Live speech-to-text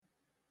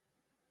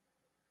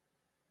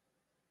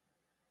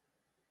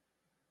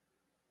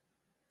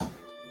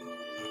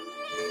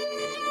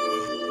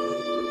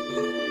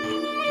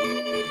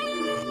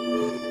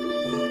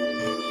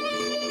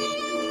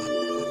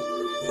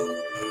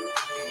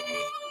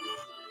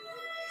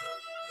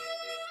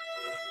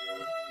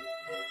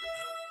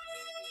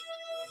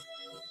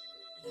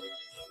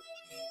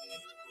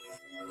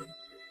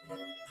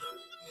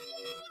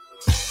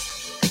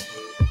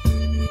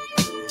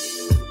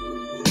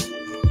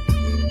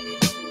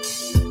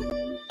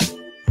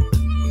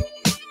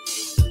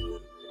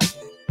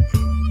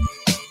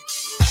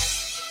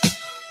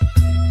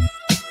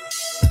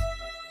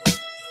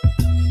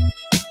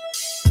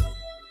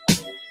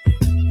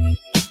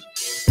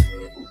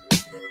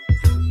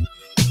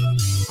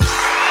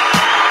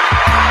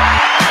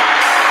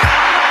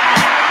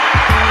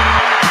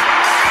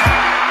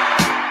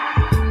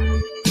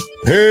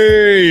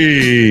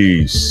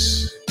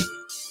Peace.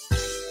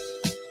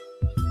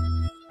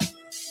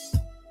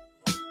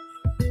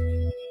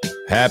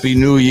 Happy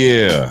New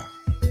Year.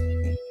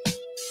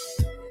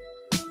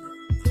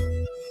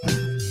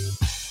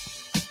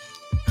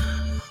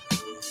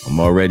 I'm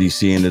already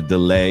seeing a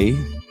delay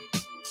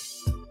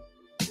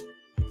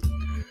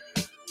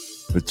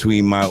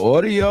between my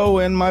audio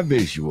and my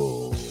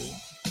visual.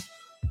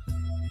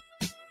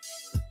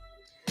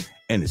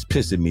 And it's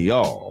pissing me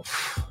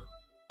off.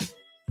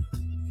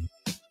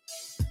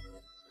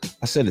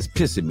 I said it's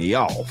pissing me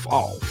off.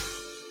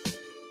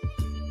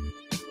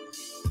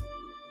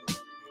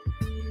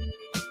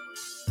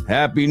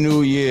 Happy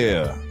New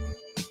Year.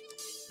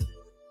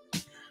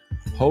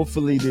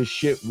 Hopefully this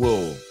shit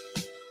will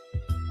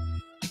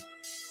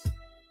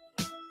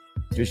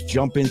just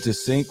jump into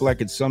sync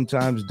like it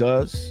sometimes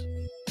does.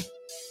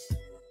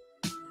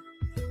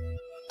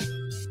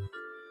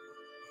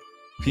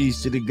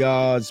 Peace to the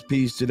gods,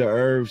 peace to the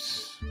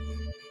earths.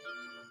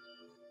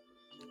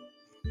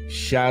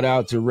 Shout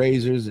out to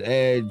Razor's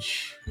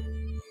Edge.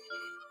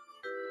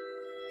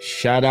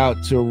 Shout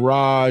out to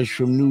Raj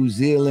from New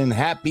Zealand.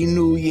 Happy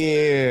New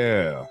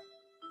Year.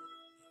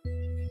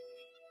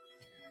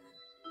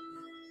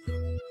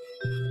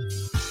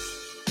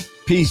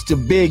 Peace to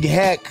Big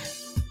Heck.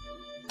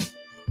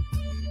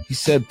 He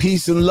said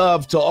peace and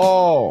love to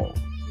all.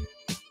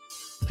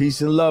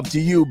 Peace and love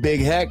to you, Big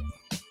Heck.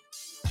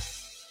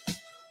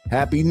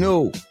 Happy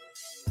New.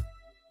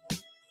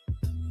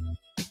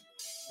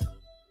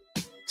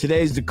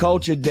 Today's the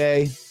Culture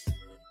Day.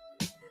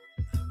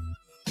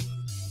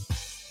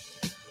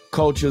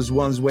 Culture's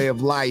one's way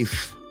of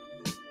life.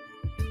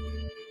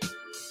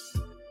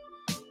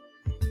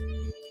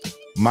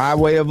 My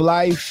way of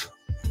life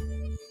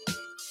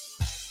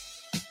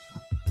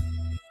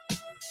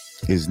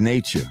is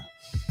nature.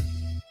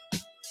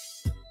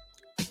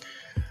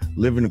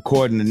 Living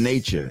according to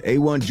nature.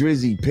 A1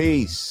 Drizzy,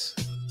 peace.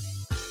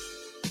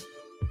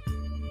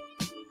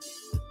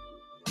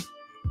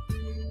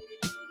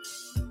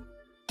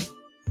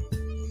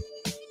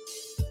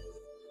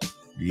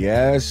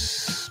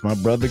 Yes, my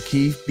brother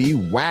Keith be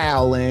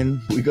wildin'.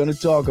 We're gonna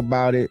talk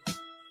about it.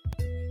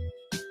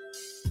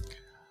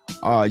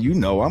 You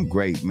know I'm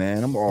great,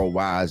 man. I'm all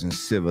wise and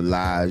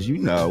civilized, you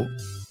know.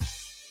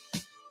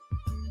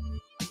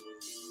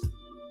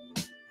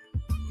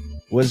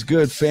 What's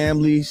good,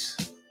 families?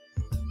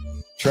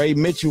 Trey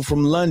Mitchell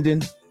from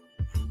London.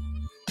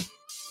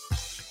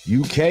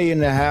 UK in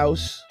the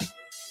house.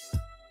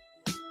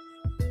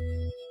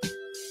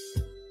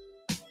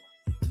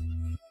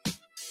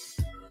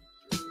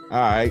 All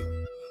right.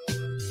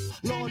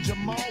 Lord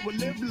Jamal will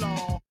live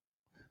long.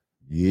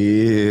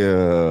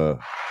 Yeah.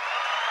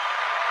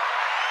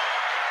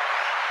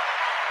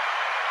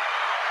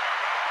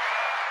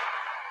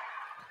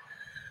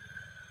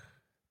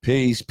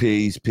 Peace,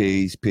 peace,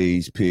 peace,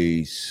 peace,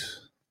 peace.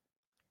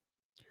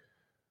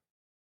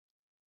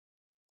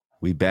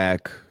 We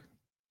back.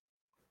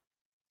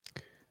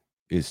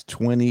 It's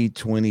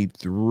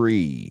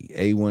 2023.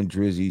 A1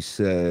 Drizzy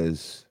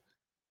says,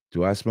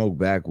 do I smoke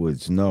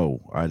backwoods?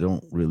 No, I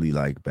don't really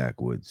like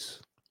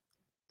backwoods.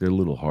 They're a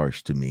little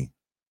harsh to me.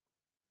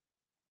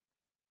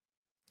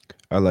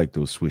 I like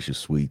those Swisher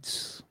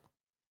Sweets.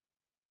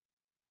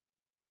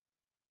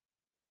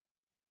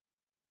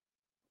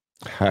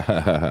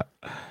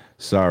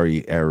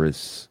 Sorry,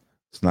 Eris.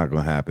 It's not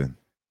gonna happen.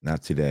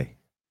 Not today.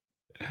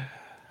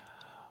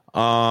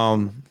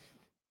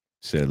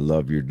 Said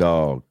love your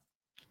dog.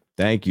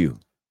 Thank you.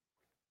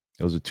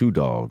 Those are two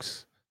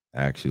dogs,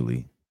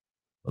 actually.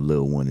 A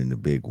little one and a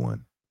big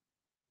one.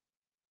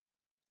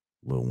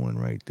 Little one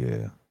right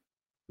there.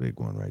 Big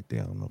one right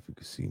there. I don't know if you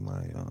can see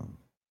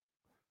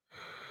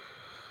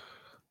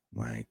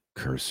my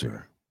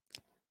cursor.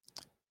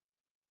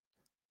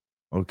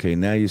 Okay,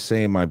 now you're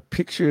saying my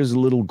picture is a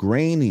little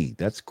grainy.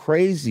 That's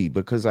crazy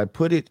because I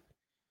put it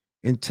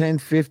in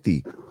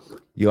 1050.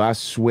 Yo, I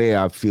swear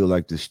I feel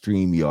like the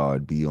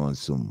StreamYard be on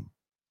some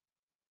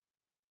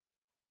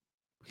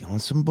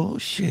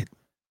bullshit.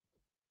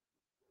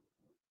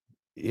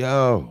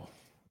 Yo,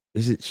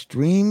 is it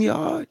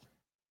StreamYard?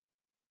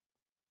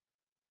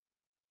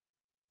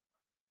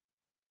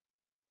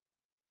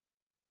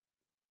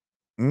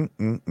 Hang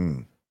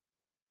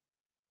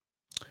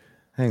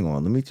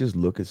on, let me just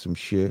look at some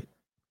shit.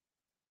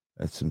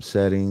 At some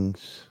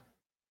settings.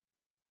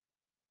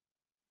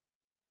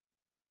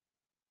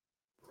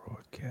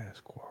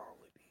 Broadcast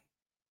quality.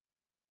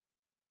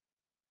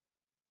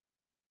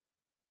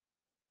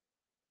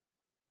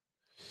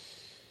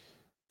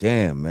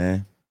 Damn,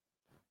 man.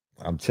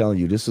 I'm telling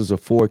you, this is a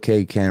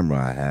 4K camera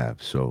I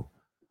have, so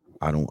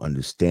I don't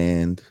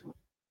understand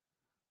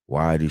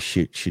why this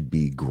shit should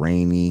be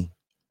grainy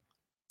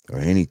or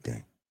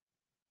anything.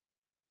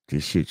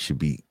 This shit should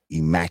be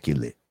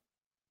immaculate.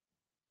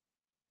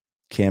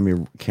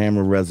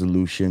 Camera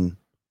resolution,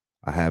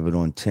 I have it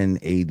on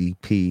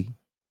 1080p.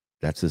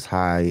 That's as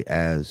high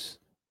as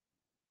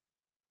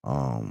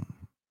what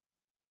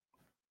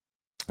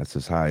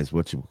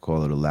you would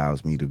call it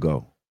allows me to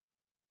go.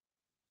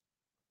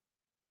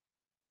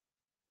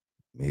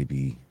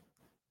 maybe,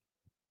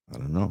 I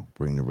don't know,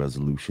 bring the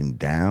resolution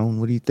down.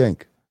 What do you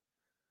think?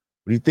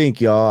 What do you think,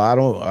 y'all? I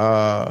don't,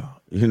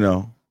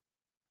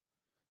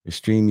 the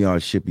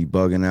StreamYard should be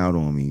bugging out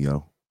on me,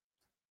 yo.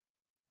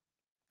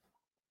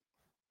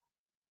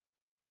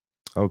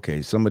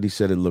 Okay, somebody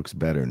said it looks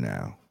better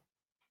now.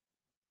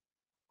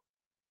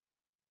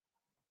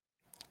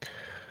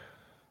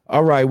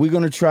 All right, we're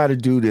gonna try to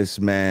do this,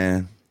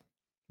 man.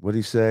 What'd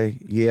he say?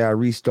 Yeah, I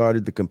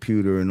restarted the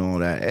computer and all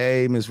that.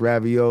 Hey, Miss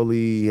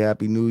Ravioli,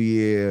 Happy New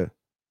Year.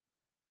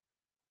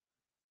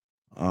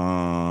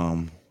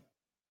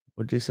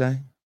 What'd you say?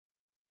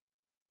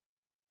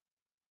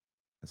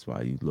 That's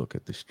why you look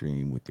at the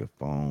stream with your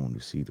phone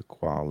to see the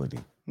quality.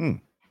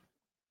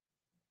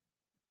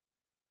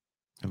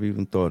 I've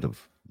even thought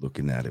of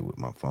looking at it with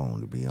my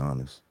phone, to be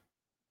honest.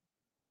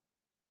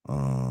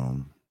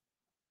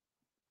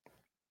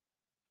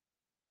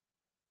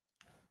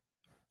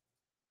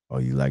 Oh,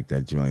 you like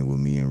that joint with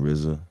me and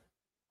RZA?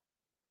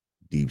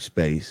 Deep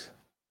Space.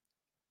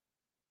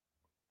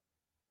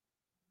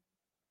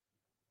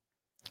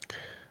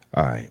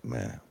 All right,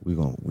 man. We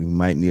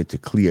might need to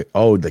clear.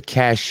 Oh, the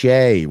cache,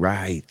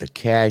 right? The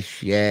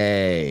cache.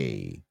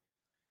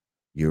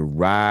 You're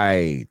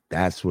right.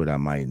 That's what I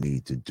might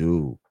need to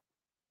do.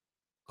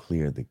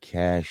 Clear the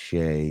cache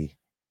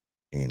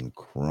in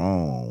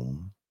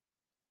Chrome.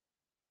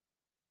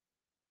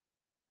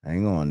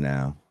 Hang on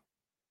now.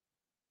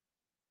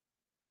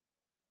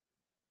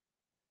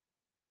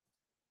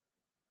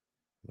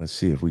 Let's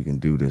see if we can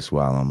do this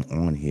while I'm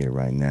on here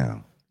right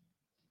now.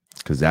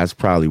 Because that's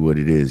probably what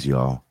it is,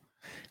 y'all.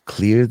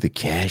 Clear the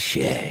cache.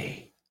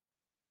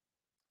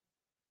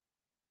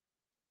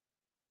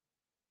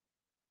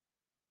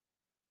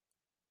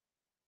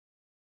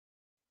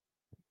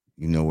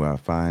 You know where I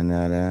find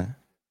that at?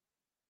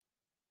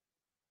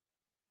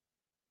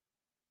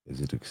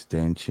 Is it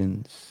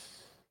extensions?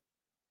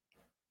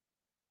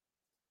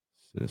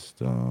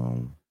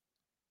 System.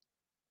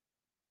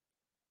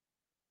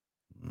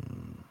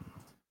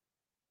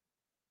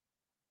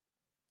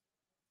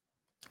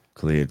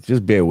 Cleared.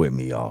 Just bear with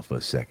me, y'all, for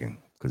a second.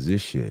 Because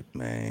this shit,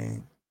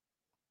 man,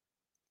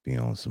 be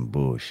on some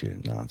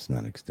bullshit. No, it's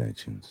not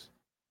extensions.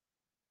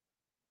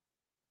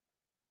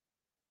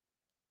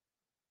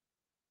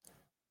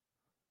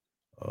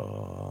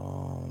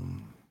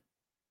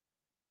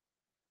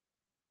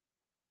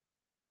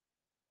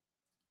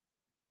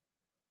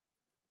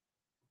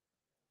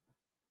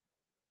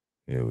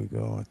 Here we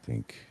go, I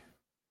think.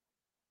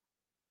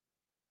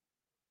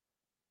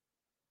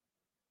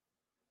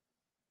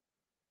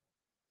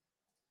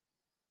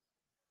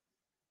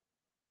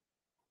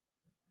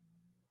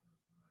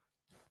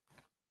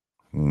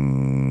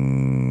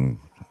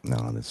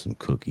 No, there's some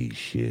cookie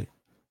shit.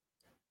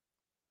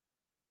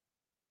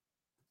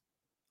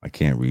 I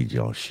can't read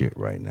y'all shit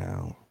right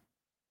now.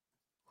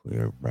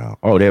 Clear browser.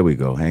 Oh, there we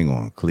go. Hang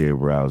on. Clear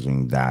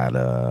browsing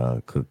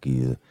data,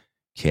 cookie,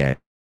 cat.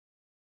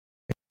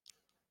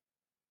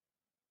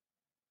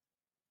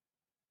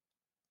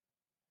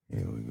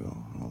 Here we go.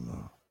 Hold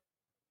on.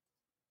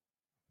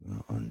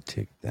 I'll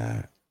untick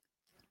that.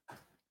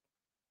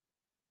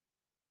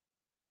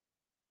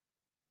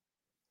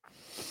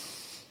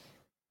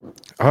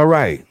 All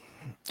right.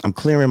 I'm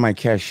clearing my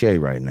cache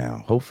right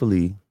now.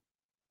 Hopefully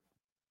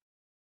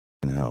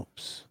it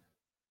helps.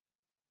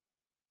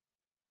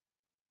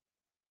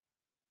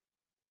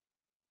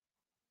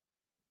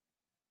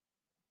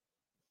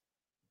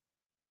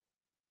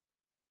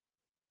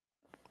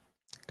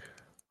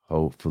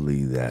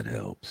 Hopefully that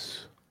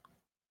helps.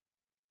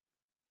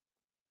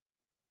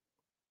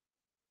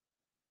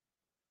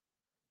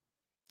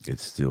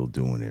 It's still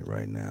doing it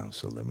right now.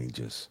 So let me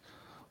just,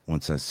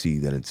 once I see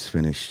that it's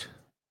finished,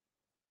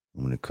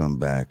 I'm going to come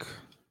back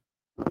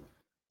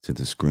to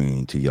the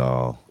screen to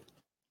y'all.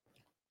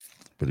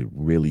 But it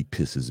really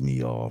pisses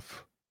me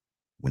off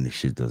when the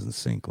shit doesn't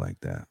sync like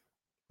that.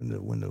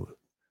 When the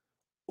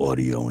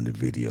audio and the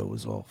video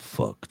is all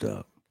fucked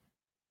up.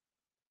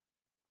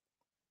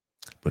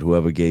 But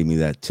whoever gave me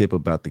that tip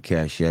about the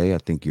cache, I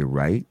think you're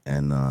right.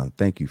 And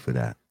thank you for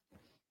that.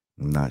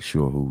 I'm not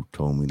sure who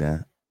told me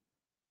that.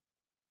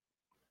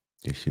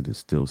 This shit is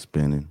still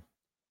spinning.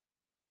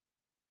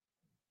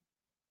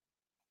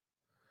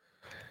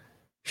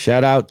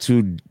 Shout out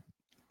to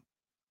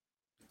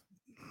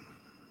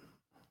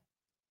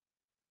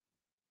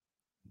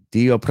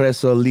Dio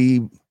Preso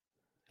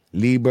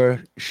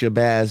Liber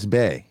Shabazz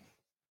Bay.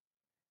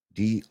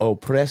 Dio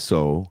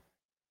Preso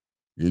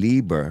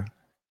Liber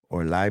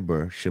or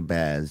Liber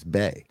Shabazz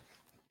Bay.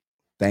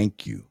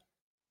 Thank you.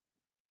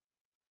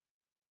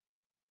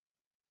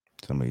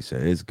 Somebody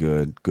said it's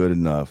good. Good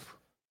enough.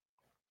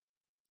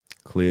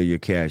 Clear your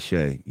cache.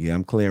 Yeah,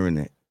 I'm clearing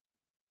it.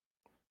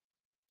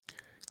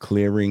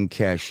 Clearing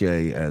cache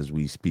as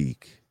we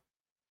speak.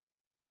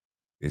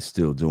 It's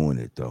still doing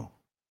it though.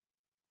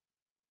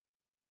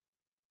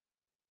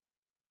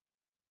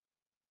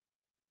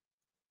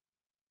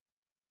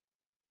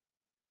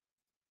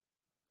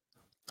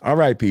 All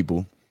right,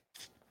 people.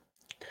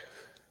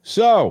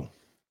 So,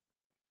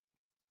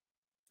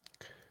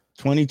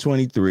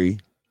 2023,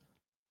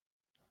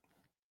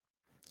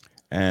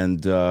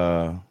 And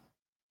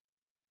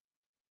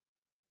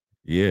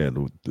yeah,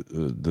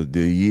 the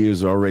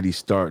year's already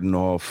starting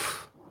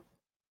off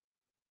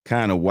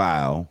kind of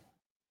wild.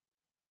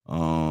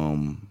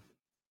 Um,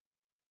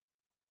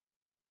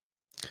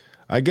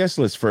 I guess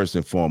let's first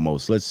and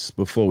foremost, let's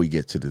before we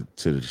get to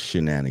the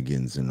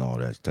shenanigans and all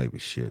that type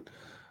of shit,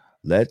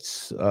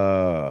 let's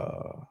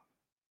I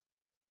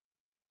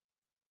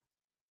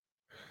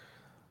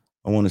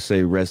want to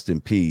say rest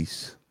in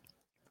peace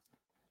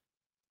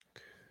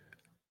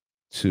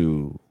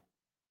to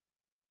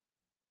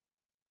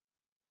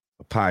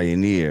a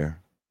pioneer,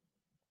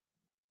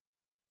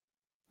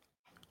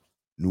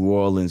 New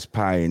Orleans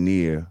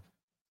pioneer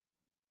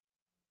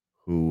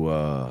who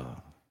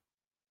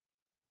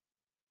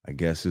I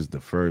guess is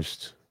the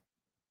first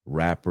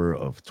rapper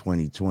of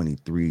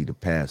 2023 to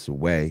pass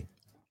away,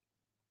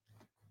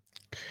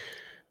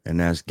 and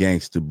that's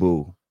Gangsta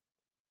Boo.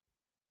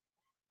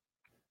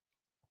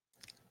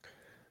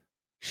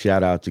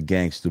 Shout out to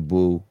Gangsta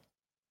Boo,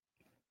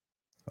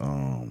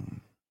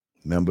 um,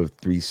 member of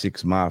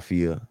 3-6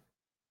 Mafia.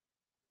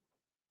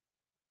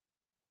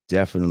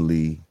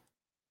 Definitely,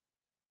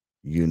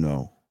 you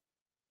know,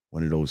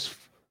 one of those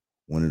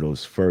one of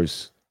those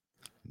first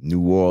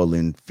New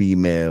Orleans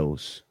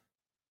females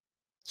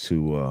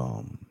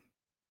to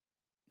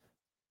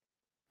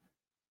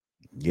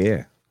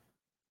yeah,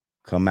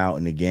 come out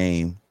in the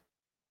game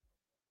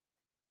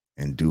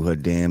and do her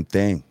damn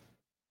thing,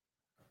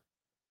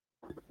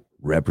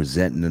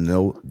 representing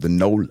the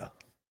NOLA.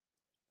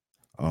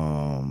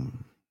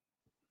 Um,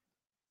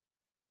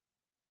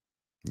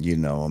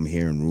 I'm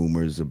hearing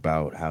rumors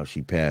about how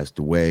she passed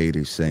away.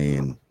 They're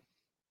saying,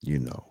 you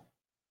know,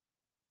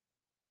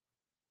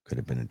 could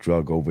have been a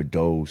drug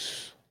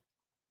overdose.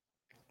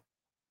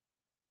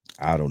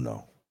 I don't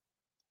know.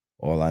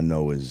 All I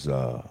know is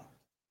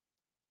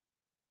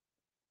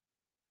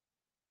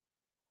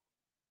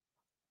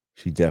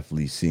she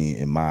definitely seen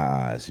in my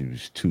eyes she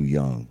was too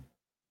young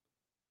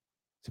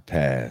to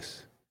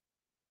pass.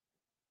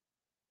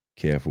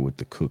 Careful with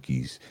the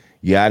cookies.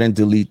 Yeah, I didn't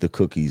delete the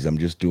cookies. I'm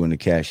just doing the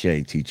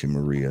cachet, teacher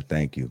Maria.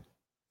 Thank you.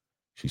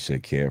 She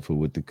said, careful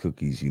with the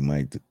cookies. You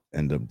might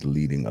end up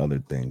deleting other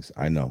things.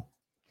 I know.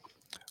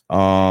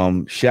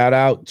 Shout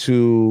out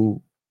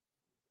to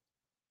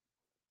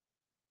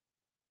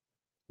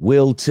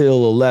Will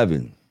Till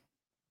 11.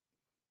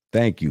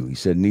 Thank you. He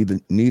said,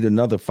 need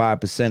another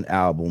 5%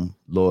 album,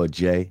 Lord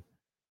J.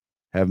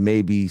 Have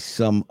maybe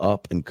some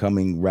up and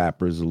coming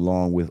rappers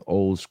along with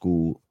old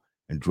school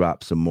and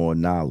drop some more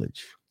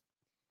knowledge.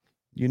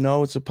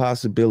 It's a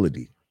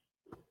possibility.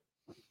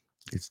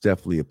 It's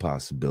definitely a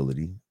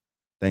possibility.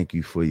 Thank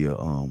you for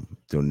your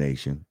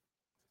donation.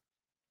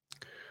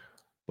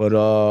 But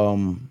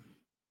hang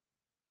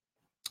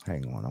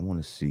on, I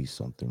want to see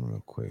something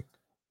real quick.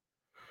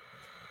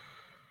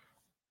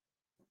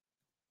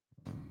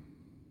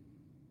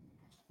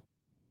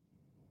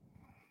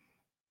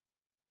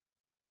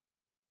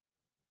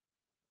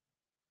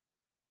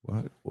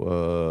 What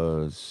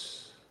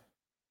was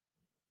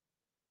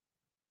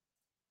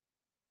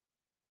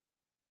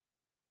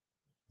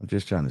I'm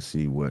just trying to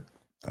see what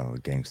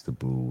Gangsta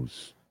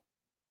Boo's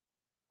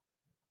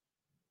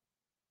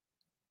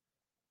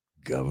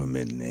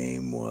government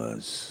name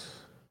was.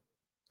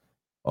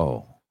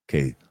 Oh,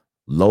 okay.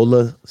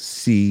 Lola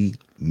C.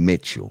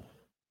 Mitchell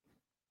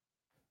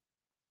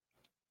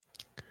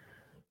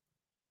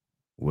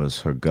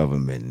was her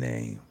government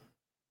name.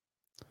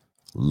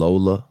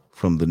 Lola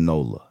from the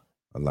NOLA.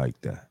 I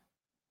like that.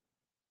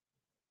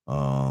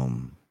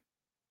 Um,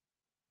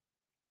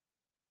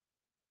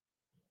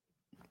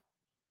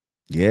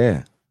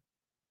 yeah.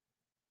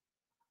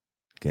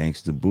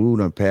 Gangsta Boo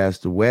done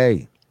passed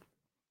away.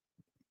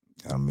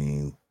 I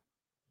mean,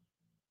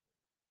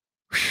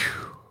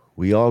 whew,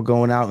 we all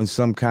going out in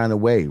some kind of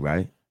way,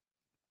 right?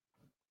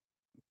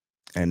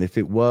 And if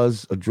it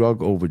was a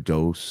drug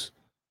overdose,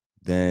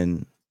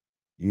 then,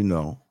 you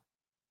know,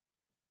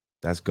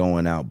 that's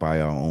going out by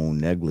our own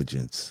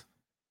negligence,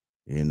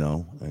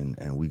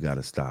 and we got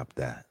to stop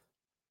that.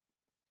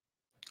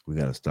 We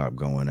got to stop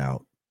going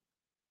out,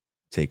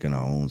 taking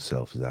our own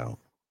selves out.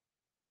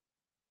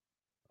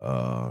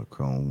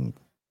 Chrome.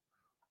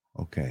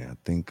 Okay, I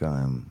think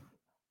I'm.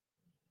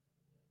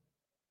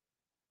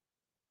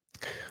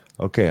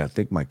 Okay, I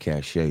think my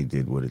cache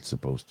did what it's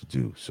supposed to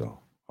do. So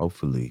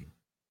hopefully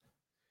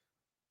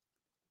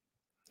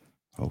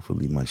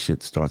my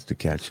shit starts to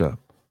catch up.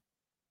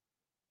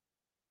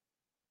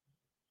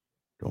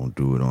 Don't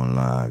do it on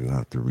live. You'll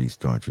have to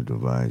restart your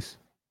device.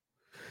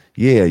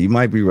 Yeah, you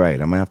might be right.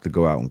 I'm gonna have to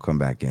go out and come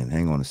back in.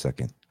 Hang on a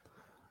second.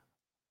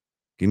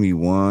 Give me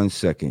 1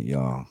 second,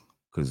 y'all,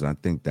 because I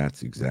think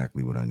that's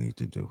exactly what I need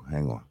to do.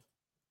 Hang on.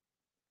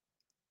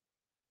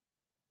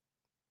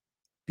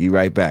 Be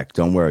right back.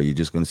 Don't worry. You're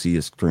just gonna see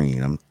a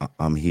screen.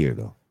 I'm here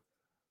though.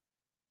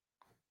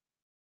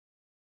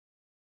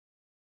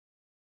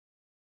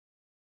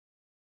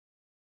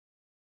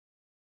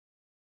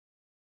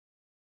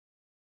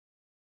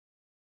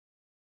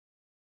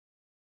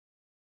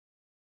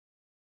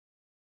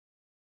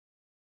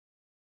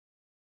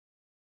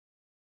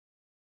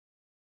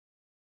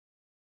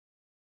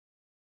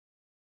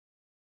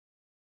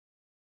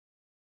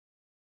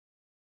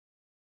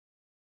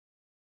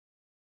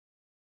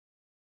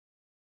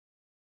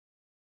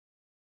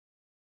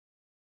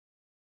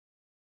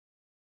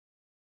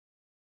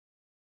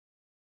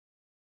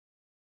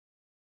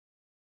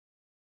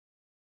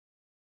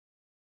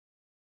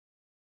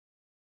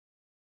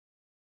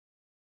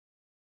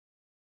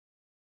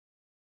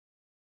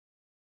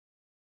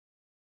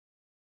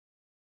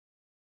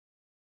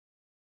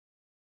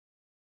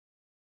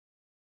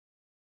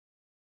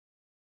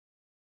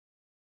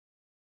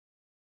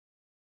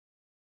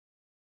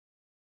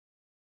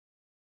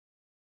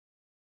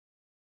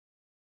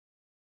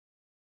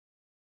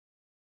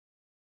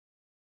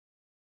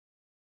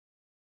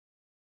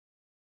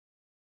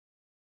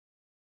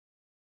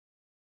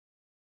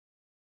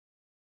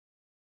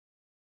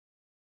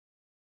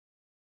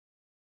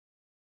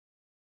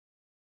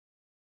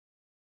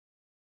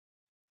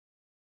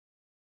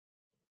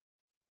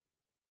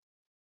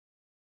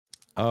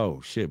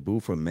 Oh shit, Boo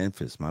from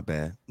Memphis. My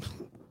bad.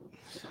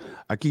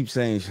 I keep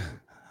saying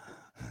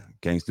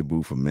Gangsta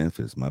Boo from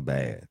Memphis. My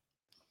bad.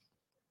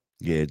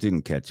 Yeah, it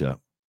didn't catch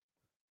up.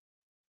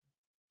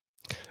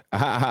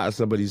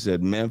 Somebody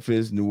said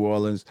Memphis, New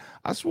Orleans.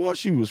 I swore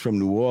she was from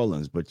New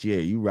Orleans, but yeah,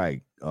 you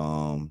right.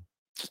 3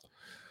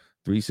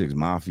 6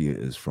 Mafia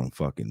is from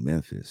fucking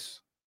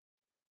Memphis.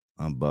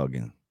 I'm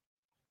bugging.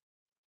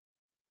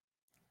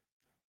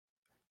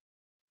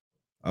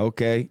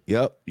 Okay.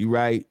 Yep. You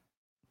right.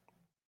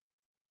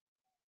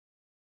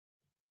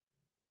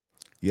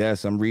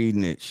 Yes, I'm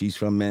reading it. She's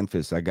from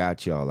Memphis. I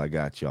got y'all. I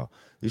got y'all.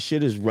 This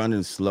shit is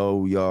running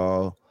slow,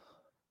 y'all.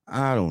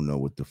 I don't know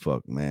what the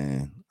fuck,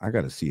 man. I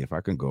gotta see if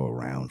I can go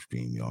around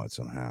StreamYard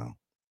somehow.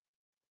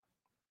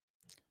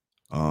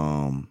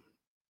 Um.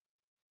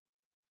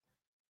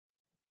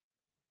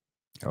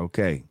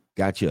 Okay.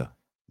 Gotcha.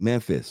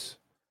 Memphis.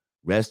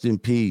 Rest in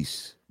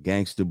peace,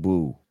 Gangsta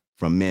Boo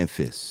from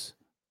Memphis.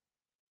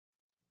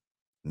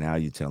 Now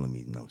you're telling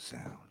me no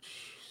sound.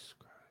 Jesus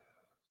Christ.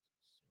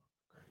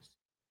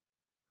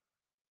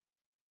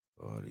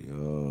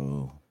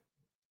 Audio.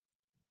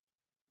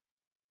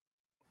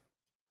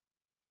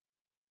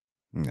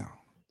 No.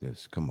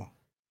 This. Come on.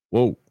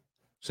 Whoa.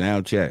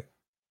 Sound check.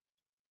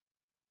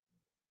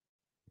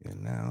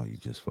 And now you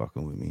just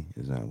fucking with me.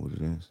 Is that what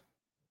it is?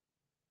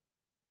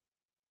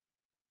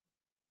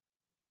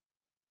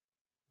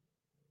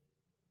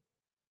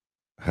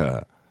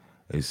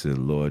 They said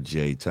Lord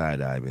J tie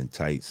dye been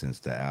tight since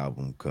the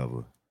album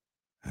cover.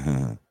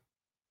 I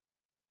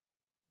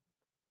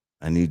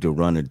need to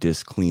run a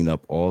disc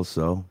cleanup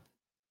also.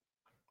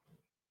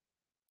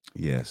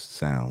 Yes,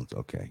 sounds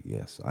okay.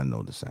 Yes, I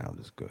know the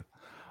sound is good.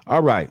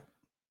 All right.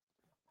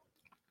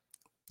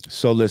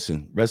 So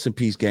listen, rest in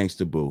peace,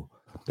 Gangsta Boo.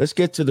 Let's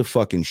get to the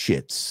fucking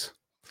shits.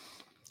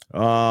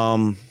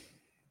 My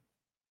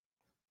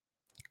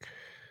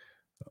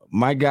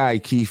guy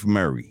Keith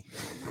Murray.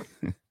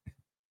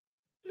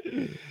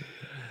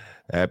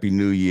 Happy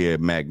New Year,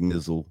 Mac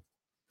Mizzle.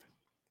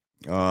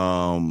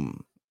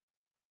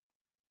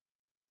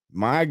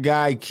 My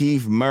guy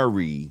Keith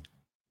Murray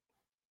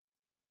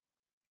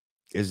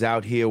is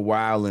out here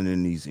wilding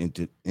in these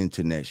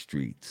internet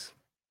streets.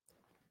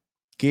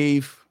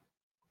 Keith,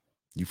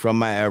 you from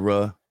my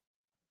era.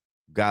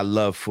 Got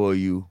love for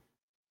you.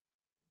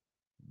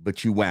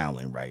 But you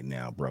wilding right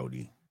now,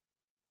 Brody.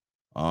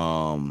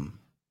 So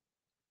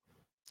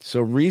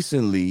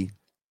recently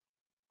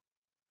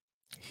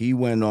he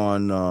went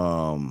on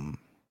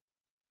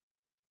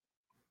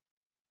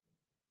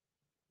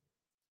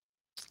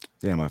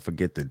damn, I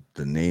forget the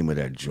name of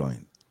that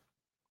joint.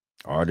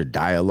 Art of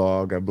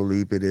Dialogue, I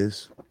believe it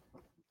is.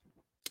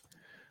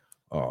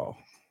 Oh.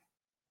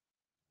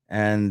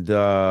 And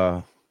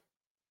yeah,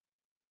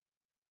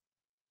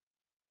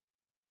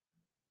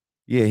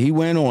 he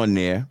went on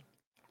there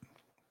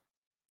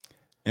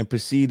and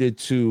proceeded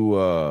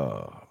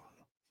to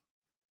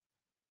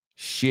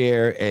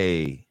share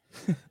a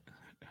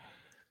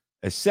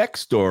a sex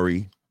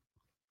story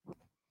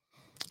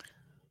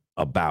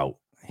about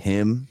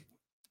him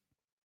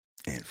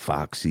and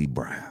Foxy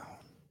Brown.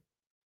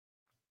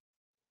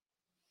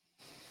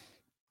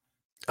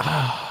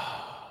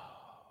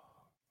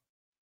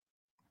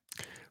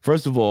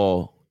 First of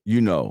all,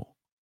 you know,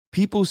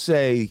 people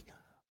say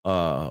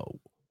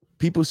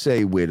people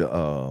say with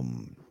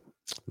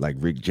like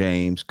Rick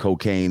James,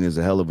 cocaine is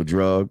a hell of a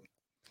drug.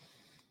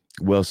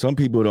 Well, some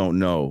people don't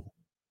know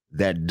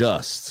that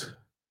dust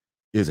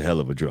is a hell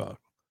of a drug.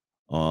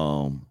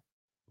 Bombazi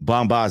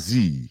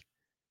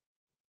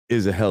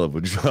is a hell of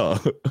a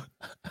drug.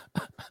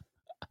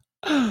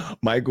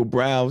 Michael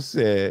Brown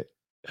said,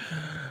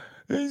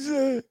 he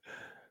said,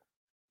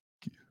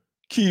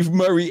 Keith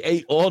Murray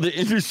ate all the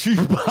industry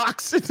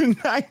box in the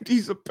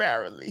 90s,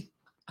 apparently.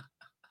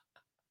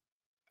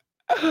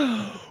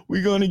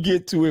 We're going to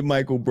get to it,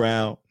 Michael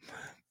Brown.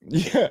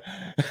 Yeah.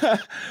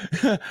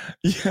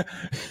 Yeah.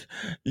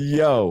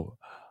 Yo.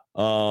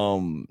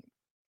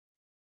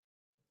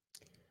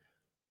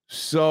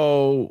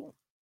 So,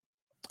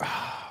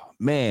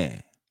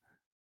 man,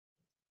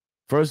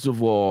 first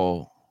of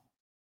all,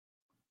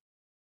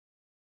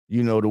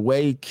 you know, the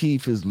way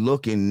Keith is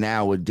looking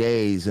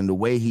nowadays and the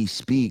way he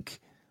speak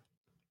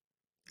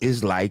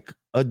is like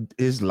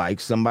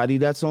somebody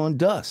that's on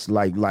dust.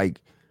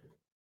 Like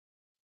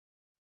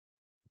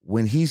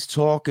when he's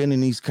talking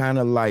and he's kind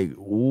of like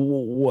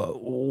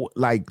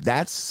like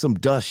that's some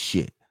dust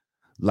shit.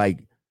 Like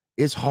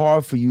it's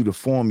hard for you to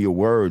form your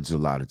words a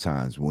lot of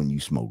times when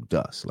you smoke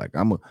dust. Like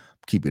I'm gonna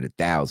keep it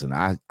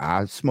 1,000.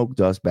 I smoked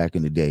dust back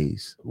in the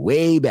days,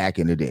 way back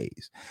in the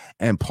days,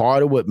 and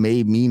part of what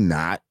made me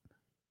not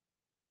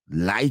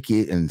like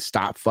it and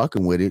stop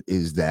fucking with it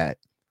is that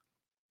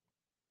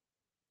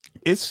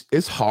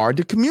it's hard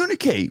to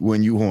communicate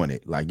when you on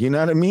it. Like, you know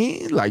what I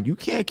mean? Like you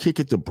can't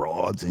kick it to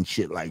broads and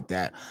shit like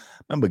that. I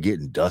remember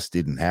getting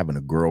dusted and having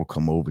a girl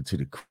come over to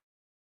the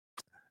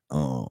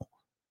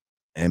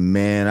and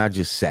man, I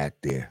just sat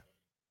there.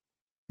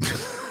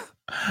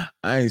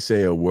 I ain't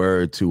say a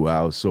word to her.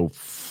 I was so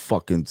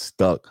fucking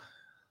stuck.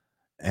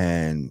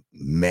 And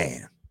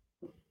man,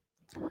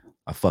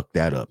 I fucked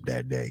that up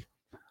that day.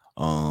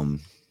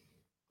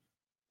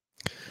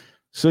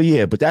 So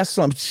yeah, but that's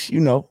some,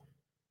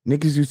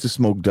 niggas used to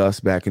smoke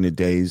dust back in the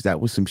days. That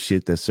was some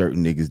shit that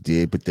certain niggas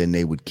did, but then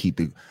they would keep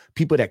it.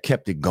 People that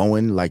kept it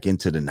going like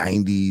into the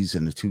 90s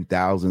and the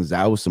 2000s,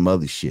 that was some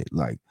other shit.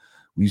 Like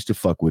we used to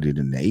fuck with it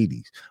in the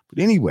 80s. But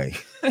anyway,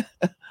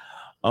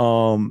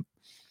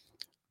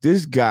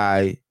 this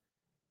guy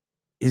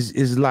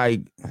is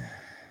like,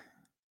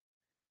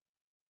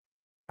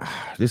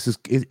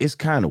 it's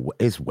kind of,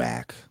 it's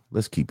whack.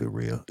 Let's keep it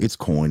real. It's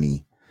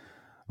corny.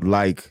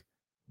 Like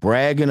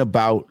bragging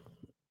about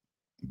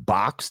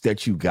box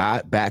that you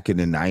got back in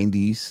the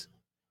 90s,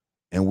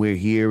 and we're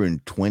here in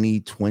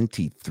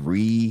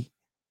 2023,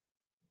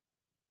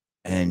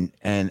 and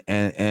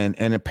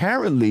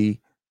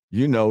apparently,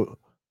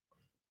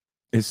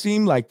 it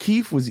seemed like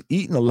Keith was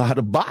eating a lot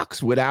of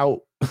box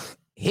without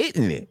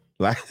hitting it.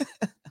 Like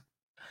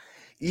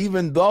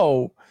even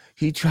though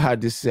he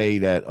tried to say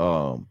that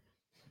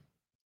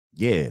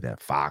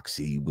that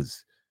Foxy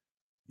was,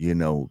 in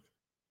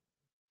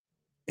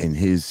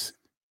his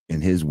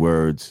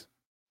words,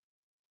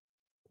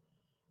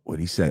 what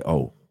he say?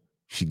 Oh,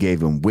 she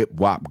gave him whip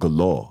wop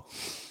galore.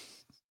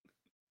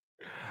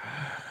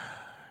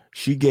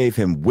 She gave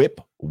him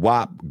whip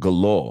wop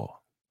galore.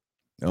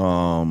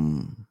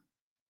 And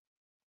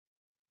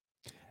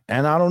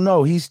I don't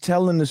know, he's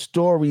telling the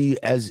story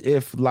as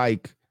if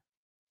like,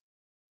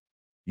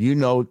 you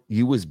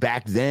was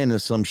back then or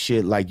some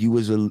shit, like you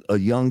was a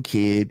young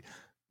kid,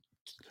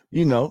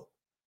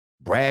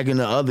 bragging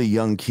to other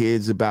young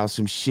kids about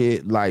some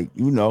shit, like,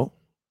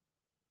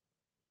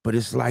 but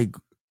it's like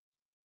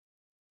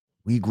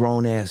we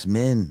grown ass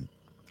men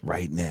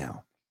right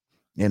now.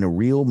 And a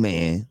real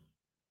man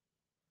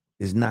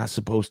is not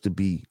supposed to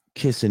be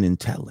kissing and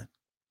telling,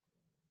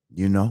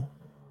 Yeah,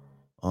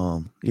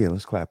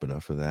 let's clap it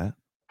up for that.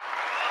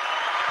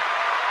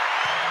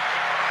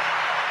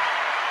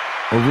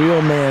 A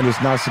real man is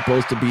not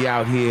supposed to be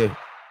out here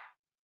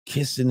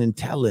kissing and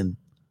telling,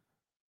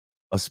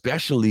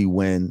 especially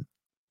when,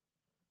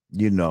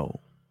 the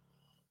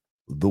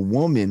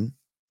woman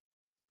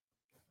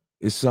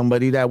is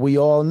somebody that we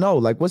all know.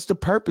 Like, what's the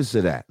purpose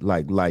of that?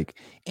 Like,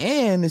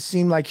 and it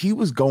seemed like he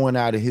was going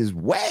out of his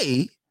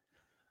way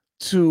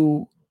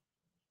to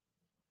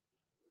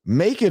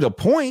make it a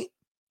point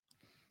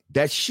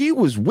that she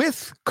was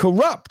with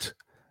Corrupt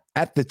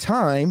at the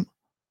time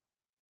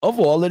of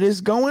all of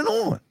this going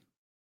on.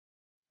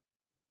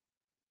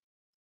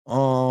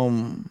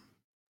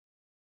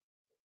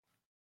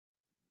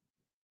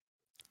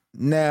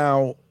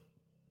 Now,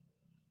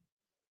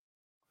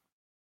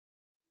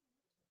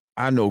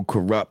 I know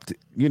Corrupt,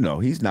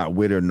 he's not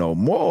with her no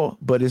more,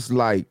 but it's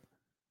like,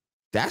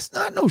 that's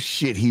not no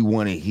shit he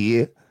want to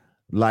hear.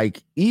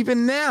 Like,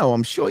 even now,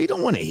 I'm sure he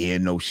don't want to hear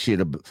no shit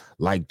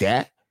like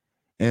that.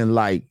 And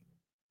like,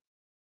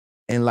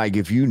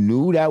 if you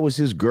knew that was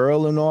his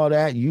girl and all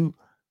that, you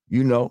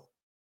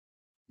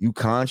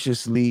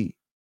consciously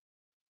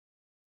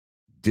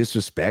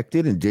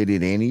disrespected and did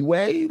it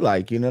anyway.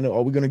 Like, we're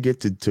going to get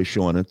to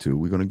Shauna too.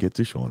 We're going to get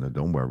to Shauna.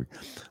 Don't worry.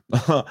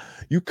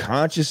 You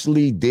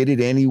consciously did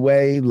it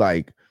anyway.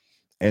 Like,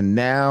 and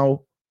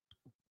now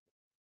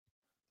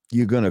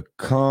you're going to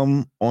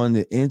come on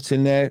the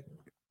internet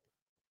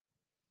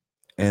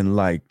and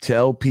like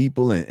tell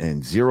people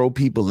and zero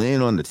people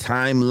in on the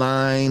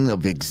timeline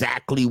of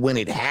exactly when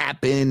it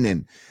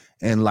happened,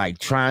 and like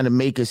trying to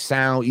make it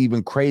sound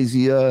even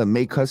crazier and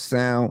make her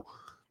sound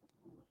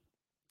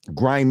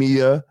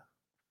grimier.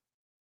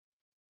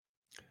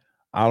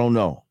 I don't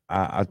know.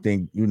 I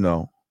think,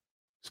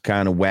 it's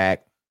kind of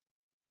whack.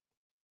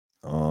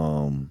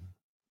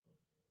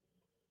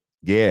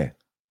 Yeah,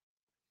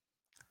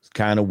 it's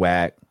kind of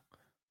whack.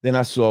 Then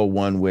I saw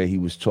one where he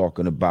was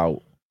talking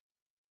about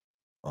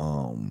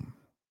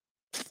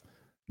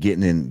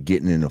getting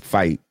in a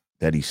fight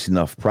that he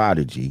snuffed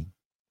Prodigy.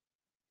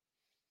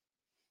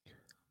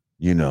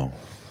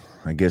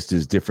 I guess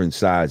there's different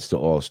sides to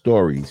all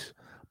stories.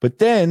 But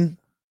then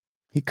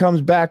he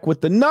comes back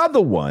with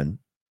another one.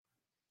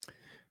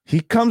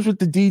 He comes with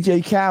the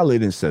DJ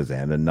Khaled and says,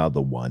 and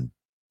another one.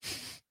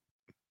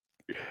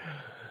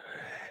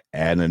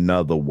 And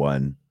another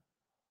one.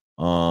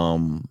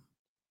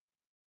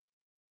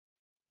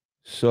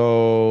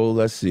 So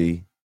let's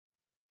see.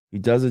 He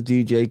does a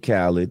DJ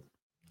Khaled.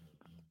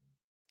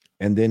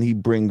 And then he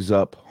brings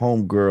up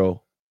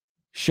homegirl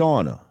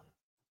Shauna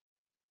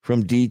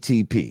from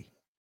DTP.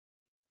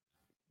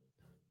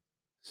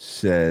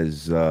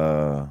 Says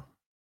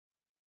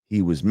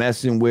he was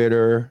messing with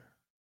her.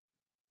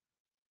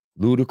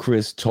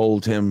 Ludacris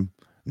told him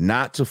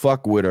not to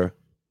fuck with her,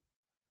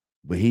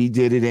 but he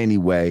did it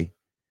anyway.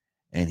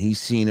 And he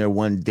seen her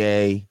one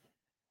day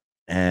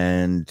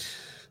and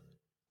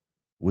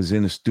was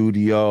in the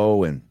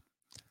studio and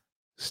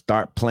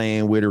start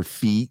playing with her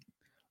feet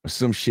or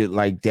some shit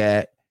like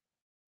that.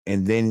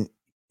 And then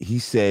he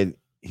said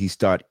he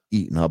started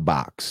eating her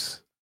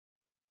box.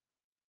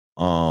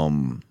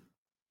 And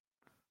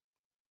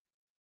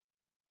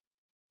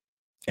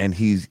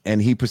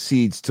he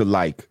proceeds to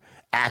like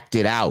act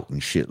it out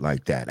and shit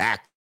like that.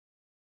 Act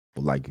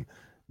like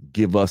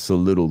give us a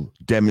little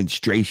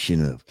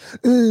demonstration of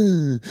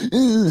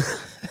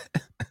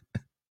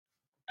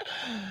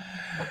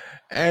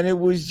and it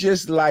was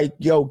just like,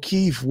 yo,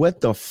 Keith,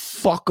 what the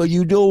fuck are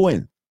you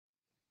doing?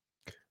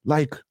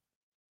 Like,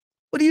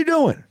 what are you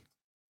doing?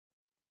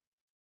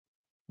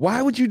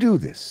 Why would you do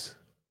this?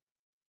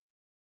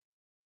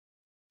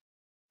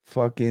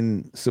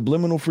 Fucking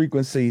Subliminal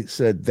Frequency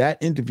said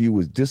that interview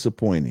was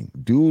disappointing.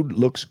 Dude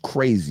looks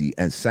crazy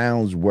and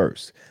sounds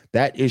worse.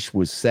 That ish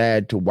was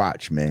sad to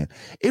watch, man.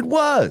 It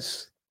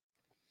was.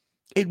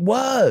 It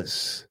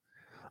was.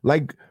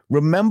 Like,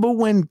 remember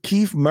when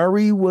Keith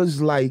Murray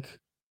was like,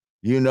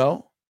 you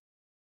know,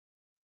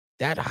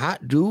 that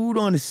hot dude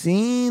on the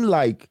scene,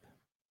 like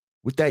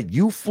with that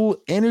youthful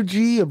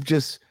energy of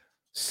just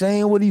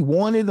saying what he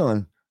wanted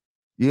on,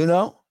 you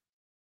know?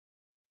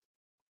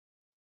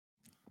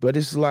 But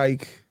it's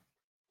like,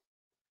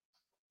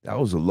 that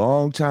was a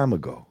long time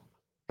ago.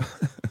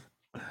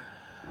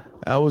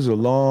 That was a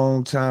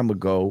long time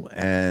ago.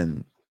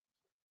 And,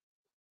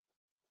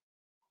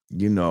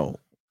 you know,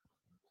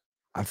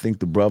 I think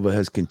the brother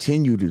has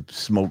continued to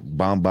smoke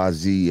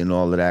Bombazi and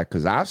all of that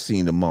because I've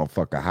seen the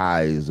motherfucker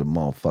high as a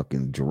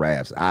motherfucking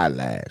giraffe's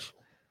eyelash.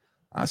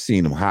 I've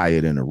seen him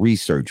higher than a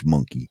research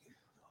monkey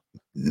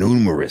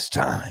numerous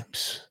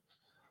times.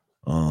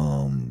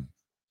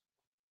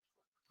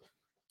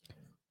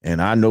 And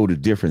I know the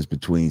difference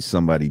between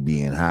somebody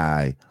being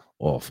high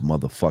off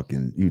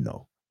motherfucking, you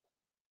know,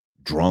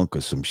 drunk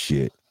or some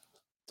shit,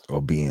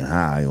 or being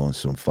high on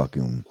some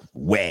fucking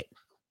wet.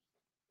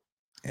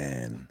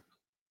 And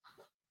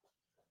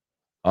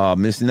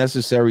Miss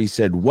Necessary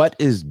said, what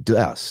is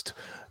dust?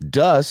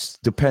 Dust,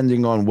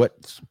 depending on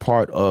what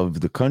part of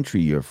the country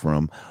you're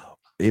from,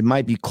 it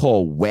might be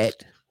called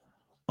wet.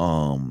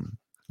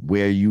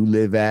 Where you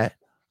live at.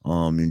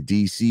 In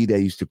DC, they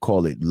used to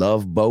call it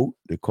love boat.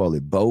 They call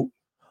it boat.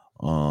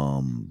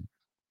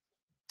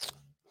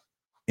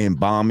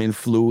 Embalming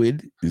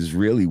fluid is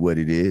really what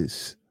it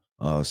is.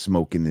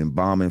 Smoking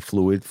embalming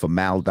fluid,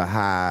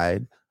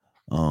 formaldehyde.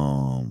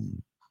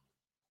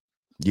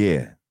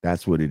 Yeah,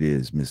 that's what it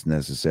is, Miss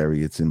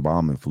Necessary. It's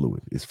embalming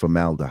fluid. It's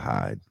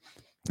formaldehyde.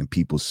 And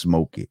people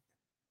smoke it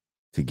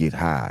to get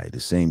high.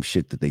 The same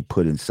shit that they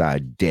put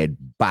inside dead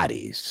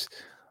bodies.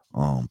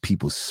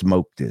 People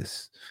smoke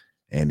this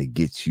and it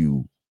gets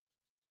you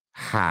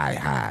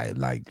high,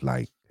 like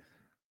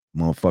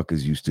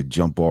motherfuckers used to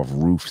jump off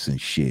roofs and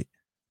shit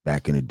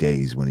back in the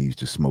days when they used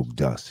to smoke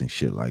dust and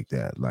shit like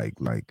that.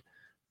 Like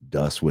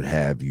dust would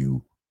have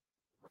you,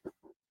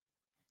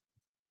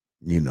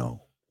 you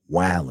know,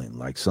 wailing.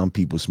 Like some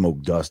people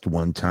smoke dust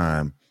one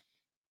time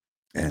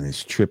and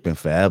it's tripping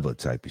forever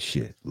type of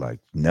shit. Like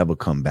never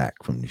come back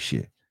from the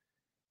shit.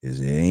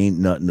 It ain't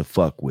nothing to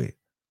fuck with.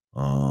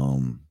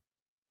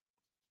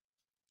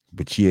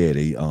 But yeah,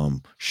 they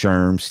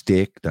sherm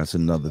stick. That's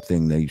another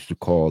thing they used to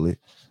call it,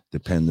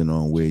 depending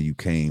on where you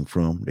came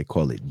from. They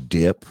call it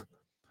dip.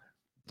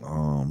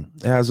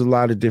 It has a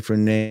lot of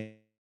different names.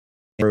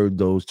 I heard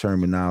those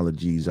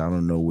terminologies. I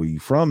don't know where you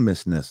from,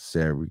 Miss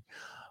Necessary,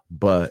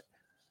 but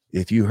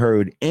if you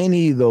heard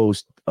any of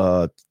those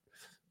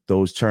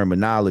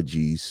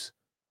terminologies,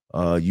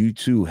 you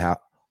too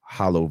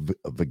hollow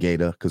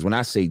Vegeta. Because when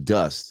I say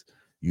dust,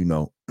 you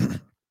know.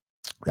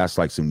 That's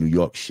like some New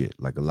York shit.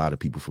 Like a lot of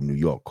people from New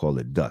York call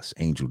it dust,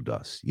 angel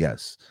dust.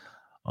 Yes.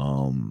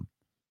 And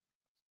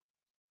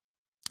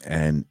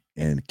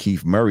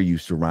Keith Murray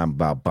used to rhyme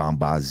about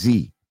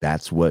Bombazi.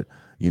 That's what,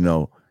 you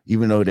know,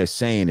 even though they're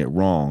saying it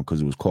wrong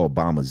because it was called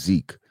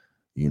Bombazik.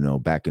 You know,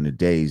 back in the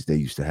days, they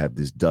used to have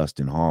this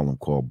dust in Harlem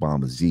called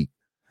Bombazik.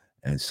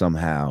 And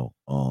somehow,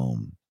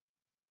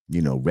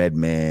 you know,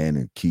 Redman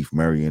and Keith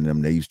Murray and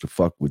them, they used to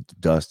fuck with the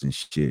dust and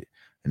shit.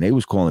 And they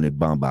was calling it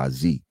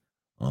Bombazi.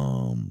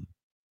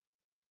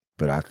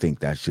 But I think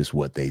that's just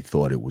what they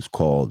thought it was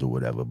called or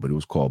whatever. But it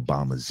was called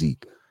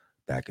Bombazik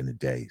back in the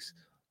days.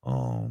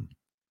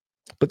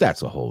 But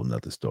that's a whole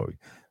nother story.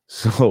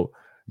 So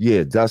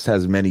yeah, dust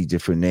has many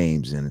different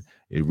names, and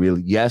it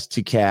really, yes,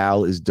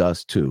 Tikal is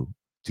dust too.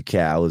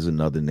 Tikal is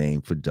another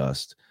name for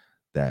dust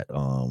that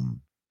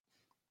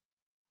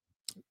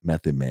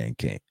Method Man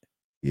came.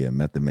 Yeah,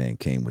 Method Man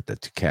came with the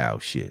Tikal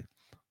shit.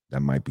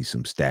 That might be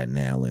some Staten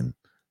Island.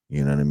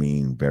 You know what I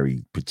mean?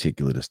 Very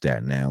particular to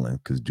Staten Island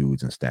because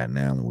dudes in Staten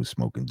Island was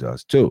smoking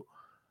dust too.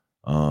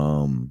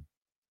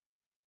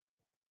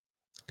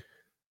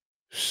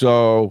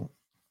 So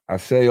I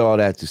say all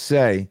that to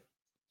say,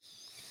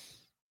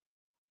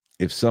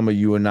 if some of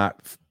you are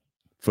not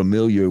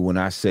familiar when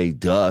I say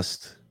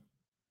dust,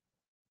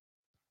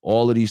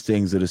 all of these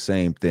things are the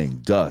same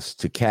thing.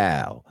 Dust,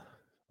 Tikal,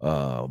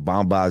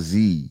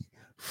 Bombazi,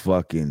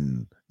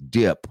 fucking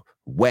dip,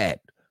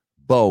 wet,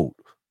 boat,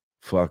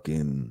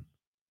 fucking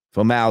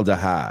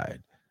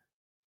formaldehyde.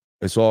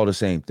 It's all the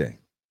same thing.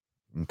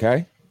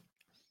 Okay?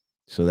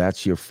 So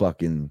that's your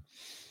fucking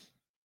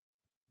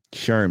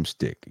sherm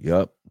stick.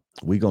 Yup.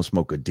 We gonna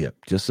smoke a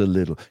dip. Just a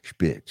little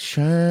bit.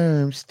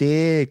 Sherm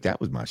stick. That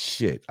was my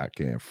shit. I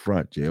can't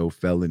front. J.O.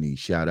 Felony.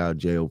 Shout out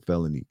J.O.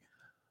 Felony.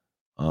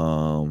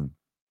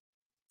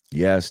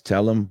 Yes,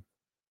 tell him,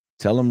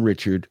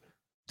 Richard.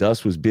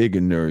 Dust was big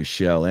in Nourish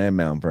Shell and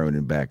Mount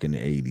Vernon back in the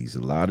 80s. A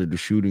lot of the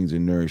shootings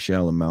in Nourish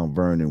Shell and Mount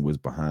Vernon was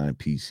behind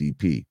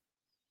PCP.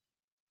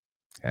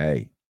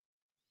 Hey,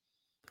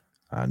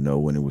 I know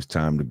when it was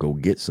time to go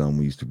get some,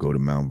 we used to go to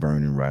Mount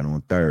Vernon right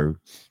on 3rd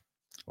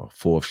or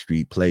 4th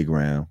Street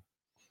Playground.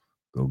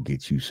 Go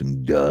get you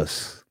some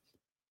dust.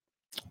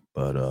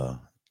 But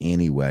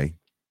anyway.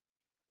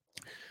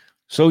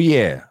 So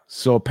yeah.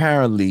 So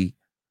apparently,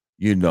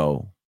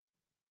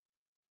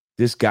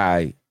 this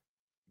guy,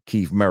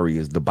 Keith Murray,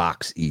 is the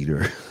box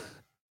eater.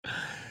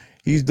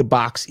 He's the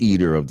box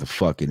eater of the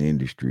fucking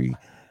industry.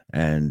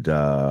 And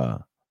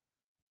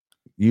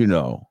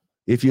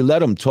if you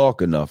let him talk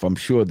enough, I'm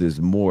sure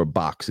there's more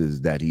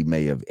boxes that he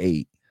may have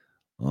ate.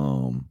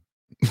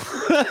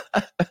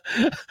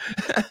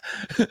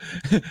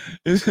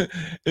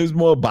 There's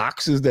more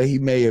boxes that he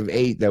may have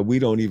ate that we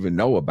don't even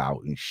know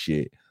about and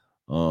shit.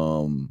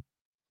 That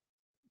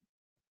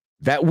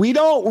we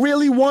don't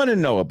really want to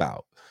know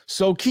about.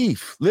 So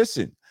Keith,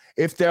 listen,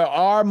 if there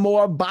are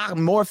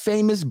more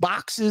famous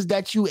boxes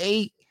that you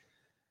ate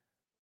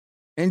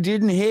and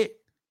didn't hit,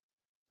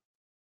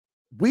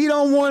 we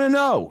don't want to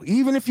know.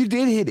 Even if you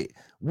did hit it,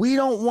 we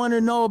don't want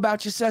to know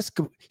about your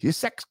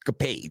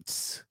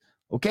sexcapades.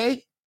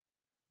 Okay?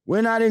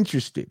 We're not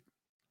interested.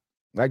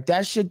 Like,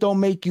 that shit don't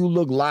make you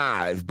look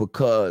live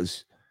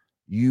because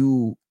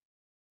you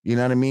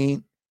know what I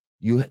mean?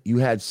 You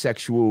had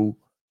sexual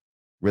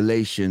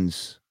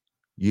relations,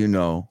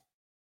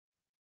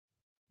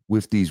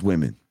 with these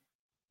women.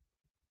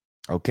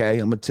 Okay?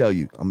 I'm gonna tell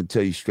you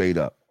straight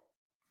up.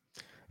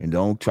 And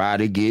don't try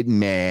to get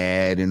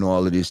mad and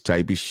all of this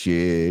type of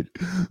shit.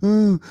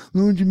 Oh,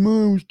 Lord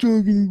Jamar was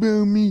talking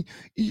about me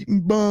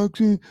eating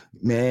boxing.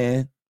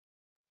 Man,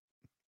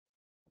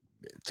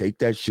 take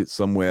that shit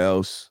somewhere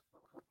else.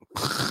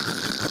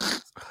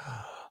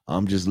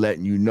 I'm just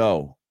letting you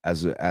know,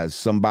 as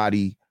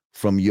somebody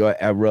from your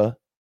era,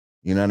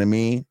 you know what I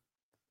mean?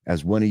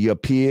 As one of your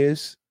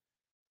peers,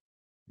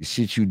 the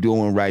shit you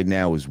doing right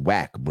now is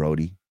whack,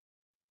 Brody.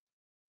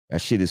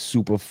 That shit is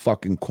super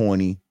fucking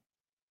corny.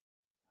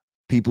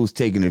 People's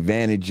taking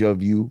advantage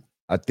of you,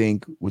 I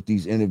think, with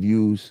these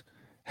interviews,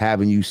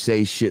 having you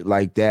say shit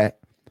like that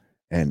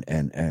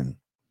and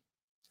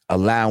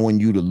allowing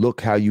you to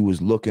look how you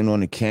was looking on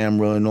the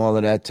camera and all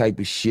of that type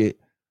of shit.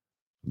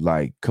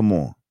 Like, come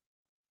on.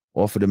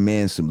 Offer the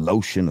man some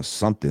lotion or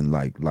something.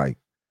 Like,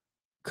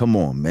 come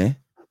on, man.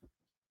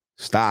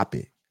 Stop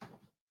it.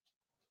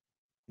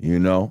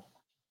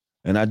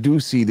 And I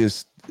do see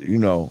this,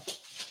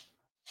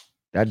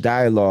 that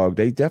dialogue,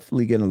 they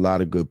definitely getting a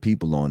lot of good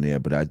people on there,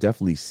 but I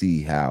definitely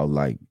see how,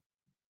 like,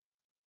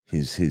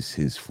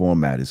 his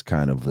format is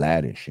kind of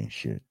Vladish and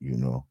shit,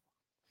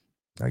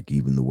 like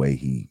even the way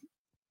he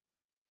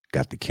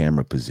got the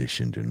camera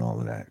positioned and all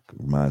of that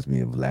reminds me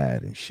of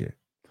Vlad and shit.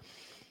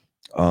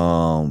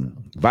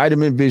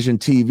 Vitamin Vision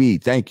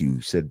TV, thank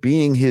you, said,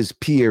 being his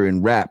peer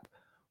in rap,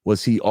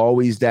 was he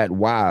always that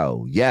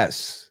wild?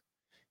 Yes,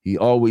 he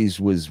always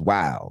was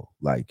wild.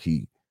 Like,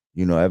 he,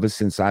 ever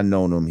since I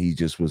known him, he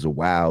just was a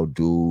wild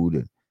dude,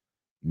 and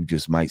you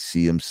just might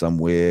see him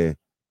somewhere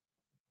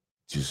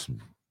just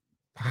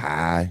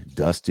high,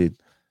 dusted,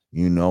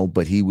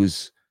 but he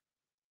was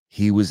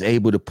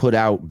able to put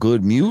out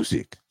good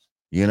music.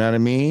 You know what I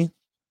mean?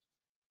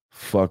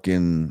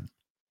 Fucking,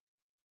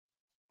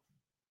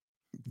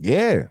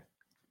 yeah.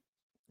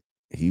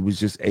 He was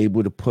just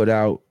able to put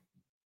out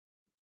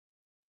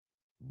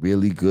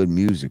really good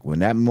music. When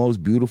that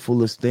Most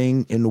Beautifulest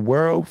Thing in the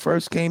World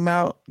first came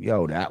out,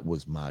 yo, that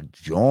was my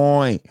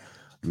joint.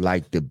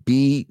 Like, the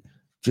beat,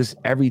 just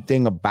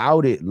everything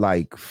about it,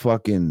 like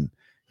fucking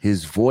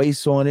his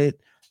voice on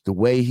it, the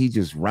way he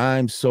just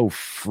rhymes so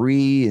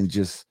free, and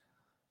just,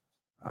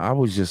 I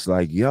was just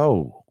like,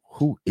 yo,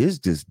 who is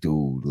this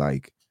dude?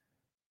 Like,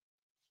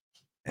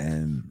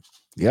 and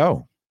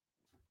yo,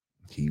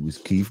 he was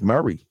Keith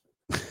Murray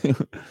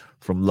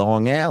from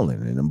Long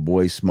Island, and them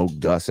boys smoked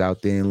dust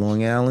out there in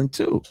Long Island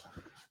too.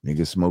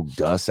 Niggas smoked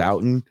dust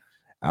out in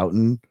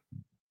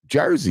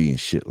Jersey and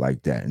shit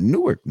like that. In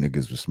Newark,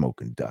 niggas was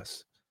smoking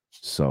dust.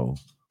 So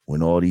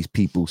when all these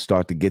people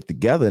start to get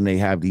together and they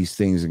have these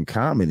things in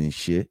common and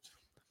shit,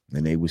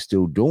 and they were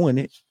still doing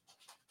it,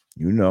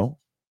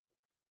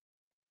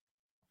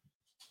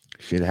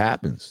 shit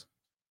happens.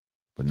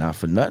 But not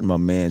for nothing, my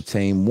man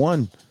Tame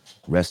One,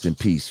 rest in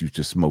peace, used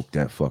to smoke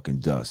that fucking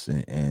dust.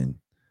 And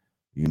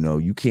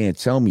you can't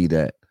tell me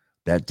that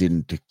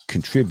didn't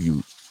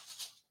contribute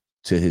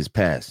to his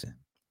passing.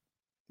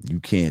 You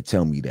can't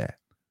tell me that.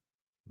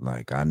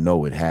 Like, I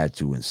know it had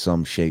to in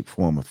some shape,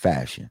 form, or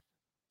fashion.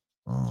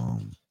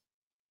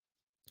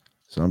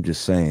 So I'm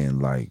just saying,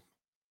 like,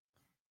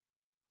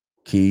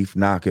 Keith,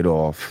 knock it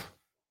off.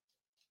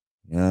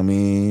 You know what I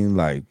mean?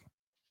 Like,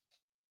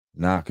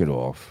 knock it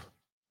off.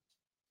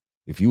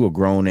 If you a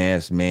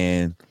grown-ass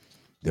man,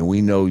 then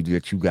we know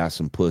that you got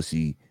some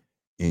pussy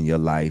in your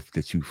life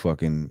that you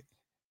fucking,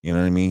 you know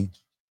what I mean?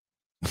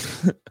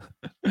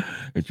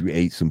 That you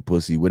ate some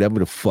pussy, whatever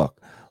the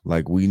fuck.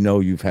 Like we know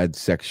you've had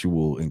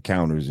sexual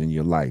encounters in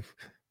your life.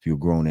 If you're a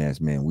grown ass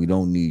man, we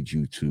don't need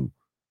you to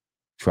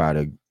try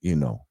to,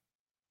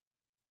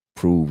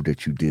 prove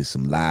that you did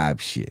some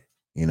live shit.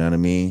 You know what I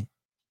mean?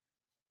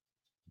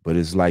 But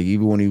it's like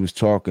even when he was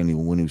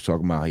talking, when he was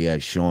talking about he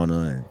had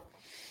Shauna and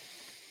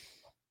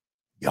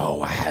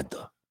yo, I had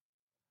the,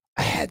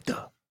 I had,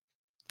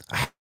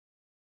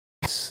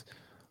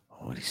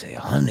 what did he say,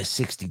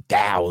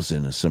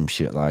 160,000 or some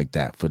shit like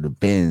that for the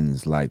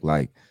bins.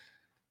 Like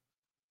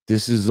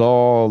this is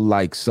all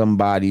like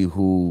somebody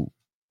who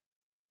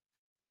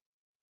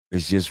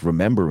is just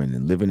remembering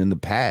and living in the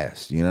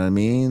past. You know what I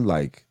mean?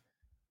 Like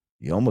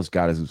you almost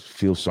got to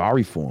feel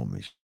sorry for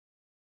him.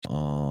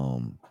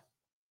 Um,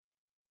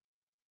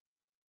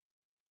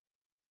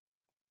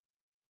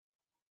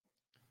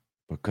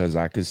 because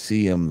I could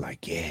see him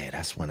like, yeah,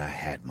 that's when I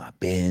had my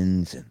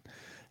bins and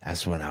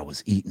that's when I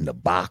was eating the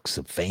box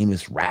of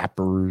famous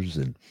rappers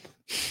and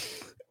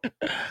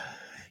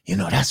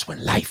that's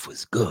when life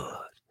was good,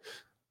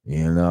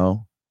 you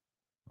know?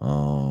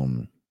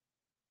 Um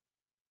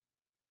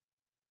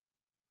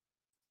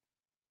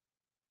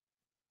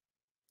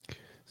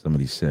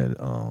somebody said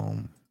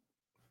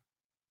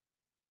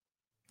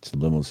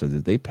Subliminal said,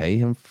 did they pay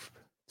him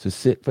to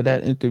sit for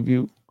that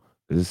interview?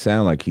 Does it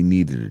sound like he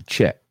needed a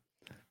check?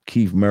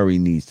 Keith Murray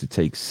needs to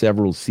take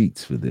several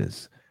seats for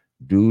this.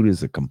 Dude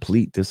is a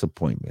complete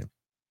disappointment.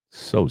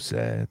 So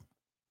sad.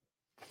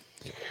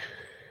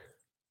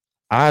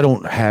 I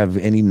don't have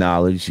any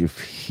knowledge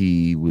if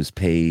he was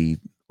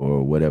paid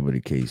or whatever the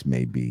case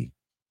may be.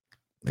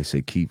 They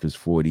say Keith is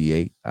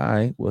 48. All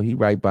right. Well, he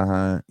right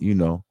behind, he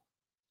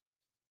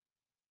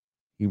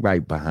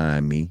right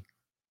behind me.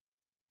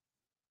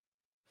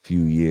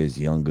 Few years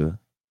younger,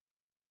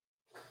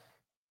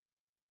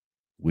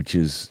 which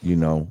is,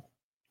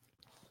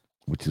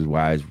 which is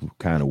why it's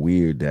kind of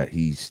weird that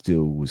he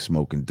still was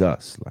smoking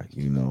dust. Like,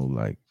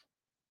 like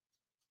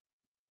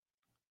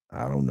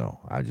I don't know.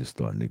 I just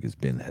thought niggas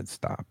been had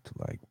stopped.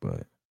 Like,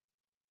 but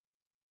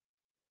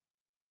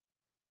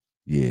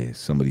yeah,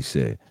 somebody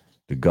said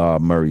the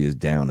God Murray is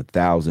down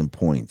 1,000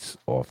 points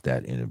off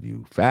that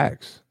interview.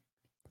 Facts.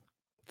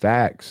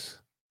 Facts.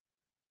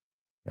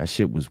 That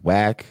shit was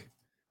whack,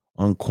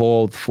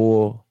 uncalled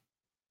for.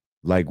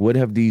 Like, what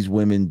have these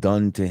women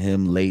done to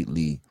him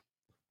lately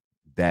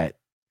that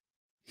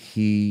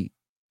he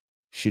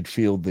should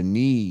feel the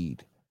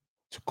need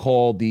to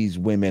call these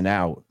women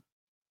out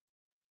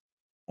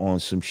on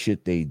some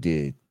shit they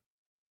did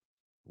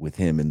with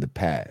him in the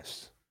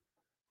past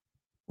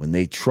when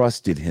they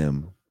trusted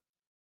him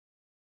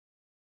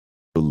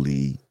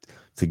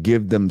to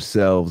give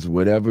themselves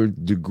whatever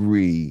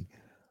degree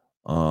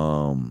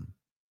um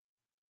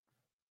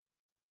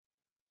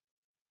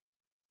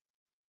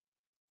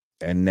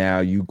and now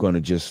you're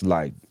gonna just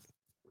like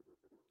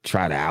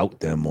try to out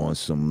them on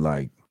some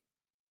like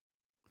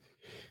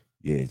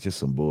yeah, just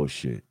some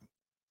bullshit.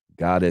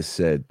 God has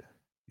said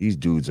these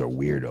dudes are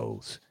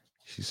weirdos.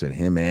 She said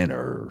him and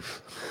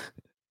Irv.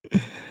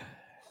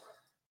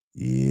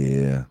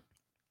 Yeah.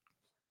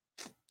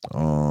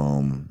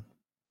 Um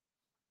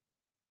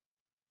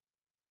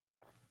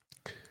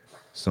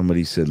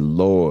Somebody said,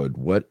 Lord,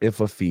 what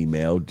if a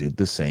female did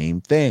the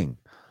same thing?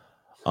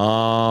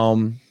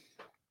 Um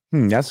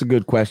that's a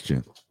good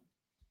question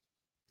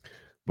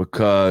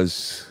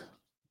because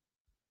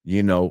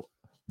you know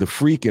the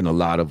freak in a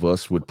lot of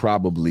us would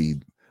probably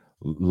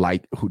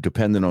like who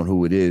depending on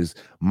who it is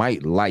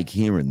might like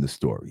hearing the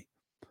story.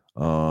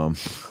 um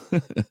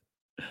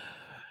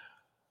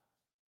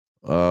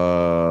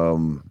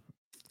um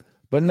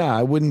but nah,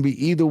 it wouldn't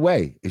be either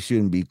way. It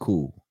shouldn't be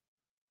cool.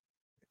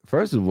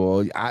 First of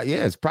all, yeah,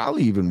 it's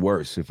probably even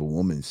worse if a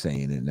woman's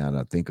saying it. Now that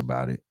I think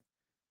about it,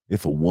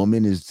 if a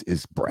woman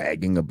is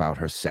bragging about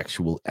her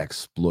sexual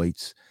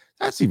exploits,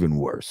 that's even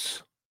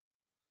worse.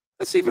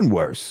 That's even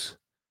worse.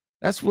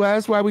 That's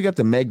why we got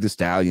the Meg the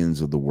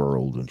Stallions of the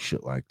world and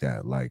shit like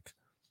that. Like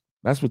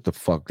that's what the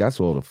fuck. That's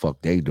all the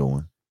fuck they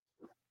doing.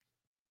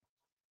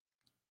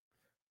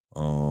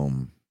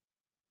 Um,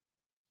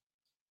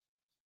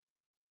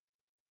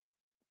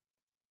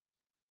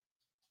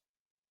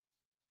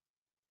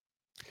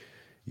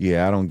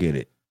 yeah, I don't get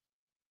it.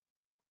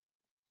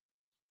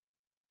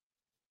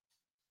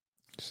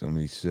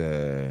 Somebody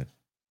said,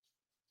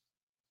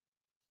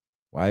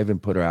 why even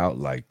put her out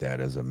like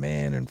that as a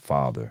man and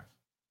father?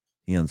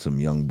 He on some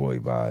young boy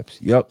vibes.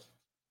 Yep,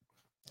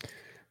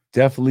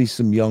 definitely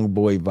some young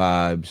boy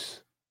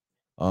vibes.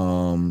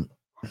 Um,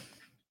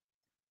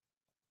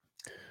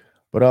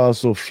 but I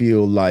also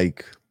feel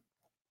like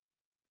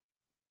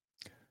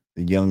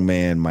the young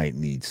man might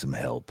need some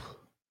help.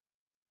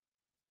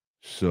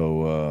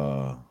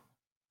 So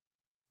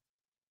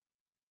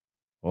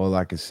all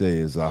I can say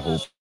is I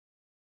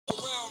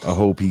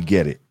hope he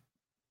get it.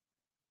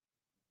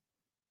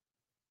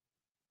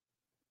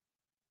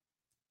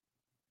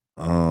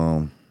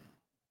 Um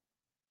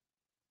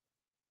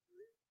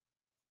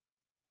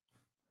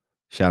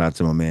Shout out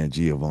to my man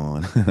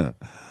Giovanni.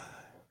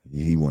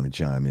 He want to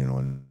chime in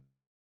on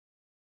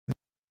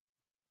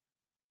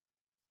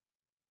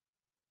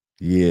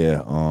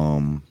Yeah,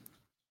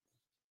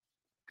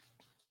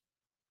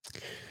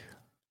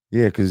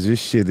 yeah, because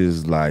this shit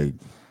is like,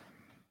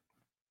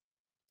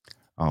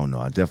 I don't know.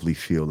 I definitely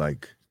feel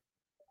like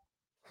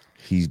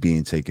he's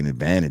being taken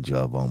advantage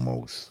of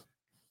almost.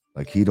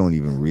 Like he don't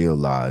even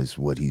realize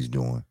what he's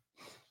doing.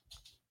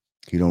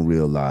 He don't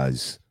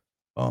realize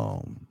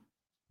um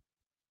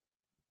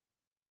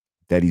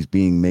that he's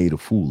being made a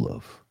fool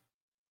of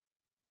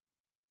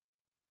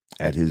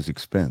at his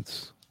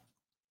expense.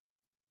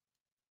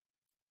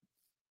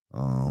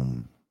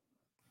 Um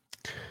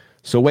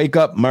so wake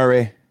up,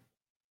 Murray.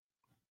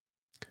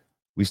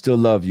 We still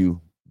love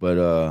you,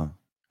 but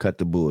cut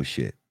the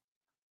bullshit.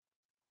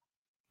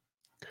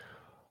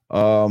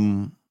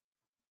 Um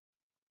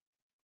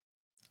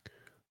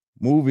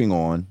moving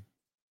on.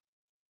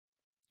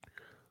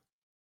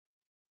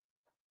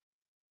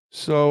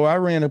 So I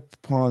ran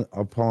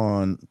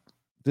upon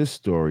this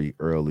story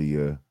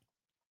earlier.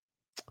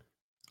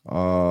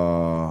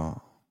 Uh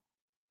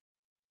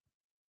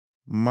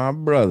my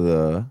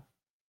brother,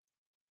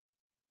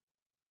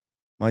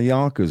 my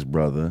Yonkers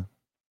brother,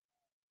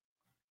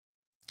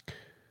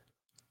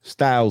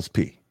 Styles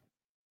P.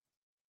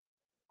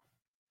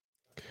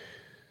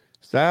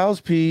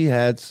 Styles P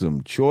had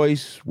some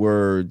choice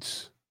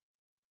words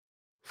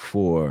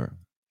for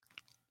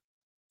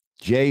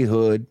J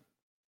Hood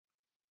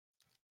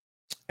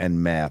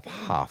and Math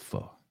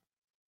Hoffa.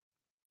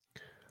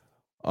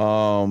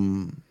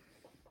 Um,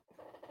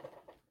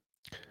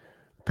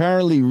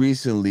 Apparently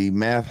recently,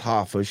 Math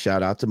Hoffa,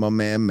 shout out to my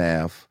man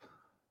Math,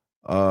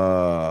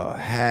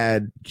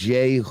 had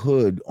J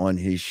Hood on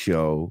his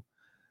show,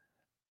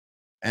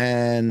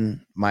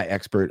 and my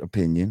expert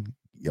opinion,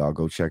 y'all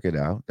go check it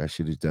out. That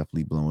shit is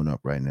definitely blowing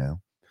up right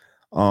now.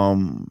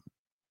 Um,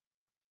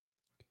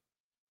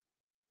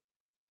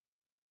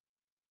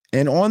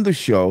 and on the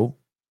show,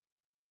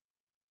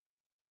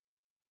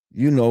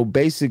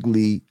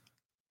 basically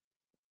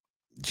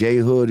J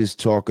Hood is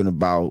talking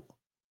about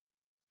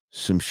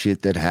some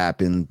shit that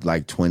happened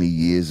like 20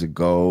 years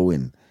ago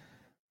and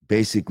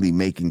basically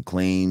making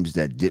claims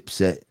that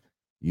Dipset,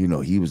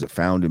 he was a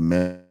founding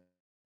member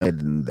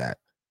and that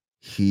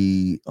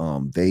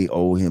they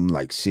owe him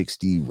like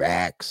 60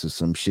 racks or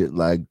some shit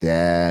like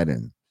that.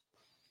 And,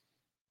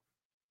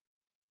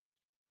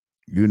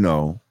 you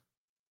know,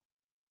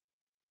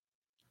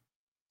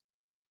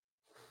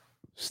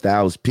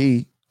 Styles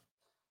P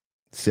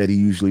said he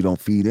usually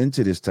don't feed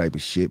into this type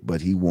of shit,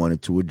 but he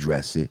wanted to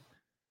address it.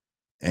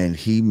 And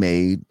he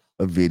made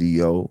a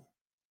video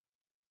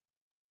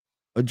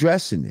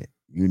addressing it,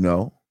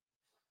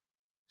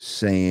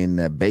 saying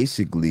that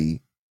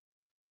basically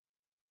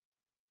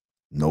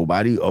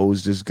nobody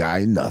owes this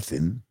guy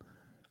nothing.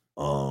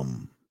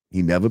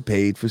 He never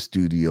paid for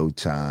studio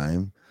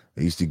time.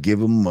 They used to give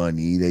him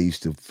money. They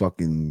used to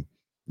fucking,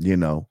 you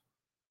know,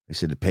 they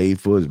said to pay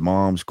for his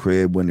mom's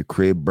crib when the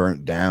crib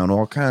burnt down,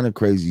 all kind of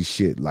crazy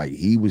shit. Like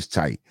he was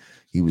tight.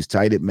 He was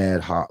tight at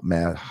Math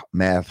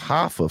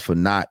Hoffa for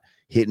not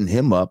hitting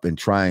him up and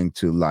trying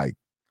to like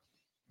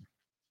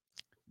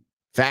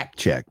fact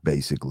check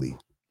basically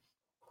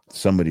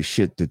some of the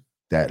shit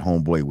that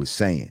homeboy was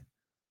saying.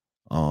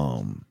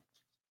 Um,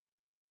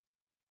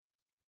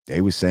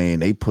 They were saying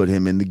they put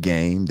him in the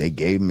game. They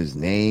gave him his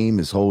name,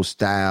 his whole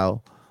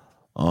style.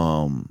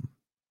 Um,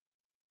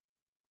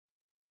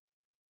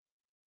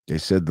 they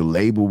said the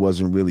label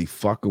wasn't really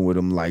fucking with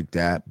him like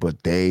that,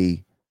 but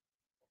they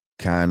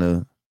kind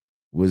of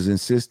was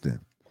insistent.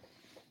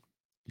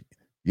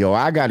 Yo,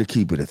 I got to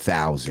keep it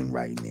 1,000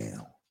 right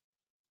now.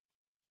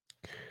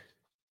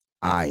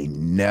 I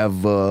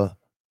never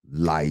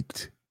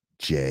liked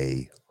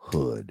J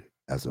Hood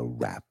as a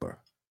rapper.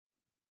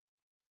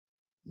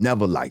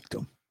 Never liked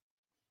him.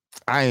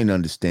 I ain't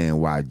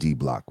understand why D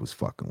Block was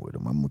fucking with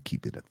him. I'm gonna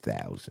keep it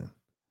 1,000. I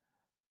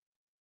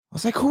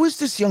was like, who is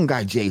this young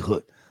guy, J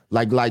Hood?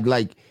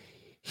 Like,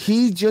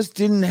 he just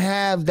didn't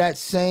have that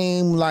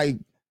same, like,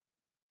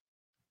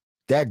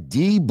 that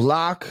D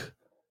Block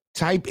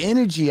type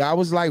energy. I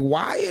was like,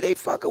 why are they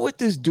fucking with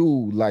this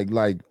dude? Like,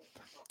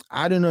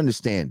 I didn't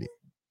understand it.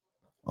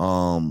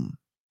 And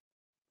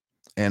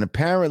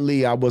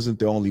apparently I wasn't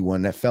the only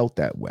one that felt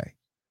that way.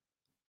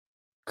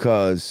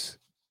 Cause,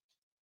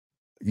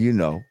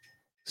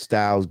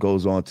 Styles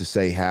goes on to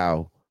say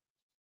how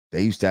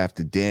they used to have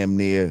to damn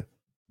near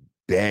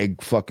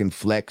beg fucking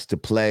Flex to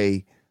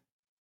play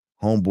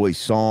Homeboy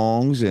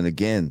songs. And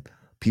again,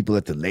 people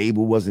at the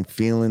label wasn't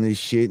feeling this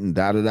shit and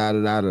da da da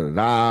da da da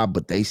da,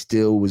 but they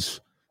still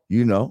was,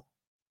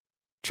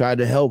 tried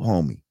to help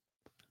homie.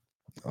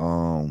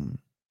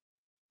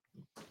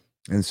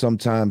 And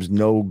sometimes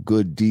no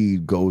good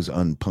deed goes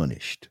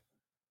unpunished.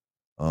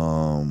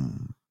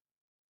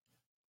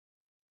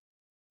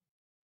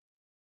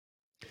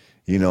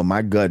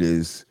 My gut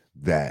is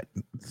that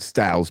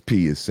Styles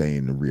P is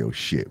saying the real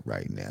shit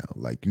right now.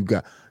 Like you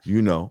got,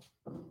 he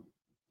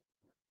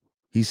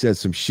said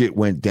some shit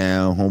went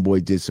down.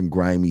 Homeboy did some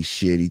grimy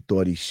shit. He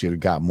thought he should have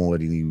got more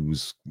than he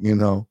was,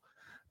 I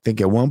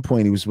think at one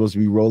point he was supposed to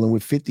be rolling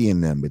with 50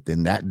 in them, but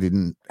then that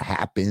didn't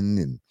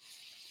happen.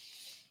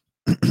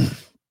 And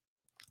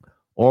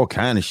all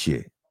kind of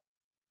shit.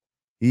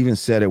 He even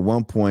said at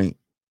one point,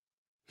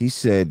 he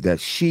said that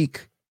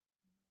Sheik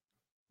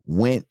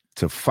went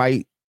to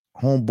fight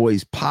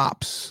Homeboy's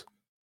pops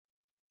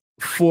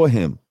for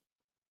him.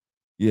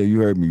 Yeah, you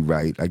heard me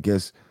right. I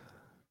guess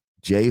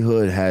J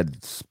Hood had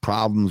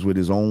problems with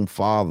his own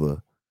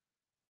father,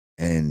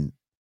 and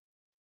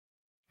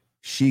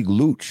Sheik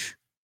Luch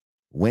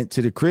went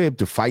to the crib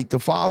to fight the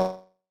father.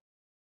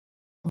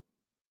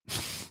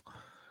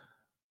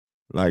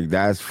 Like,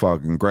 that's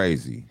fucking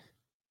crazy.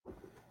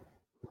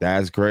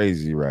 That's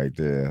crazy right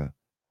there.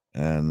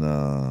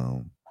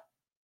 And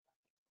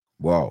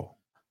whoa.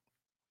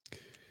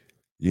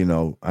 You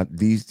know,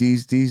 these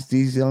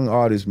young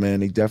artists, man,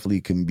 they definitely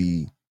can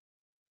be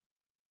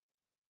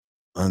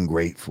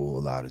ungrateful a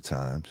lot of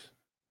times.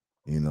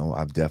 You know,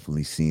 I've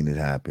definitely seen it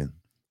happen.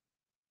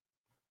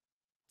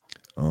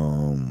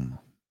 Um,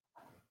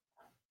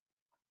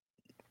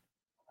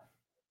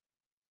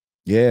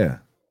 yeah.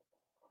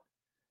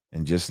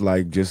 And just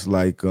like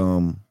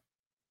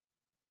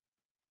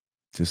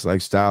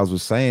Styles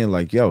was saying,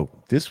 like, yo,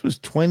 this was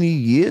 20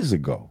 years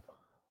ago.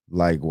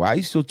 Like, why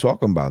you still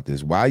talking about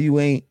this? Why you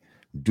ain't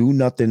do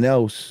nothing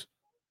else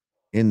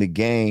in the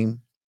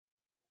game?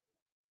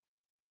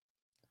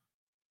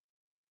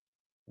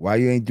 Why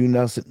you ain't do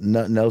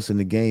nothing else in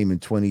the game in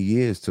 20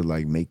 years to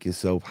like make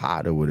yourself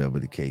hot or whatever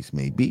the case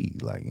may be?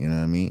 Like, you know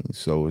what I mean?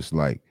 So it's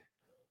like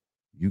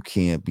you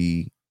can't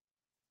be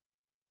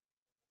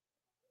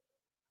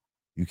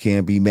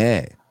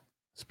mad,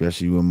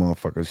 especially when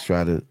motherfuckers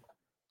try to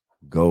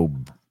go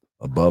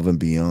above and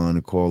beyond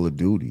the Call of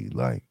Duty.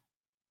 Like,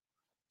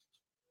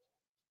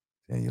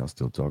 and y'all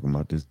still talking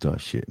about this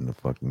dust shit in the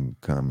fucking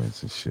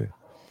comments and shit.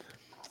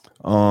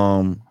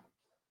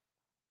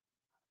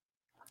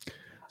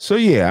 So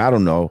yeah, I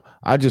don't know.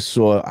 I just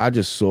saw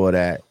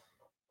that,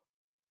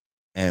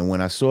 and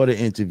when I saw the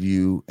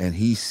interview and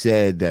he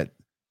said that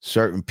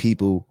certain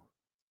people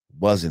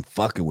wasn't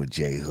fucking with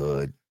J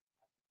Hood,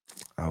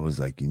 I was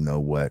like, you know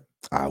what?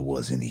 I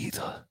wasn't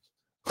either.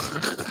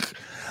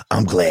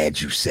 I'm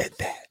glad you said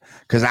that,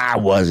 because I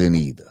wasn't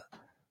either.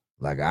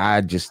 Like,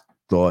 I just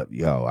thought,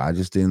 yo, I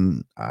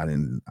didn't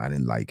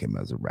like him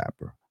as a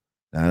rapper.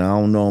 And I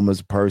don't know him as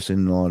a person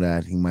and all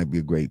that. He might be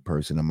a great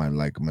person. I might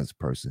like him as a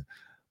person.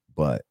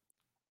 But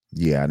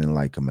yeah, I didn't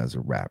like him as a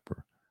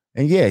rapper.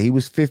 And yeah, he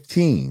was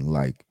 15.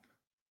 Like,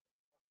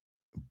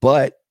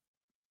 but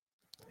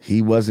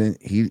he wasn't,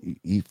 he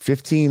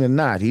 15 or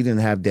not, he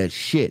didn't have that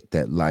shit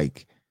that,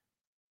 like,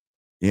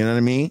 you know what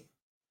I mean?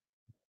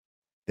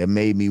 That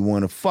made me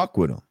want to fuck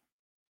with him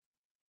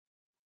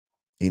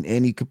in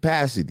any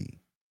capacity.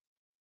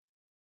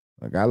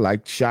 Like, I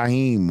like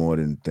Shaheem more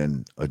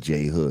than a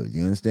J Hood.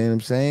 You understand what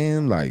I'm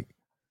saying? Like,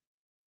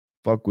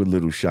 fuck with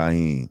little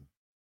Shaheem.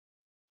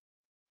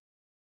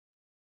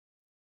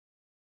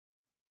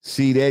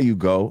 See, there you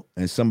go.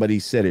 And somebody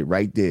said it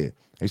right there.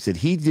 They said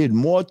he did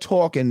more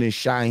talking than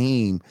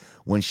Shaheem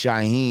when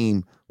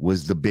Shaheem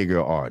was the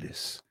bigger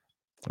artist.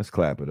 Let's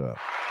clap it up.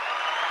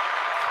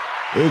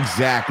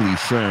 Exactly,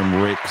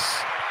 Sherm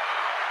Ricks.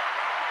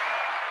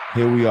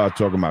 Here we are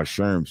talking about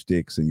Sherm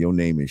Sticks, and your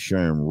name is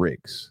Sherm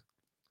Ricks.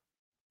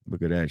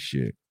 Look at that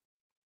shit.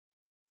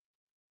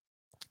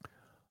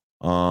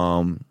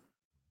 What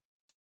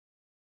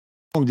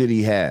song did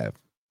he have?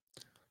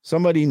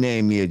 Somebody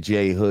name me a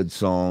J Hood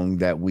song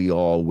that we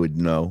all would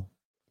know.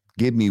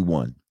 Give me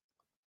one.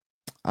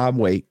 I'll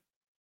wait.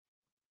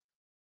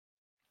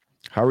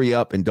 Hurry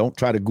up and don't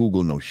try to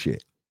Google no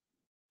shit.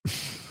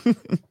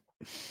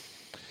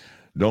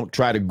 Don't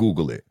try to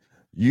Google it.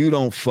 You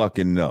don't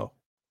fucking know.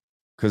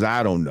 Because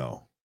I don't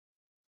know.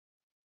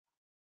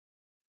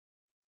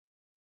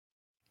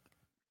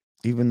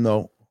 Even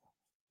though,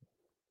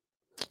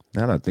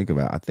 now that I think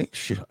about it, I think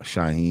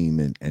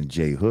Shaheem and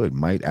J Hood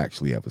might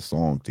actually have a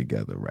song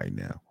together right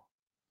now.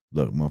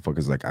 Look,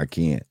 motherfuckers, like, I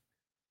can't.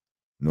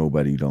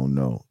 Nobody don't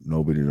know.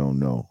 Nobody don't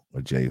know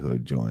a J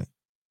Hood joint.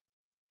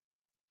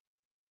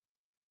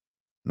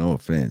 No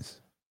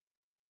offense.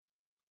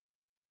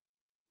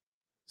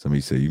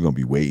 Somebody say you're gonna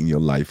be waiting your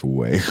life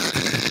away.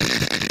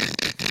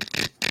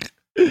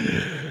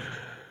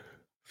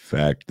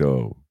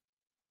 Facto.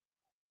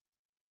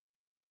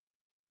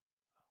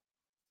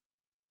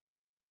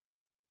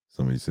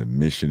 Somebody said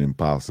Mission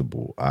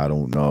Impossible. I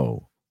don't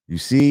know. You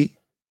see,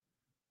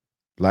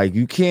 like,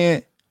 you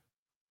can't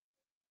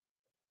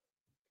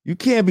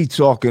be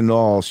talking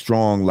all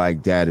strong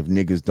like that if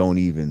niggas don't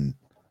even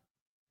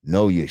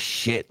know your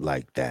shit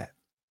like that.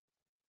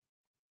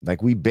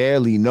 Like, we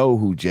barely know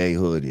who J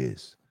Hood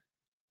is.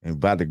 And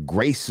by the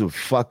grace of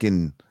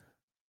fucking,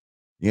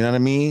 you know what I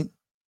mean?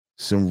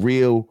 Some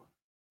real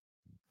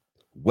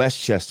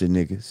Westchester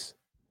niggas.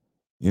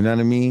 You know what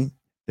I mean?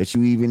 That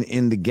you even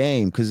in the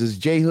game. Because is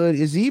J Hood,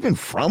 is he even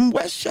from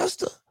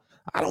Westchester?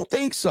 I don't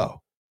think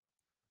so.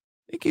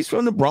 I think he's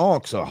from the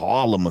Bronx or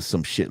Harlem or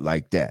some shit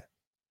like that.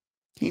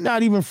 He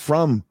not even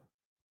from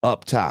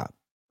up top.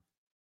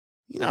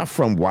 He not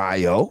from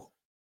YO.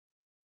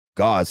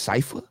 God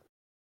Cypher.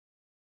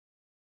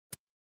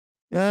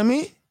 You know what I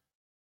mean?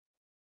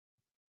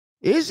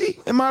 Is he?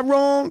 Am I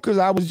wrong? Because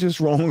I was just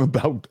wrong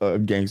about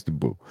Gangsta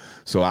Boo.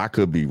 So I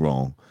could be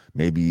wrong.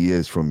 Maybe he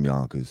is from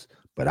Yonkers,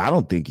 but I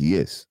don't think he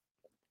is.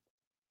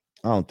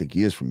 I don't think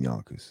he is from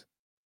Yonkers.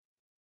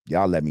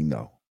 Y'all let me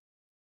know.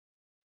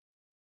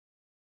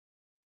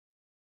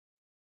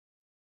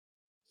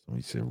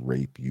 Somebody said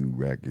rape you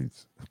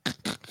records.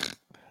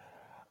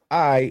 All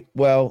right.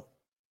 Well,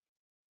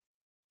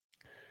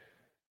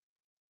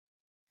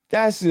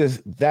 that's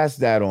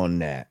that on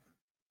that.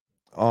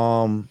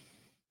 Um,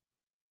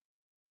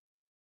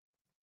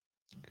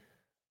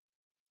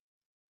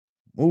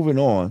 moving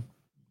on.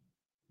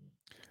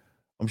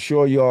 I'm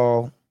sure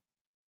y'all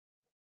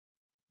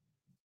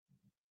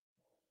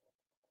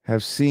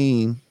have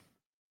seen.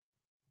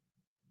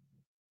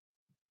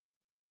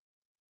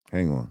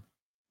 Hang on.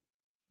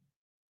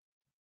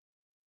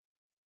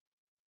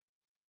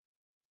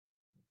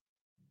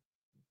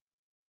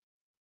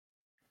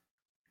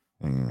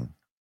 Hang on.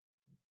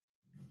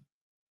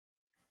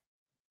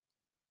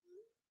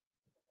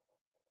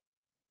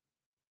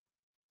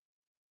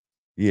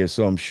 Yeah,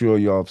 so I'm sure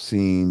y'all have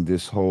seen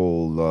this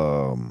whole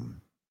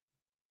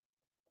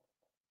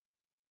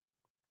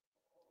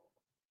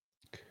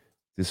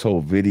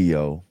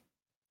video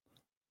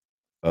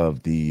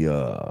of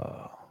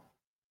the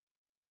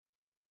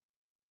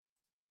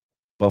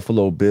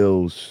Buffalo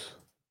Bills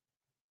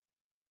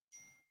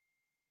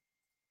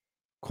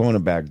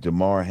cornerback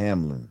Damar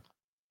Hamlin.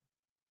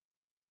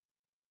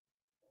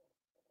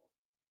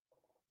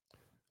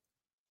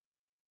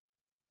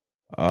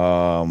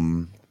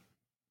 Um,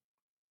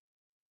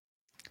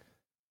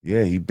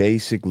 yeah, he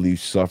basically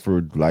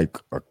suffered like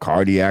a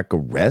cardiac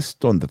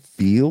arrest on the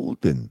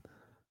field, and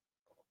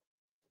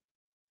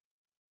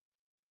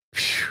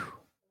phew,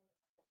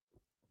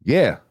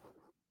 yeah,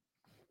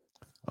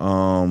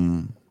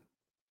 um,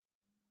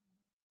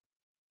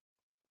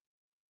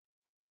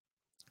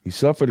 he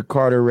suffered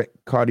a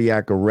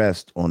cardiac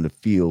arrest on the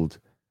field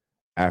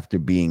after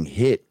being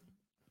hit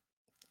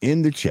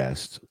in the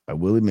chest. I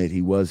will admit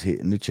he was hit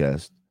in the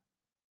chest.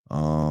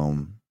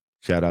 Um,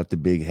 Shout out to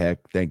Big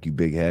Heck. Thank you,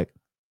 Big Heck.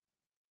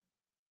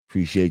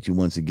 Appreciate you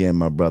once again,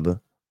 my brother.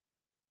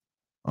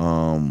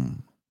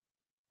 Um,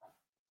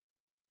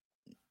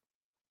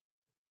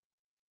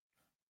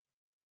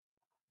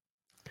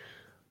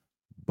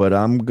 but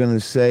I'm gonna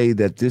say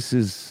that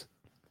this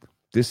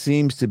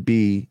seems to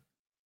be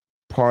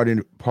part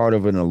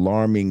of an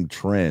alarming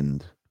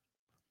trend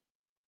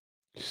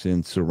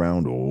since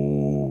around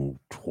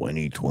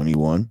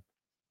 2021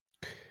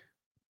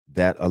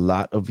 that a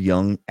lot of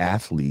young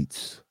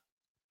athletes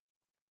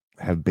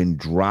have been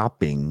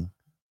dropping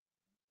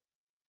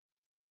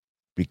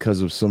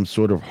because of some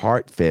sort of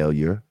heart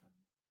failure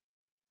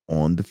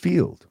on the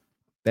field.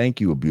 Thank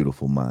you, a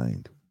beautiful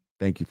mind.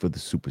 Thank you for the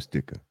super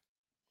sticker.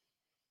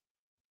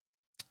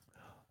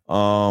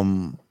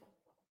 Um,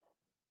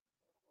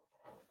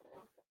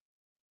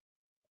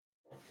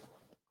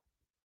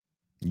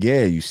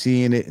 yeah, you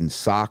seeing it in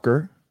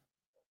soccer,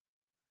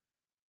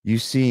 you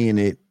seeing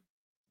it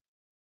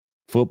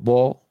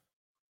football,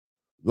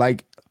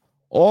 like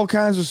all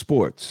kinds of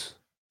sports,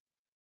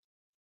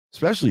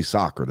 especially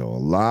soccer though. A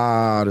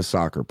lot of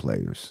soccer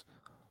players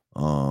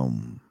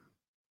um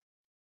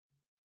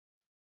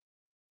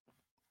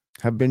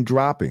have been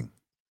dropping.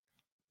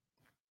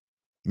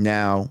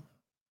 Now,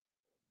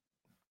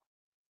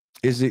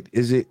 is it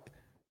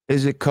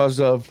because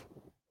of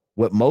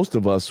what most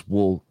of us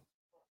will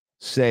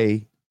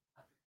say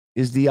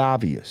is the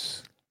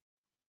obvious?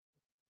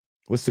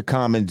 What's the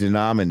common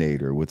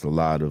denominator with a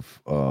lot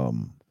of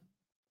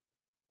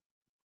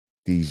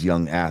these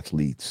young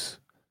athletes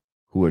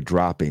who are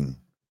dropping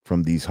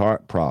from these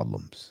heart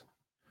problems?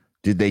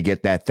 Did they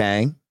get that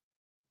thing?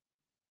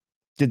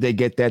 Did they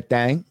get that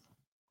thing?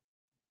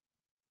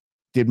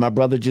 Did my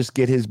brother just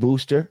get his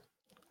booster?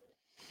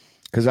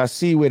 Because I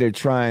see where they're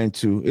trying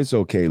to. It's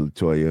okay,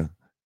 Latoya.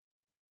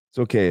 It's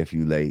okay if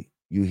you late.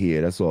 You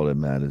here. That's all that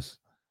matters.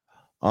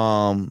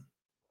 Um,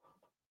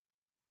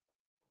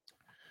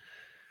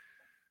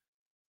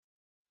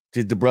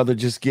 did the brother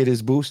just get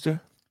his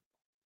booster?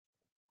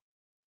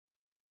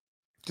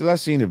 Because I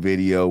seen a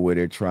video where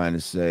they're trying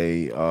to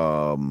say,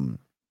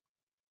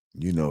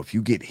 if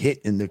you get hit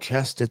in the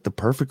chest at the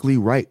perfectly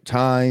right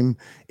time,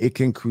 it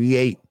can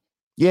create.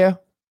 Yeah,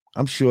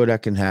 I'm sure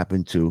that can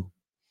happen too.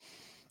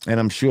 And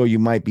I'm sure you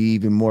might be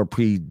even more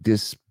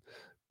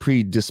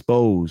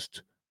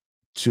predisposed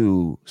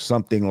to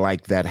something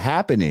like that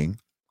happening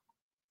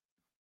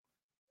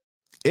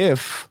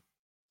if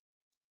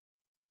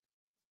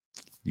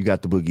you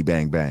got the boogie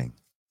bang bang.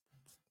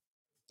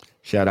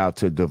 Shout out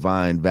to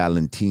Divine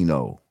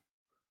Valentino.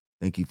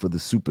 Thank you for the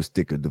super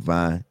sticker,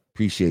 Divine.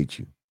 Appreciate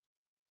you.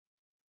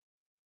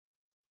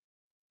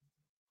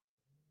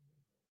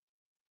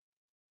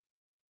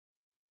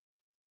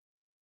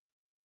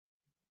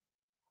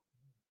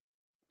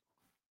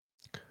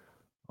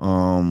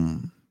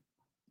 Um,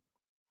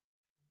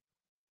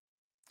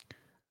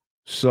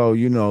 so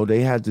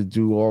they had to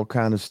do all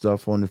kind of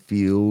stuff on the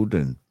field,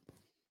 and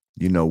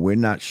we're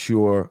not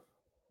sure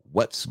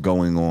what's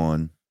going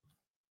on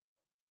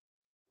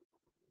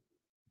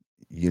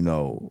you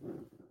know,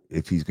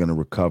 if he's going to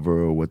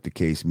recover or what the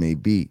case may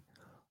be.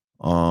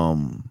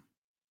 Your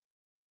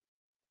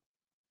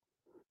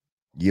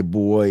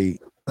boy,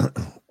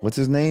 what's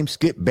his name?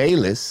 Skip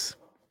Bayless.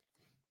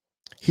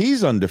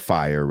 He's under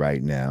fire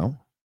right now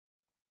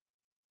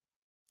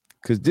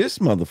because this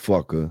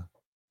motherfucker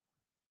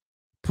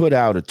put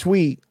out a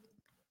tweet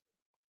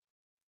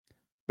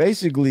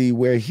basically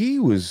where he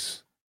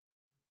was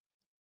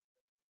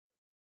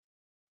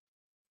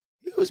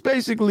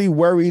basically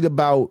worried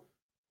about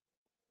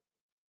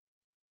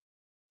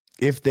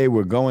if they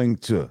were going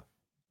to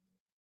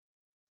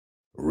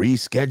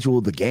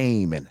reschedule the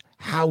game and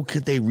how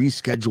could they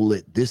reschedule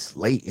it this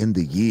late in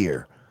the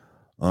year.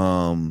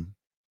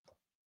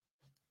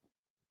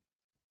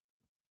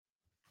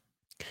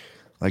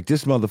 Like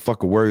this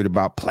motherfucker worried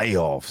about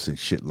playoffs and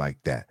shit like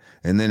that.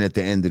 And then at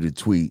the end of the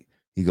tweet,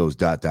 he goes ...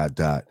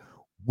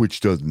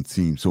 which doesn't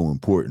seem so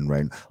important,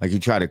 right? Like he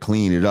tried to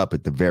clean it up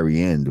at the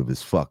very end of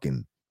his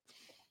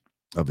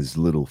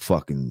little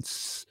fucking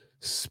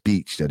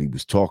speech that he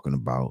was talking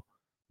about,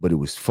 but it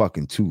was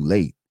fucking too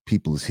late.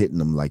 People is hitting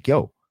him like,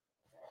 yo,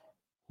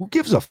 who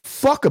gives a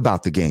fuck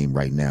about the game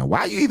right now? Why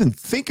are you even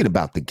thinking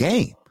about the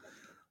game?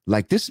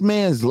 Like this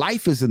man's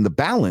life is in the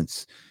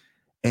balance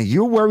and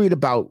you're worried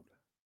about,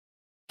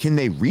 can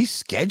they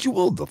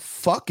reschedule the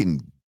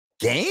fucking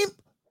game?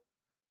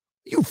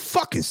 You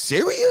fucking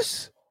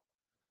serious?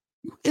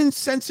 You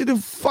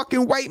insensitive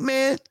fucking white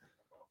man?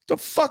 The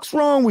fuck's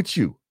wrong with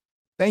you?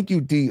 Thank you,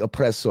 D.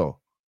 Oppresso.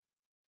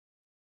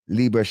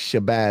 Liber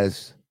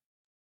Shabazz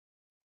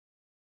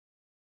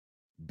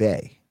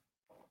Bay.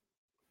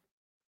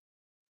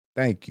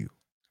 Thank you.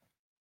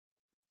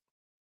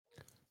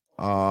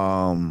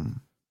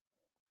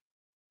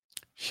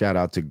 Shout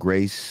out to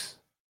Grace.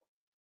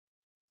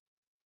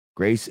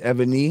 Grace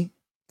Evany.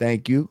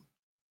 Thank you.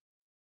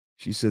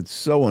 She said,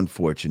 so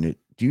unfortunate.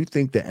 Do you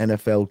think the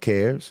NFL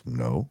cares?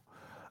 No,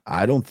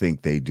 I don't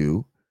think they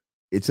do.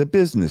 It's a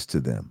business to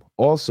them.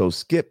 Also,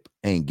 Skip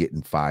ain't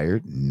getting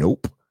fired.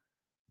 Nope.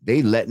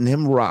 They letting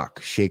him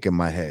rock. Shaking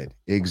my head.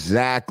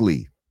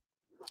 Exactly.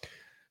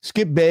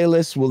 Skip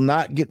Bayless will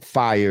not get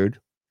fired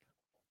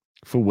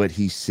for what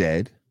he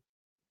said.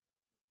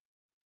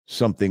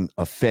 Something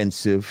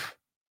offensive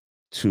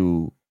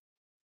to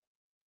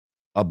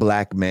a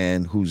black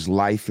man whose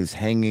life is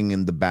hanging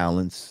in the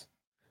balance.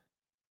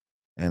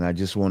 And I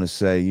just want to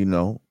say, you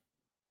know,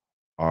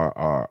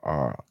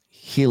 our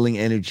healing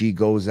energy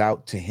goes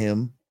out to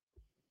him.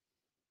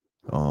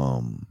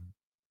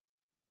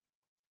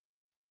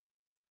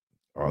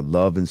 Our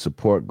love and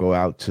support go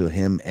out to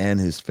him and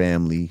his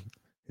family,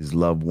 his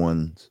loved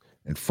ones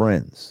and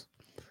friends.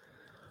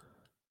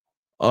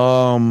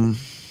 Damn,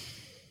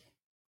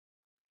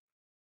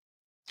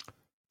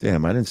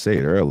 I didn't say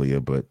it earlier,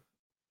 but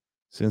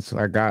since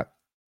I got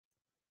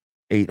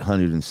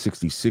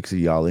 866 of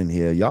y'all in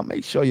here, y'all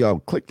make sure y'all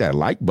click that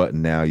like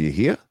button now you're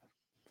here.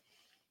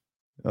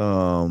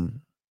 You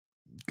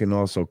can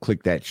also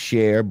click that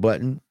share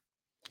button.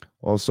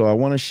 Also, I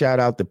want to shout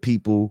out the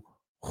people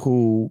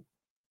who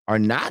are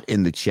not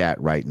in the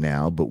chat right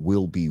now, but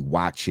will be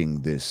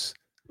watching this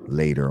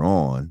later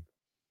on.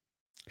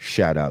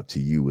 Shout out to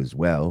you as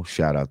well.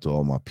 Shout out to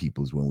all my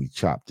peoples when we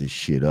chop this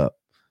shit up.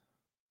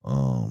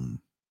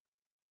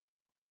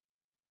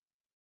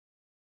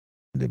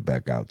 It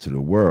back out to the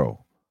world.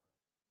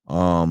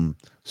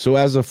 So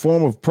as a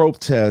form of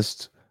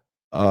protest,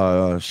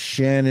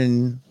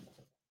 Shannon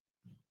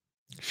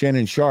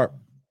Sharp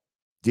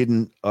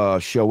didn't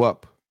show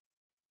up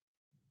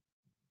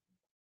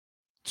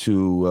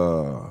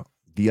to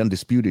the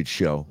Undisputed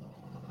show,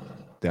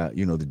 that,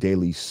 you know, the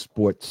daily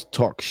sports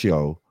talk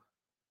show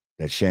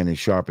that Shannon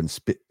Sharp and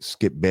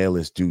Skip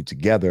Bayless do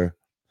together.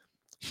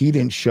 He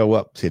didn't show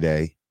up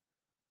today.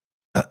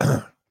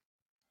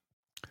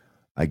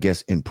 I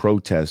guess in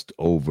protest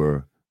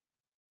over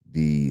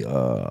the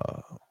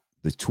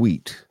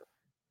tweet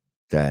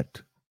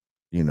that,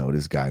 you know,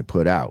 this guy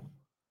put out.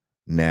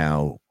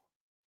 Now,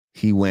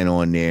 he went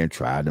on there and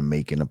tried to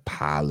make an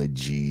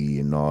apology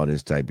and all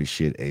this type of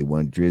shit.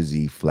 A1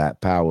 Drizzy,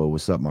 Flat Power.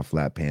 What's up, my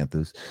Flat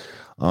Panthers?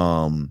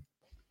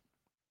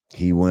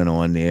 He went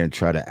on there and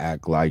tried to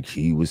act like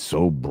he was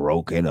so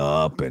broken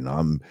up and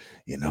I'm,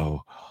 you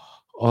know,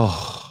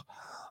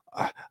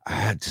 I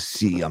had to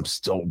see I'm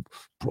still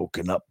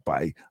broken up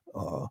by,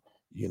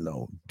 you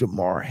know,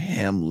 Damar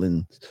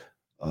Hamlin.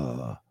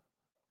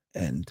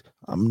 And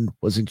I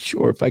wasn't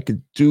sure if I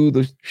could do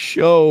the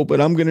show,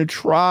 but I'm going to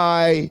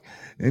try.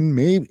 And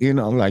maybe, you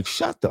know, I'm like,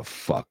 shut the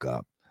fuck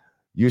up.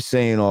 You're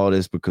saying all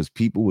this because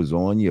people was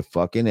on your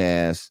fucking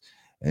ass.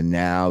 And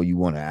now you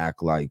want to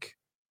act like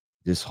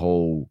this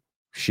whole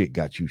shit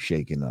got you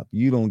shaken up.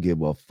 You don't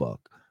give a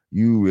fuck.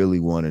 You really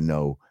want to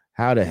know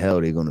how the hell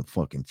they're going to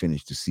fucking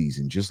finish the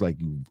season, just like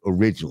you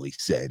originally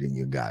said in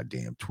your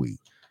goddamn tweet.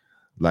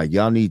 Like,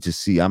 y'all need to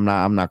see, I'm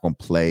not going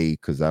to play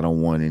because I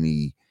don't want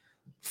any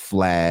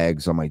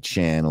flags on my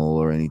channel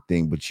or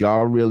anything, but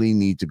y'all really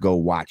need to go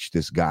watch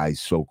this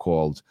guy's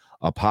so-called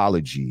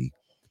apology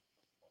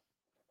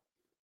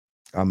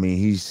I mean,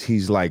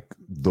 he's like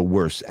the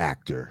worst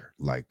actor,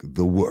 like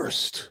the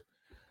worst.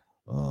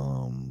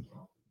 Um,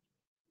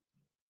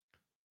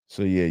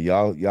 so yeah,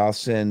 y'all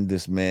send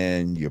this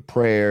man your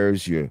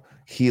prayers, your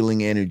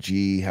healing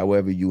energy,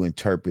 however you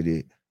interpret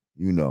it.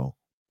 You know,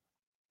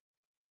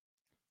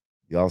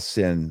 y'all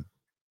send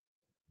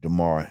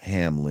Damar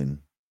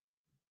Hamlin.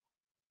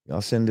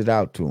 Y'all send it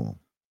out to him.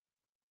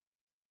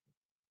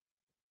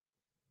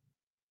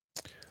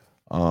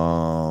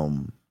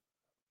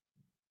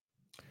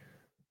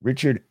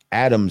 Richard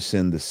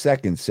Adamson II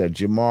said,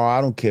 Jamar,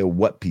 I don't care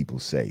what people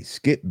say.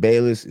 Skip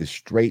Bayless is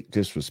straight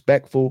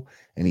disrespectful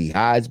and he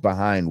hides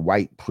behind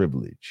white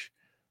privilege.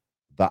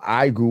 The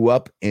I grew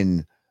up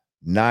in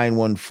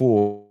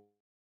 914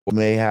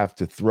 may have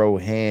to throw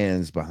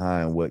hands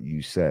behind what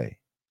you say.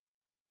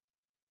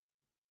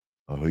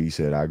 Oh, he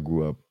said, I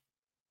grew up.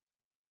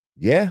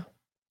 Yeah.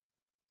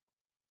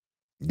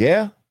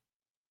 Yeah.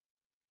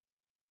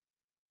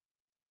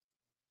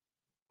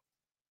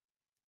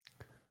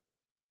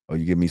 Oh,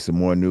 you give me some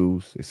more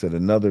news? They said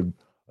another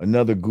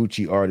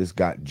Gucci artist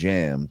got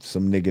jammed.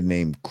 Some nigga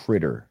named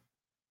Critter.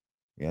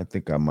 Yeah, I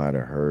think I might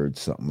have heard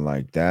something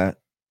like that.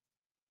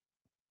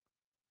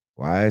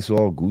 Why is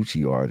all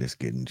Gucci artists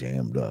getting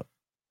jammed up?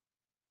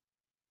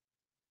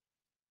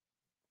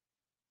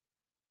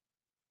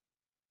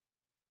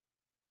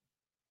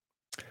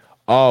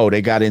 Oh,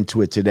 they got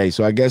into it today.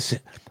 So I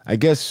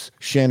guess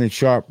Shannon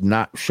Sharp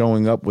not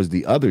showing up was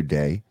the other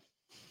day.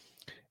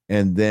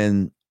 And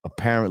then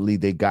apparently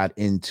they got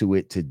into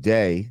it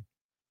today.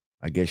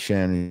 I guess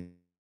Shannon.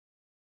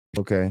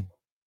 Okay.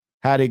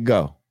 How'd it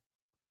go?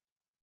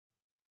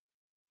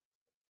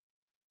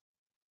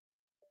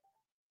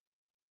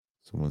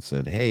 Someone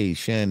said, Hey,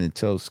 Shannon,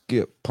 tell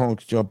Skip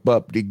punks jump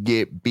up to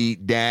get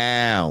beat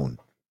down.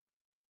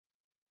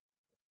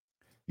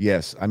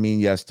 Yes, I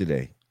mean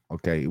yesterday.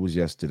 Okay, it was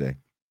yesterday.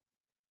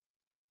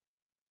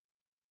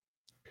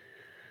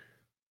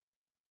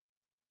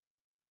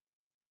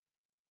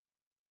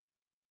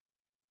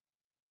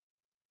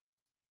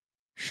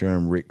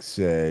 Sherm Rick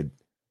said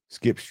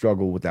Skip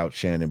struggled without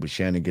Shannon, but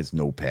Shannon gets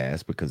no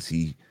pass because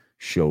he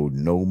showed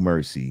no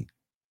mercy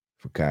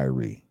for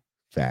Kyrie.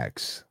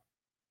 Facts.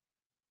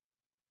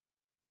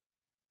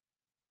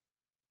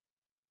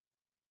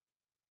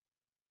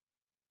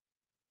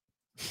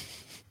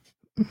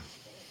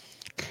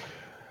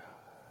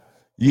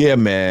 Yeah,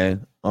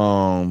 man.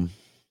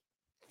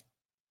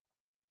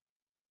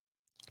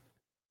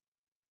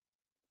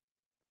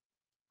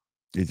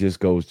 It just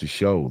goes to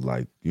show,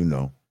 like,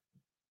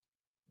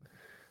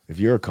 if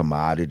you're a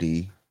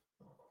commodity,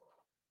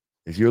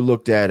 if you're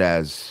looked at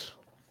as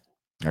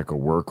like a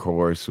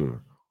workhorse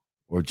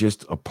or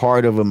just a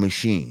part of a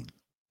machine,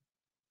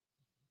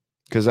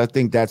 because I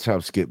think that's how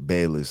Skip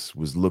Bayless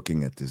was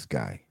looking at this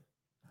guy.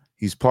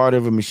 He's part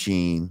of a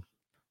machine.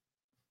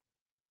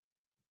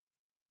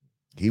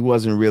 He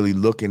wasn't really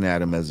looking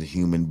at him as a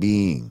human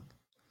being.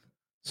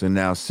 So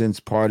now, since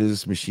part of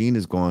this machine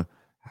is gone,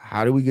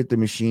 how do we get the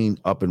machine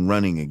up and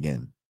running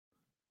again?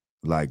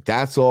 Like,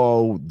 that's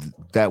all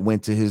that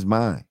went to his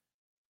mind.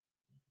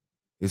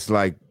 It's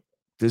like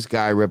this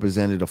guy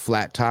represented a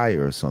flat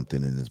tire or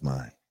something in his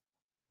mind.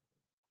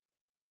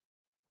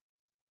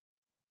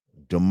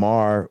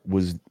 Damar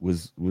was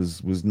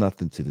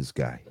nothing to this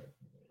guy.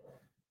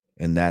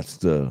 And that's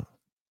the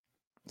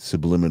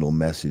subliminal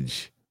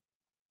message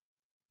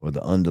or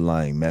the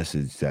underlying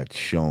message that's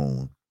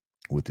shown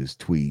with his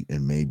tweet.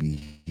 And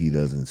maybe he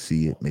doesn't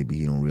see it, maybe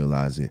he don't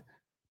realize it,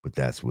 but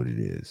that's what it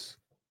is.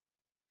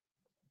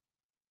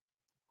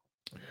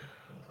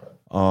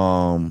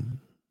 Um,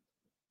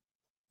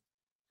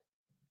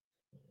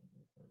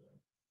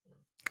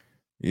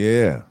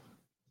 yeah.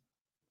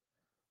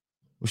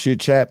 Well, shit,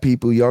 chat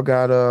people, y'all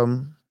got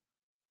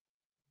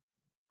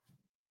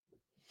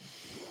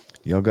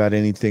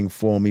anything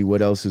for me?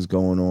 What else is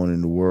going on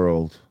in the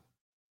world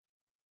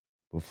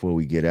before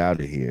we get out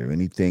of here?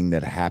 Anything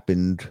that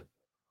happened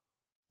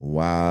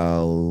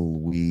while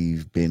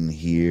we've been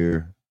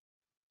here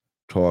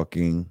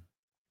talking,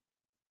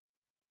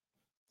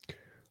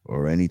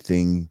 or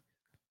anything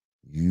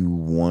you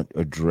want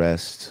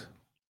addressed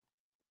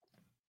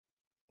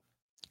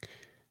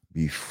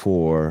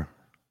before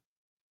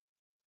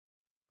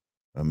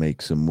I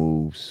make some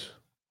moves?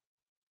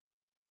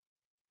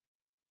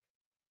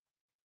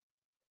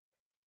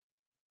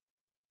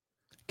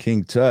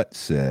 King Tut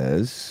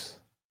says,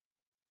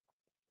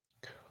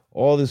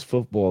 all this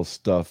football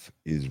stuff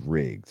is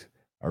rigged.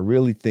 I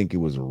really think it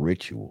was a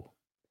ritual.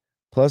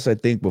 Plus, I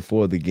think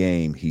before the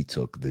game, he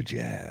took the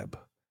jab,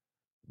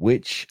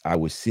 which I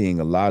was seeing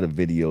a lot of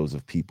videos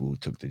of people who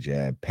took the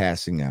jab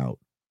passing out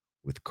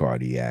with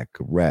cardiac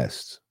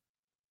arrest.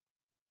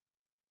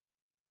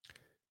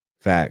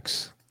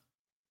 Facts.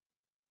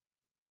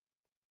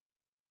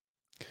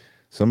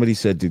 Somebody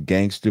said, did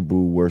Gangsta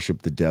Boo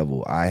worship the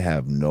devil? I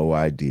have no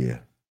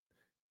idea.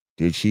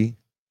 Did she?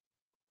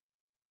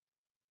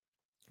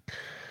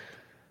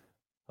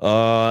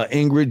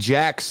 Ingrid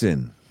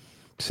Jackson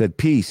said,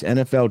 peace.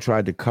 NFL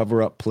tried to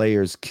cover up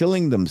players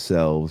killing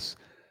themselves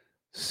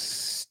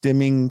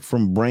stemming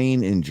from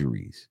brain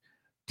injuries.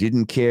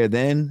 Didn't care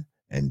then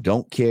and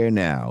don't care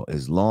now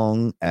as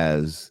long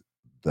as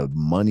the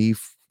money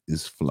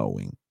is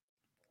flowing.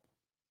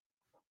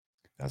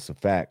 That's a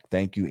fact.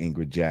 Thank you,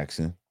 Ingrid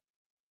Jackson.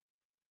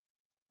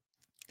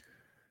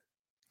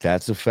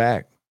 That's a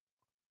fact.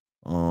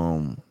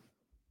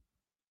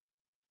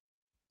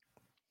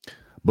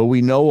 But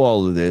we know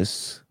all of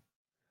this,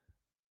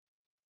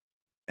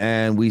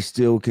 and we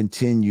still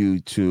continue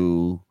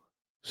to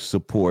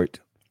support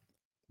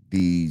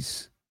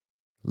these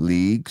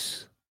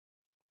leagues.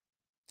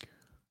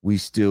 We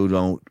still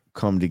don't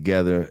come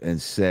together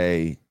and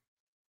say,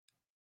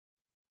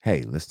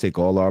 hey, let's take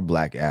all our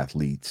black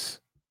athletes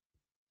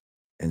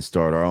and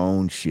start our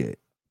own shit.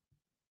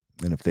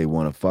 And if they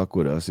want to fuck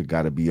with us, it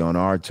got to be on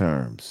our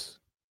terms.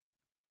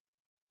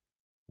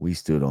 We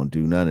still don't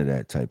do none of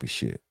that type of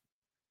shit.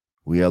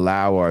 We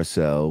allow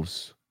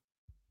ourselves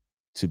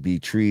to be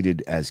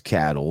treated as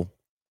cattle,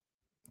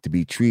 to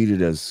be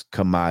treated as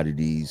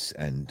commodities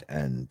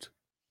and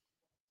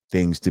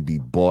things to be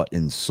bought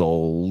and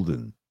sold.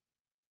 And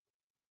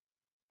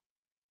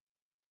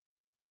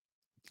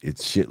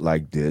it's shit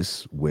like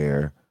this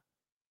where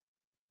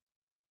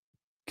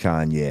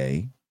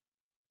Kanye,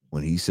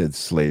 when he said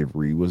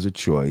slavery was a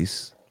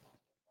choice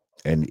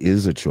and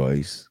is a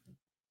choice,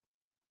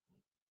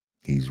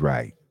 he's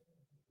right.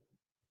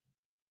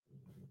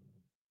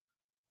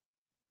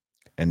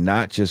 And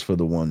not just for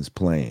the ones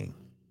playing.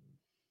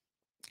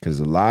 Because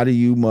a lot of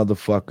you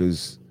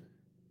motherfuckers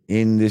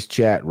in this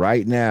chat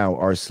right now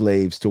are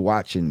slaves to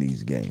watching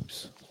these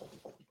games.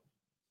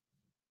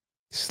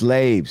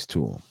 Slaves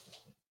to them.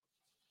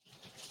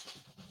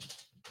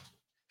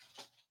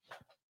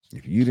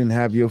 If you didn't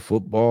have your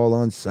football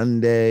on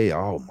Sunday,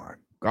 oh my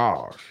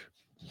gosh.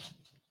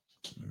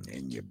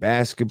 And your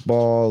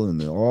basketball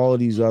and all of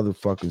these other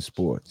fucking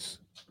sports.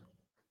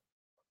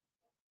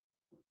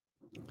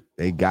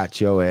 They got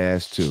your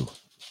ass too.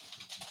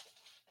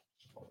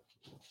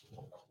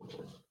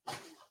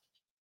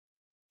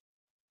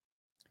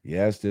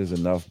 Yes, there's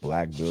enough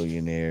black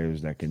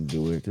billionaires that can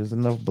do it. There's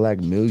enough black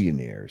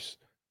millionaires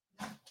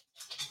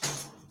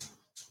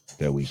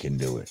that we can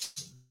do it.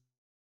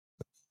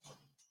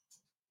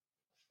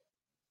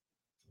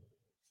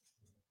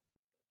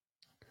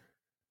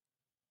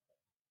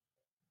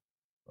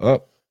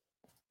 Oh,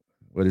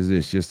 what is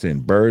this? Just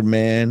in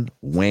Birdman,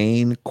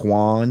 Wayne,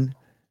 Quan,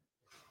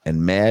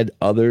 and mad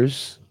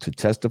others to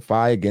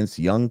testify against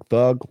Young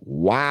Thug.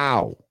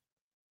 Wow.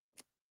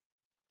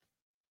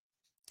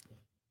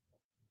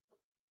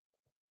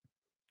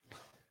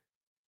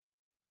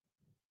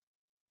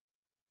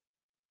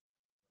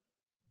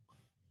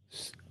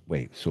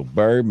 Wait, so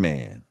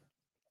Birdman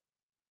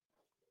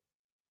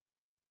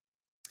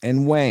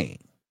and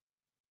Wayne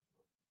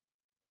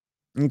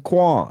and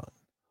Quan,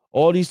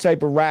 all these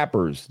type of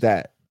rappers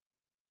that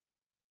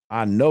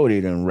I know they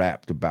done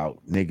rapped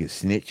about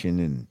niggas snitching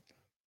and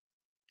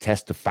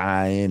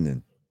testifying,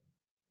 and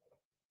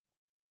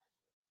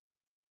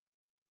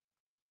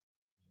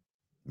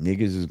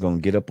niggas is gonna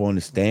get up on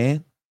the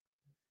stand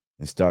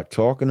and start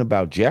talking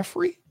about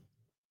Jeffrey?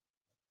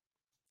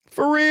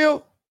 For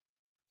real?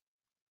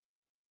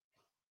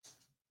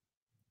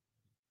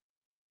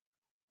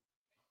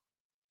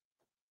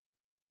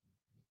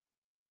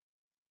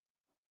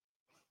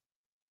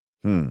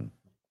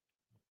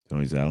 So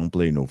he said, I don't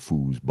play no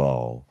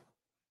foosball.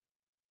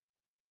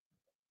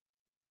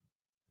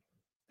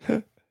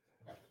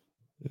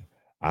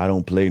 I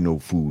don't play no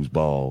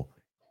foosball.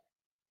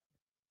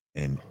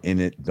 And in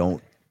it,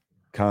 don't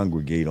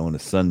congregate on a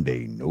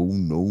Sunday. No,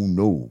 no,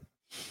 no.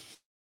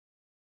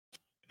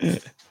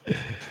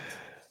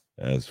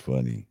 That's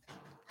funny.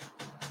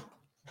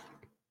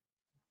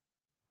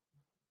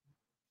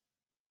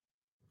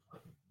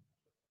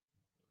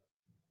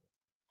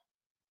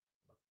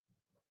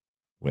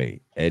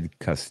 Wait, Ed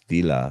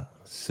Castilla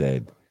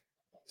said,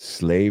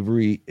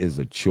 slavery is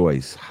a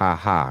choice. Ha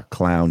ha,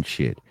 clown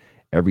shit.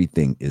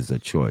 Everything is a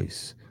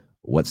choice.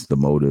 What's the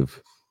motive?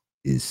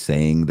 Is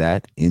saying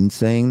that, in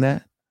saying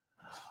that?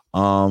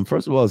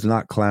 First of all, it's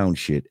not clown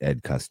shit,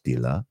 Ed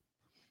Castilla.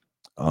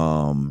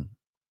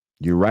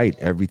 You're right.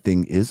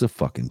 Everything is a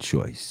fucking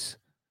choice.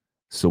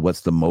 So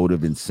what's the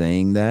motive in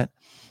saying that?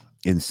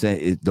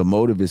 The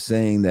motive is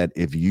saying that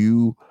if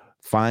you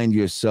find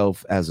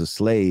yourself as a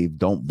slave,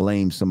 don't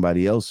blame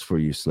somebody else for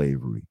your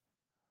slavery.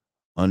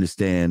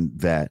 Understand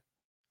that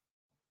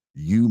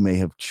you may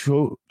have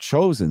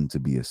chosen to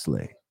be a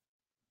slave.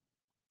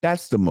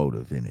 That's the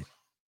motive in it.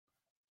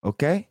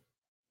 Okay?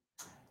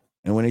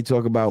 And when they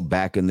talk about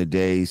back in the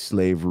day,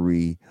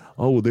 slavery,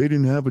 oh, well, they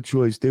didn't have a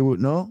choice.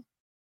 No,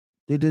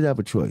 they did have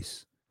a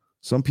choice.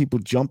 Some people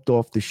jumped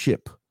off the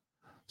ship.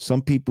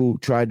 Some people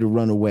tried to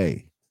run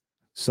away.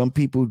 Some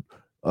people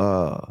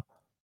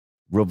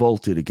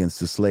revolted against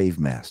the slave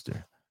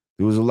master.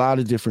 There was a lot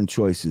of different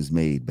choices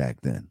made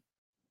back then.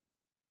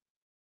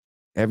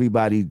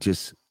 Everybody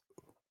just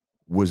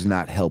was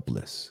not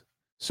helpless.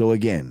 So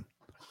again,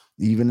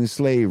 even in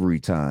slavery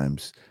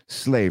times,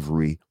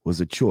 slavery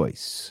was a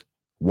choice.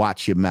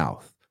 Watch your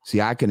mouth. See,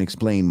 I can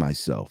explain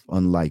myself,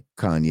 unlike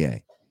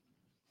Kanye.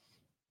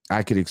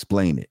 I could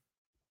explain it.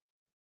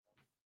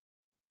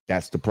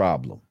 That's the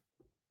problem.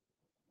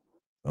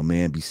 A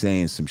man be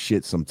saying some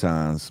shit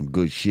sometimes, some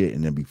good shit,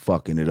 and then be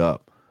fucking it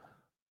up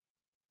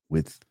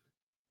with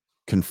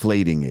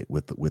conflating it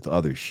with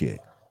other shit.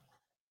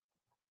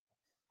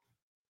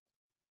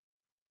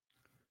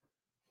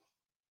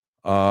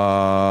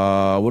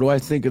 What do I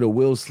think of the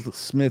Will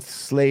Smith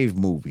slave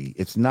movie?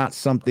 It's not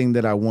something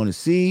that I want to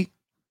see.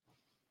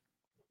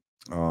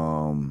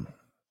 I'm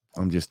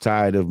just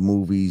tired of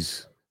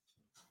movies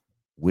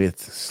with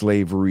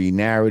slavery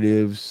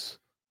narratives.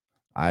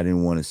 I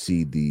didn't want to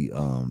see the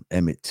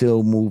Emmett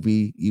Till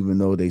movie, even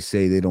though they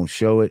say they don't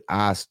show it.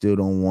 I still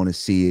don't want to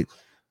see it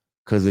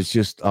because it's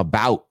just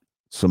about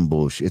some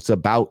bullshit. It's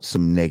about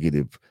some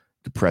negative,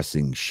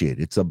 depressing shit.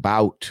 It's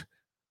about,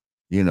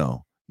 even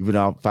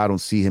if I don't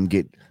see him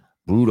get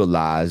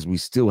brutalized, we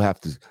still have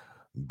to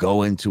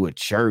go into a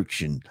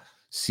church and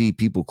see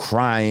people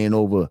crying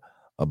over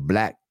a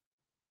black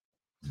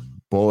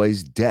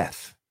boy's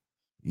death,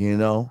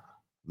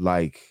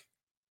 like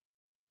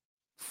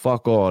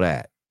fuck all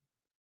that.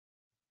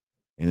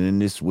 And then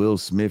this Will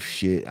Smith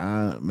shit,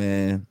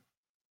 man,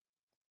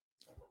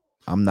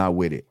 I'm not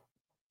with it.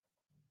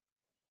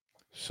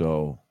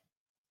 So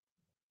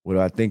what do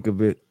I think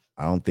of it?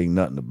 I don't think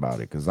nothing about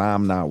it because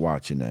I'm not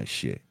watching that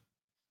shit.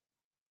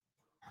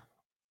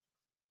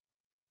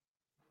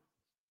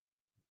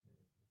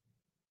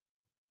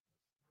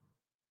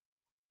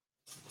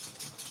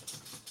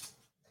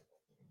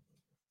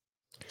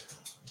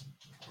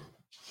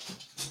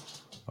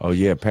 Oh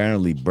yeah,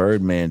 apparently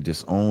Birdman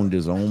disowned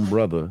his own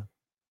brother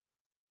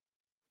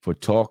for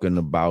talking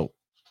about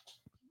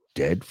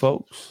dead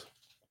folks.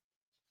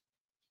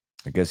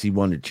 I guess he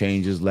wanted to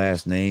change his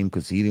last name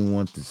because he didn't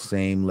want the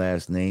same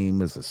last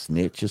name as a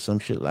snitch or some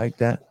shit like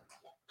that.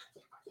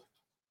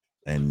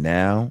 And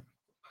now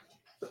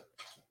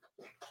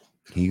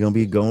he gonna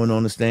be going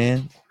on the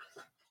stand.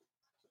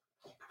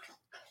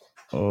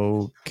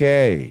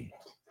 Okay.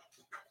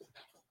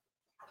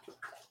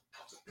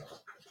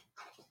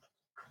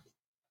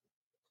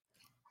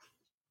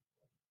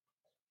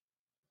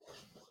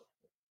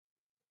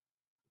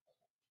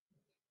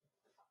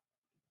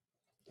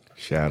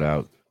 Shout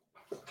out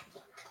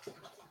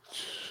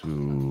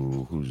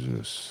to who's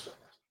this?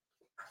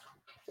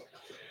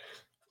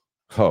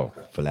 Oh,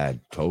 Vlad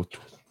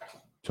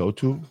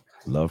Totu,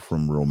 love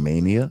from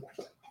Romania.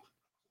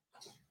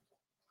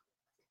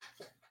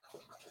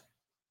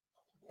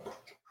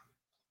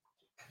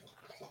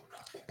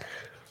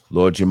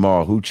 Lord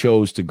Jamar, who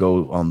chose to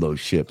go on those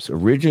ships?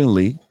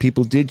 Originally,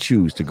 people did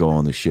choose to go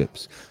on the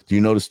ships. Do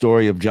you know the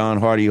story of John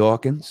Hardy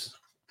Hawkins?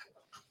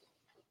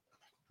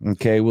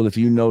 Okay, well, if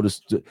you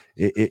noticed,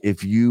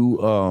 if you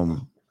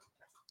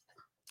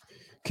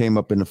came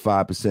up in the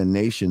 5%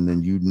 nation,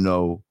 then you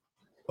know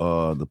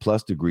the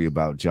plus degree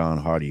about John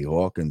Hardy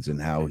Hawkins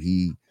and how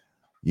he,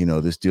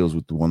 this deals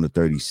with the 1 to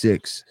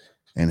 36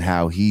 and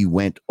how he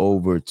went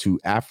over to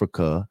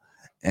Africa.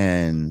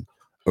 And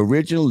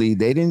originally,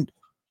 they didn't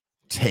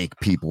take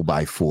people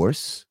by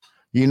force.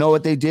 You know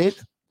what they did?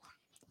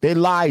 They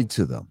lied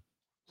to them.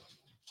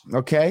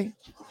 Okay?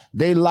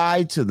 They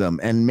lied to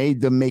them and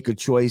made them make a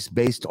choice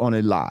based on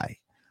a lie.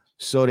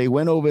 So they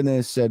went over there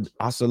and said,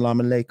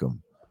 Assalamu alaikum.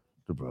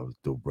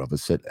 The brother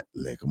said,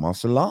 alaikum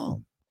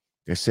assalam.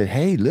 They said,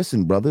 hey,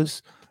 listen,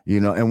 brothers,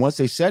 and once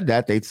they said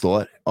that, they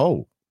thought,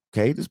 oh,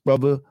 okay, this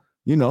brother,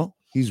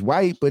 he's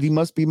white, but he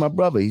must be my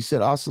brother. He said,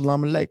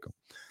 Assalamu alaikum.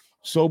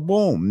 So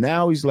boom,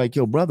 now he's like,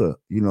 yo, brother,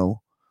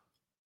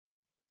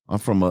 I'm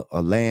from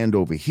a land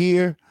over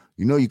here.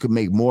 You could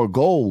make more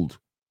gold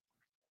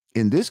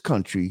in this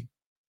country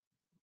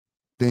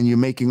than you're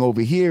making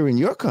over here in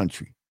your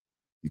country.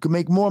 You can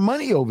make more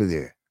money over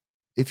there.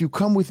 If you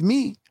come with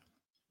me,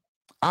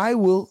 I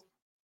will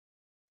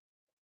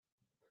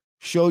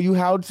show you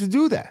how to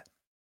do that.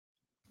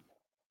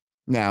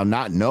 Now,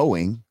 not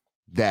knowing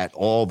that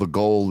all the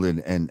gold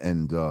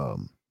and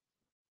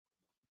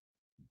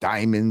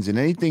diamonds and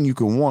anything you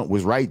can want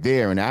was right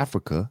there in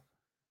Africa,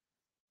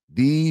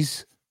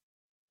 these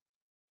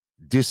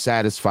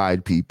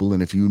dissatisfied people,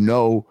 and if you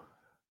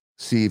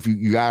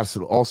guys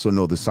also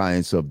know the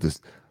science of this,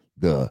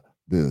 the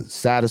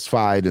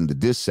satisfied and the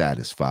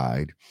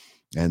dissatisfied,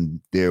 and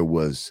there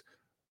was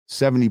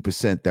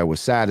 70% that were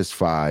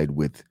satisfied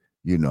with,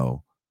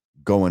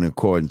 going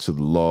according to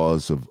the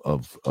laws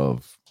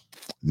of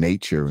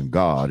nature and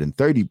God, and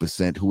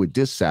 30% who were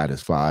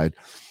dissatisfied.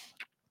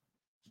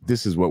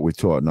 This is what we're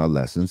taught in our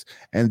lessons,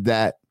 and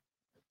that,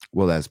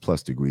 well, that's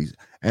plus degrees,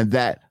 and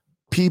that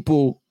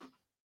people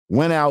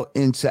went out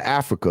into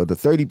Africa, the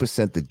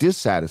 30%, the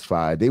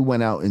dissatisfied, they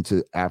went out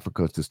into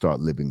Africa to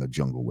start living a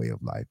jungle way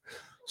of life.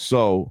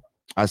 So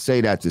I say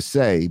that to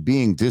say,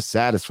 being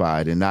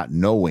dissatisfied and not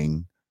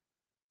knowing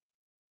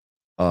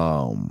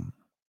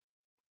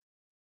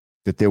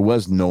that there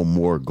was no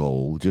more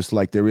gold, just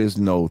like there is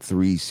no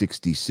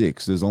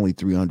 366. There's only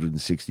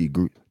 360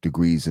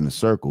 degrees in a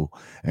circle,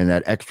 and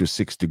that extra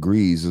 6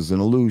 degrees is an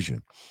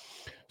illusion.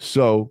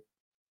 So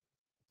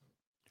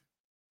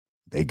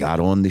they got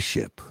on the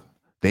ship.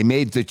 They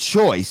made the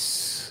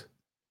choice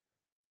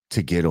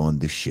to get on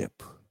the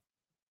ship.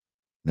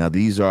 Now,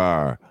 these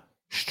are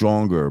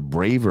stronger,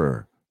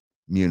 braver,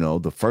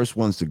 the first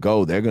ones to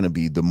go, they're going to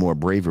be the more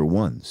braver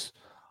ones.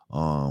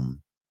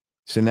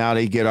 So now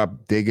they get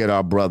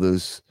our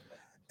brothers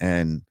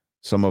and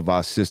some of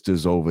our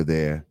sisters over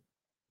there.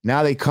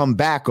 Now they come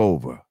back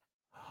over.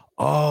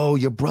 Oh,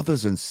 your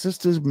brothers and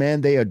sisters,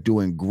 man, they are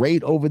doing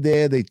great over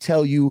there. They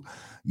tell you,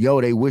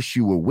 they wish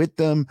you were with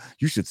them.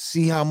 You should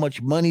see how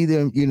much money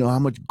how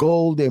much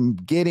gold they're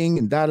getting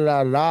and da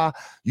da da da.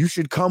 You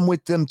should come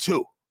with them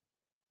too.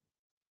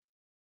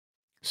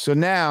 So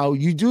now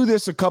you do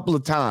this a couple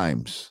of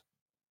times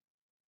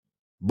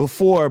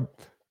before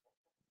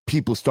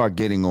people start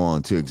getting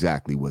on to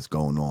exactly what's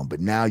going on.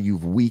 But now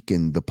you've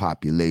weakened the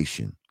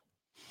population.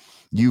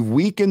 You've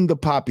weakened the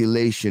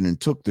population and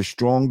took the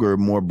stronger,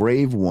 more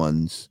brave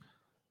ones.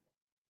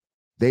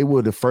 They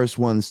were the first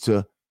ones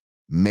to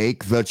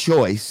make the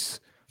choice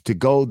to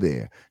go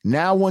there.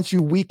 Now, once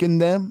you weaken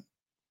them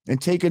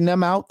and taking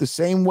them out the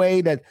same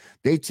way that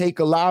they take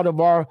a lot of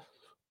our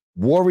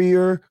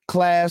warrior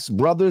class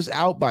brothers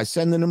out by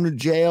sending them to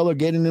jail or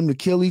getting them to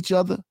kill each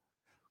other,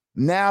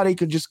 now they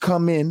could just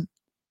come in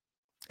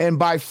and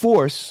by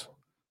force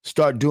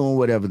start doing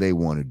whatever they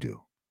want to do.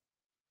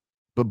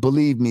 But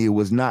believe me, it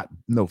was not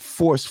no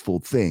forceful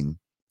thing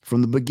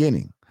from the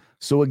beginning.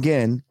 So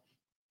again,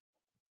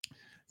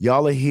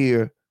 y'all are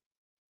here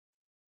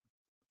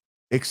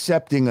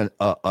accepting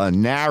a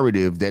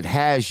narrative that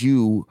has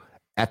you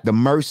at the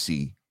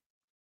mercy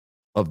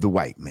of the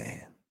white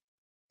man.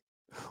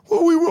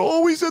 Well, we were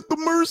always at the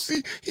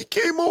mercy. He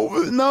came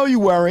over. No, you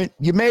weren't.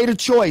 You made a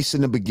choice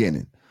in the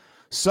beginning.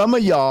 Some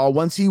of y'all,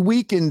 once he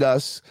weakened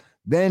us,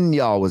 then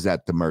y'all was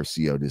at the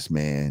mercy of this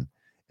man.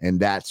 And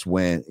that's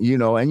when,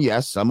 and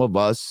yes, some of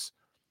us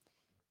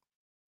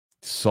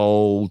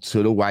sold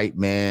to the white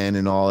man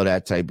and all of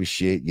that type of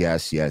shit.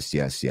 Yes.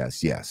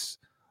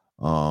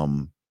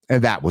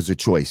 And that was a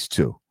choice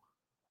too.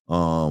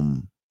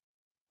 So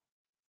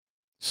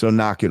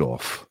knock it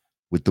off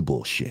with the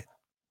bullshit.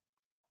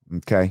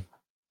 Okay.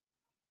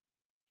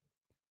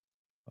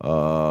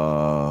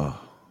 Where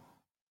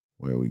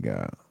we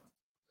got?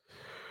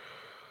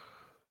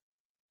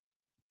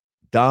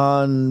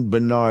 Don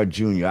Bernard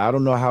Jr. I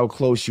don't know how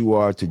close you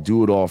are to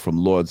Do It All from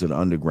Lords of the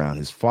Underground.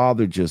 His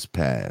father just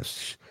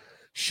passed.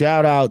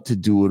 Shout out to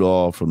Do It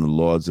All from the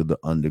Lords of the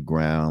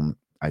Underground.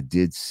 I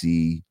did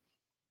see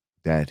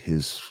that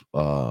his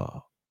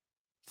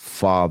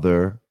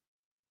father,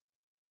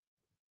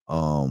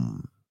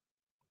 who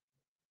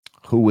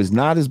was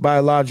not his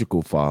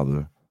biological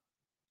father,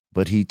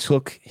 but he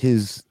took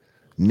his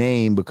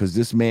name because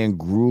this man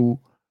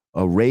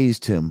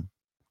raised him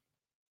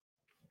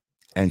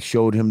and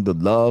showed him the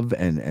love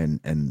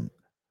and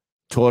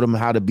taught him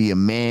how to be a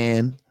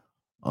man.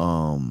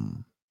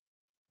 And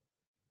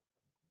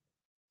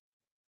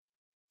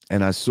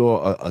I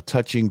saw a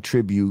touching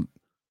tribute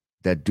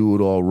that Do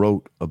It All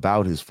wrote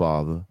about his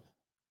father.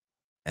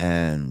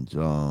 And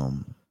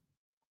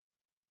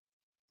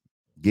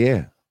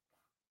yeah,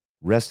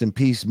 rest in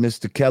peace,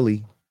 Mr.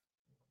 Kelly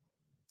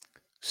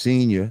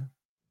Sr.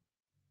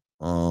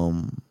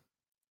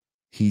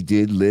 He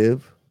did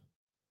live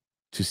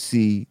to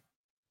see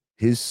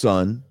his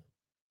son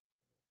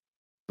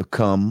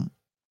become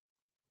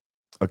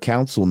a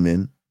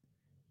councilman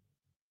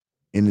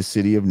in the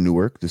city of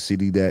Newark, the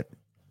city that,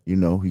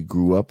 he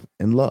grew up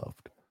and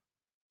loved.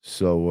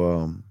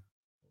 So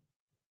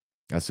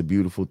that's a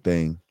beautiful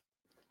thing.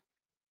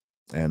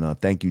 And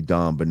thank you,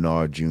 Don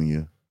Bernard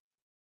Jr.,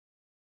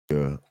 for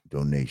your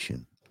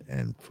donation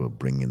and for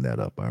bringing that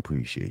up. I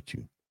appreciate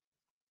you.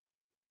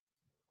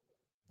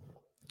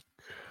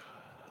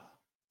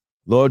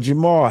 Lord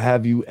Jamar,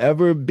 have you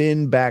ever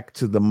been back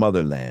to the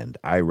motherland?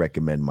 I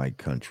recommend my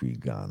country,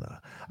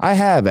 Ghana. I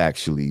have,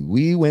 actually.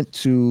 We went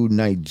to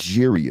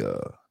Nigeria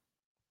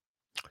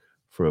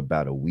for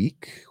about a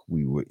week.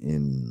 We were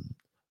in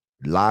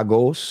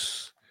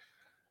Lagos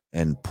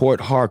and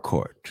Port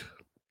Harcourt.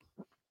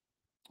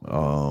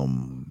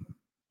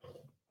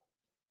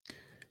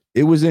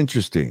 It was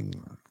interesting,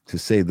 to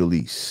say the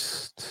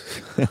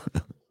least.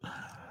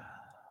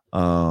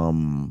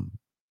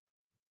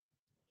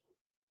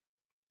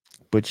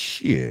 But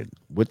shit,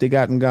 what they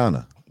got in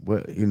Ghana?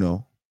 What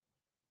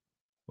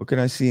can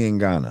I see in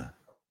Ghana?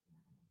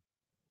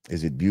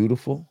 Is it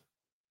beautiful?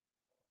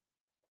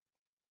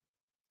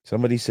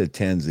 Somebody said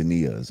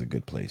Tanzania is a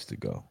good place to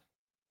go.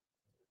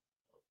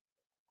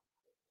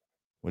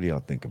 What do y'all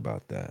think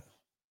about that?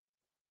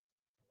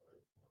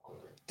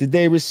 Did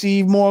they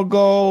receive more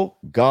gold?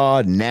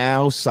 God,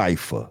 now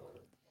cipher.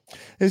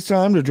 It's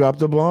time to drop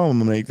the bomb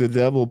and make the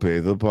devil pay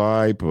the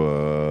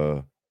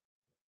piper.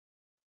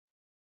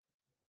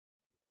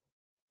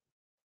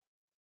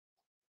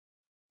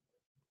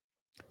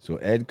 So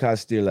Ed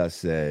Costilla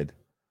said,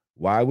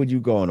 why would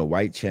you go on a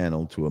white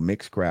channel to a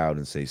mixed crowd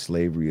and say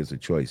slavery is a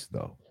choice,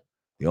 though?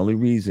 The only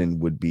reason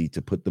would be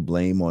to put the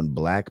blame on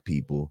black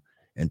people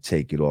and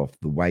take it off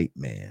the white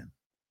man.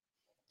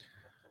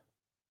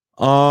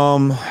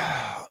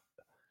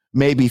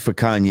 Maybe for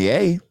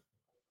Kanye.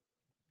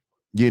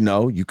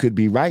 You could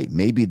be right.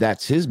 Maybe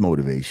that's his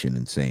motivation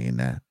in saying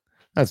that.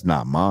 That's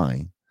not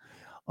mine.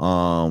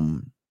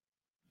 Um,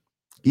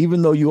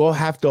 even though you all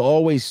have to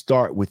always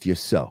start with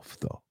yourself,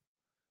 though.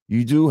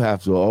 You do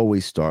have to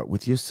always start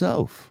with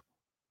yourself.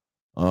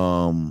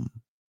 Um,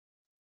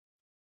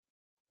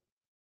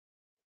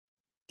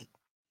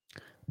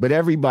 but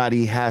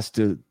everybody has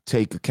to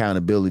take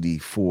accountability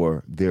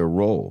for their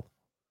role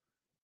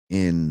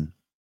in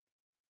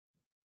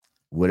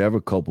whatever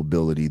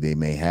culpability they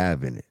may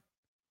have in it.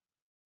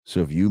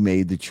 So if you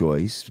made the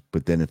choice,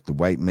 but then if the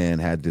white man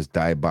had this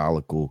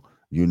diabolical,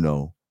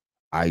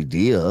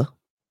 idea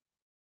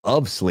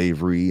of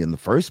slavery in the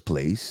first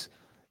place,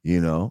 you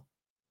know,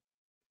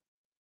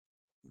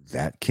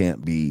 that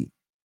can't be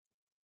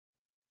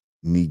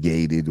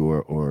negated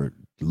or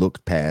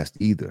looked past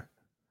either.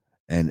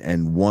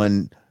 And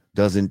one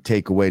doesn't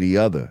take away the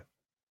other.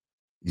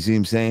 You see what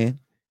I'm saying?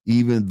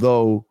 Even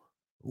though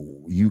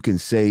you can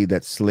say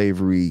that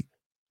slavery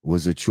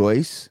was a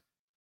choice,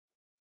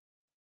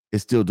 it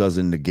still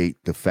doesn't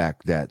negate the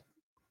fact that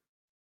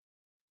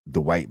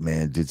the white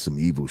man did some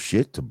evil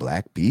shit to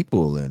black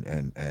people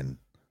and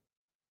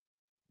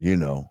you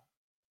know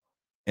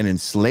and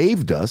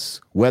enslaved us,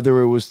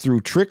 whether it was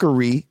through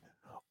trickery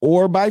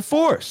or by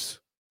force.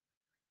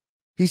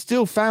 He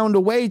still found a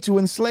way to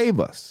enslave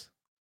us.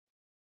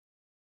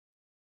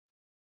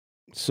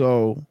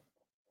 So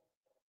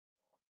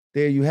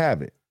there you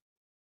have it.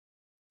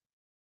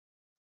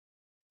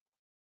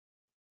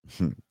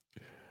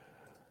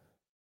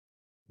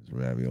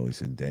 Ravioli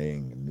said,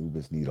 dang,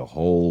 Anubis need a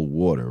whole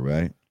water,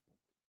 right?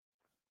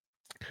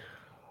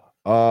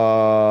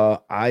 I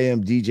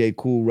am DJ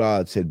Cool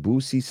Rod said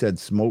Boosie said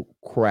smoke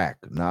crack,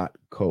 not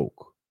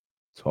coke.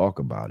 Talk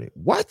about it.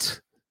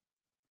 What?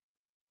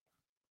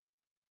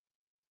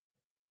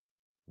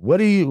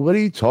 What are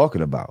you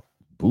talking about?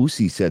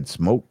 Boosie said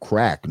smoke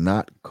crack,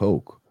 not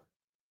coke.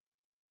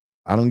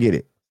 I don't get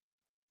it.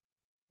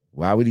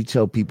 Why would he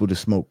tell people to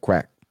smoke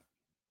crack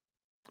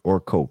or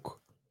coke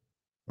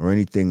or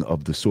anything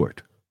of the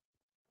sort?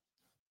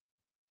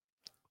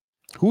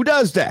 Who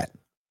does that?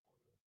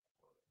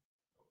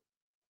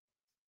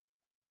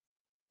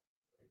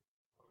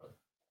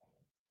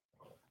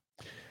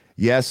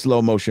 Yes,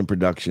 Slow Motion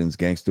Productions.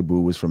 Gangsta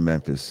Boo was from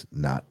Memphis,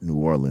 not New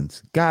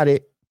Orleans. Got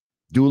it.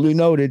 Duly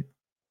noted.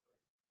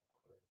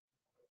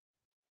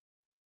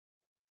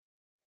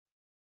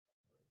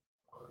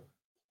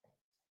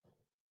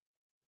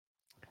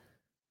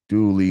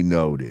 Duly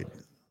noted.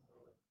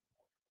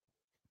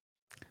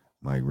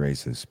 Mike Ray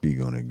says, speak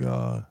on it,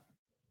 God.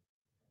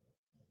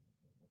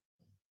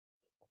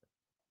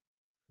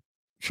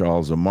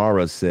 Charles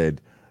Amara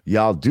said,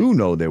 y'all do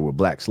know there were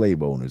black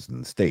slave owners in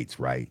the States,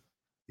 right?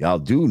 Y'all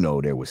do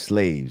know there were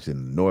slaves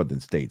in the northern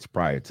states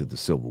prior to the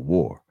Civil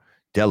War,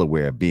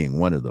 Delaware being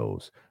one of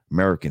those.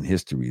 American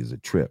history is a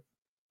trip.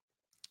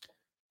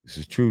 This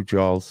is true,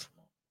 Charles.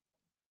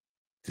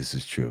 This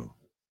is true.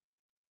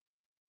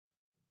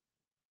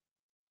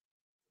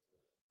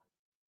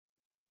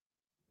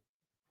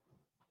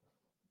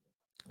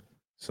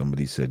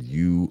 Somebody said,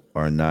 you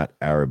are not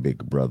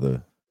Arabic,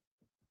 brother.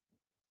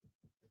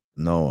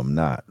 No, I'm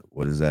not.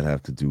 What does that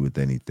have to do with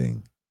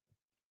anything?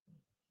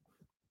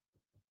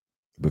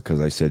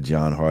 Because I said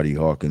John Hardy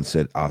Hawkins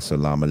said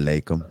Assalamu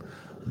alaikum.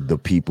 The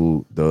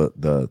people,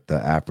 the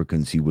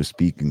Africans he was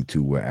speaking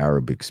to were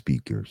Arabic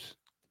speakers.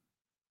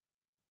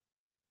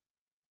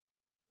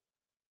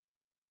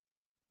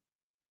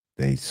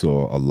 They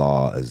saw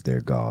Allah as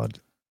their God.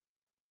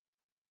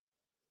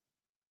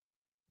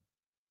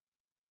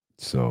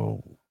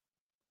 So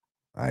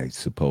I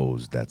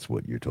suppose that's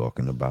what you're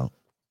talking about.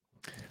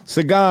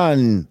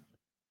 Sagan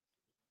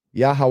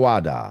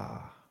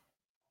Yahawada.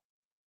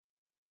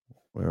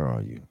 Where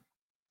are you?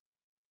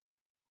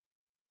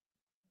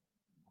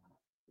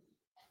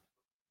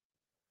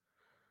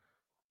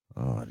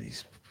 Oh,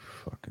 these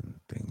fucking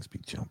things be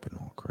jumping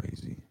all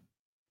crazy.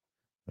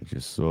 I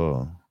just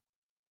saw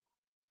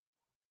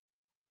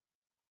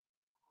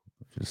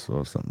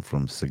something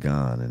from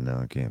Sagan and now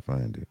I can't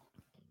find it.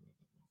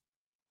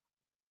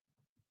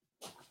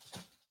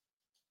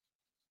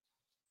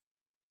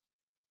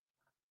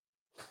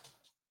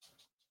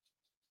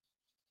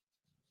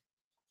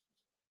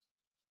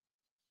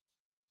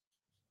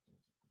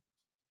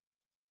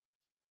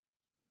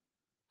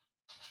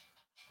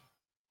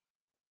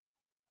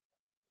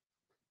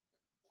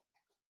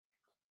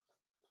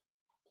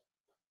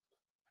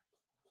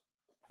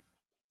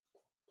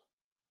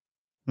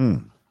 I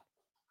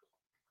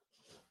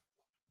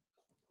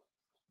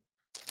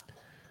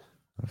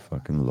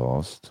fucking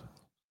lost.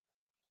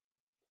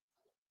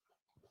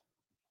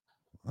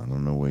 I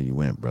don't know where you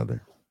went,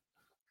 brother.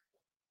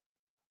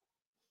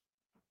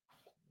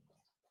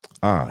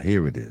 Ah,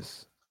 here it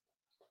is.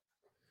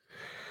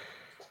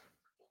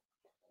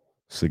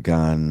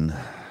 Sagan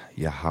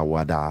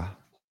Yahawada.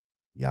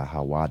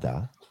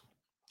 Yahawada.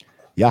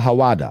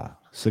 Yahawada.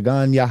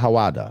 Sagan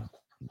Yahawada.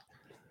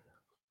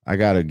 I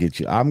gotta get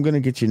you. I'm gonna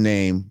get your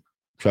name.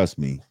 Trust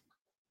me.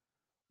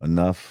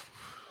 Enough.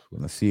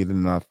 When I see it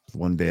enough,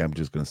 one day I'm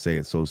just gonna say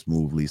it so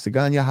smoothly.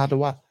 Sagan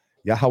Yahawada.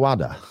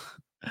 Yahawada.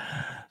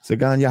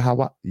 Sagan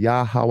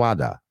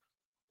Yahawada.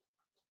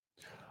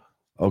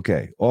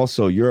 Okay.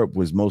 Also, Europe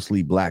was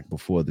mostly black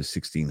before the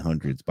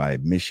 1600s by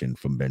admission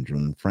from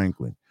Benjamin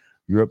Franklin.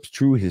 Europe's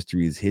true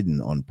history is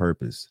hidden on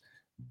purpose.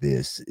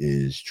 This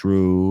is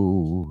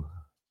true.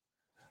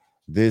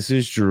 This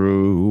is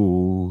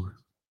true.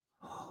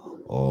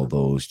 All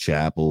those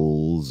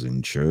chapels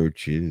and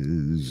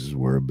churches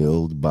were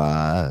built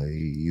by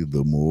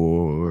the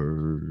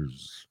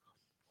Moors.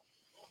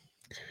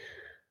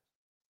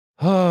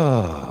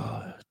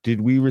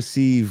 Did we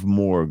receive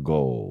more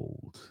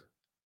gold?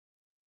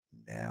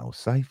 Now,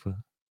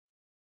 Cypher.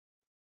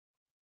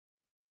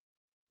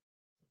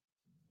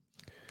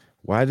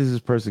 Why does this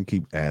person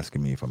keep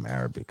asking me if I'm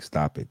Arabic?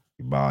 Stop it.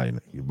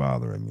 You're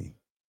bothering me.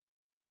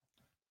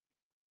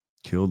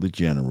 Kill the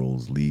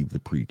generals, leave the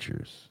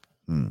preachers.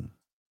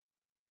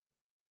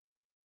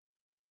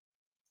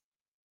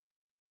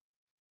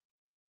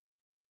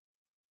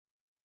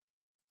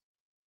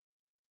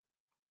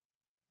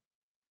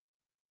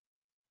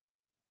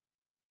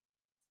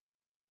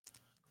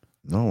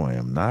 No, I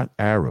am not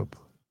Arab.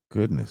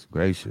 Goodness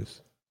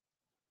gracious.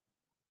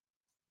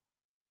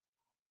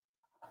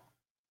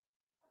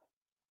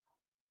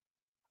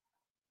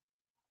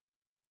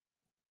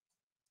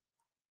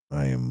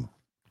 I am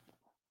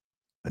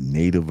a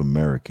Native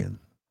American.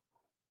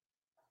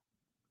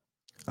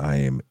 I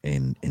am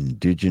an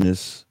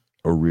indigenous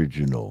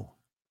original.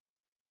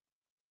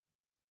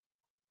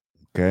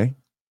 Okay?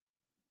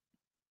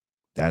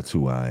 That's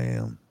who I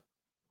am.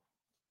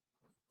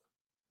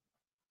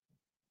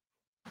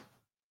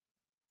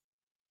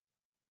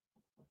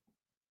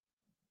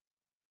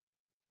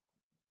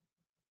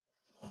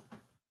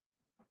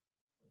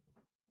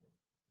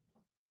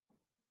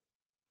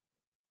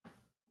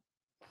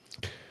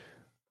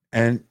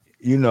 And,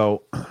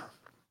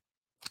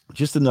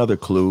 just another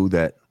clue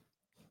that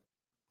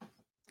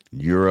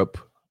Europe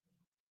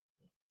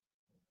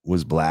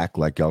was black,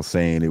 like y'all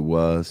saying it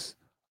was.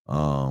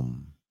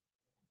 And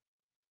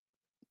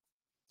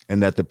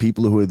that the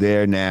people who are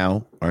there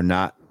now are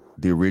not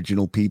the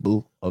original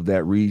people of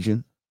that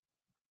region.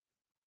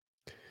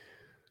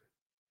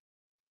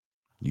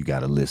 You got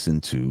to listen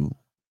to,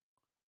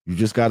 you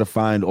just got to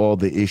find all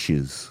the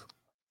issues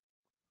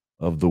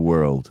of the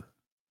world.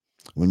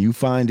 When you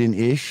find an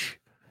ish,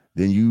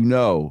 then you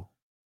know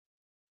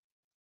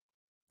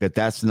that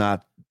that's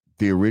not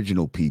the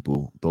original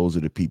people. Those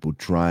are the people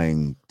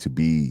trying to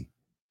be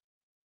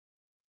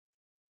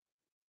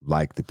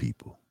like the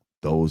people.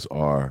 Those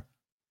are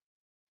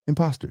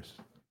imposters,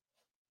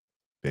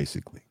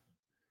 basically.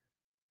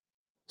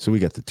 So we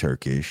got the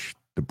Turkish,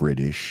 the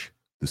British,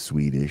 the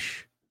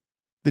Swedish,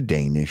 the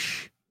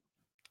Danish.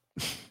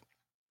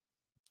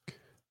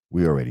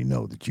 We already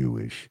know the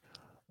Jewish,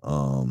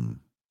 the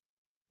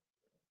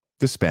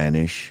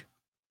Spanish.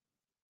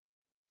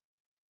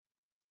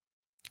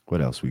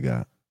 What else we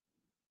got?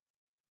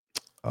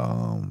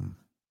 Um,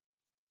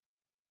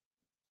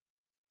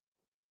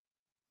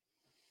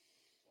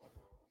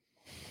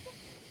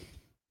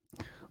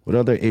 what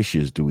other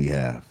issues do we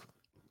have?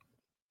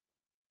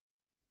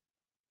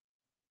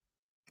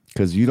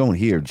 Because you don't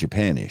hear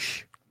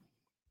Japanish.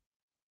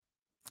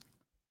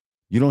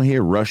 You don't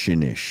hear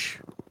Russianish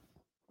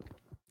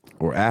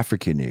or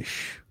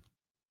Africanish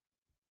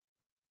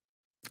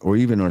or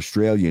even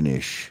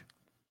Australianish.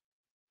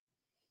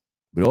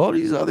 But all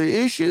these other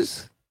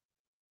issues,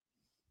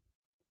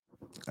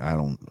 I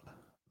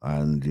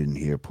didn't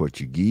hear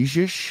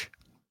Portuguese-ish.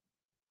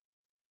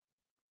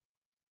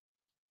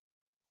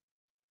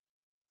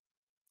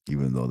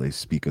 Even though they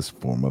speak a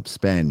form of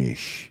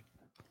Spanish.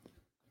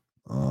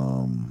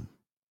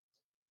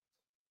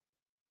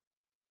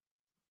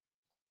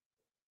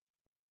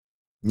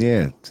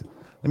 Yeah.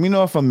 Let me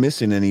know if I'm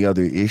missing any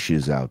other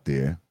issues out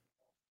there.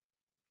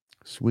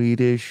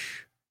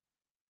 Swedish,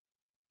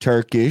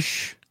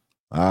 Turkish.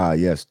 Ah,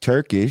 yes,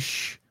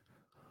 Turkish.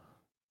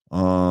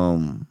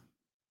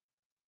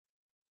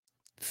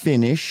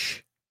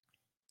 Finnish,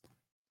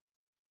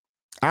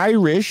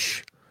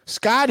 Irish,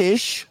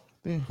 Scottish.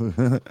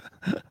 There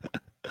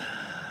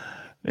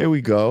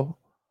we go.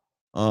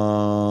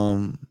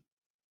 What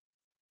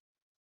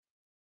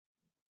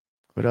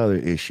other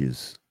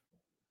issues?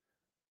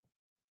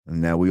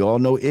 Now we all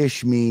know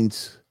ish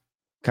means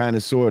kind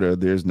of sort of.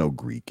 There's no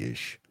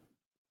Greekish.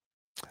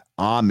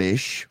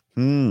 Amish.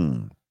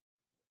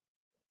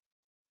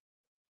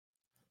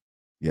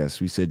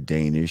 Yes, we said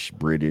Danish,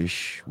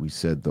 British. We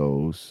said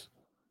those.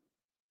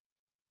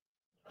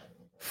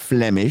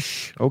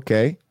 Flemish.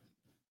 Okay.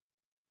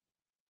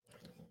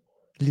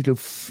 Little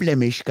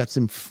Flemish. Got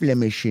some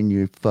Flemish in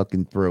your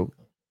fucking throat.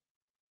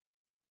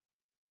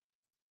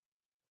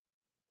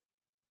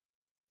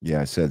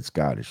 Yeah, I said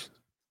Scottish.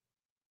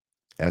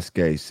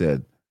 SK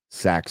said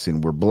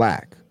Saxon were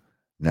black.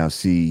 Now,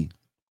 see,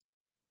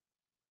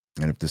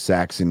 and if the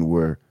Saxon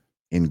were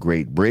in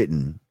Great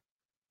Britain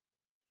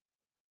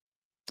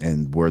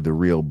and were the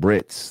real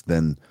Brits,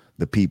 then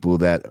the people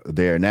that are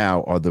there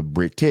now are the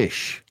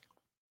British.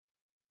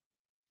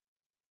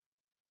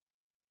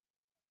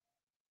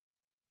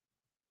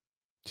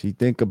 See,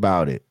 think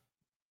about it.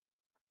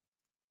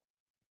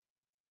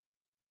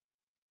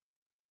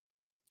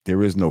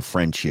 There is no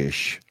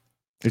Frenchish.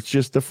 It's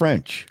just the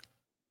French.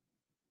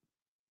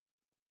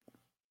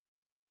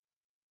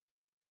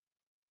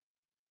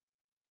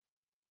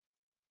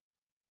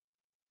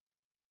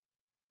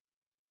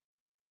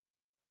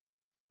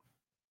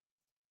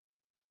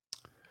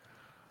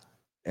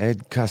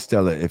 Ed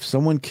Costello, if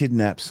someone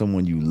kidnapped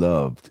someone you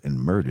loved and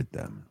murdered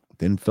them,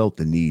 then felt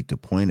the need to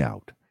point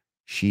out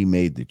she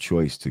made the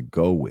choice to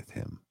go with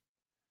him,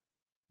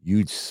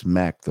 you'd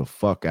smack the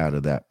fuck out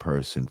of that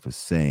person for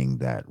saying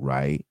that,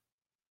 right?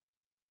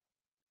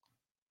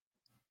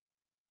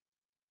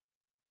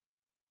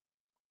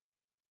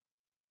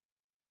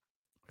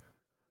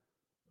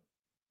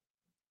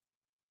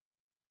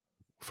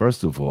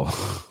 First of all,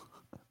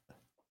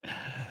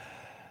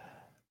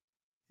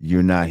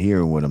 you're not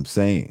hearing what I'm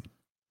saying.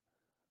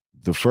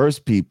 The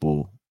first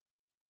people,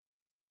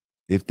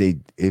 if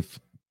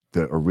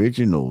the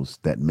originals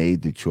that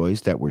made the choice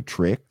that were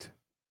tricked,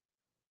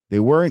 they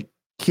weren't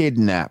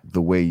kidnapped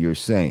the way you're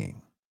saying.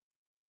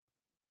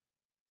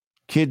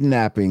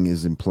 Kidnapping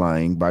is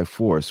implying by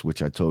force,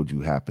 which I told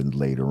you happened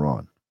later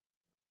on.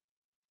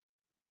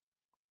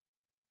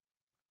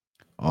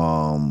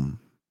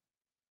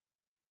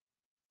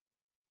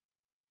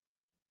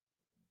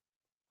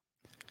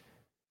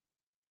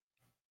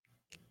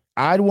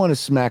 I'd want to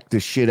smack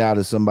the shit out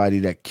of somebody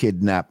that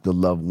kidnapped the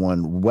loved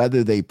one,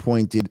 whether they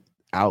pointed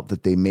out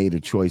that they made a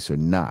choice or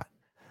not.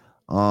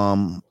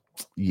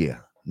 Yeah,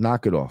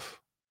 knock it off.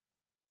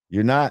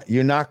 You're not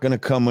gonna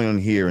come in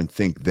here and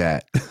think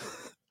that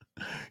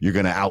you're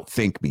gonna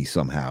outthink me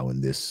somehow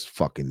in this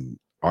fucking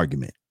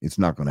argument. It's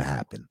not gonna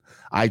happen.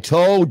 I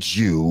told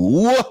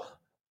you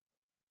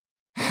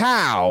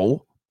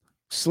how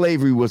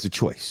slavery was a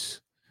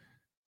choice.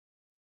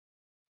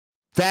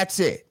 That's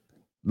it.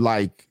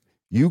 Like,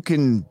 you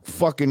can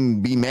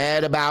fucking be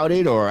mad about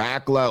it or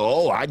act like,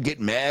 oh, I'd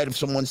get mad if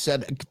someone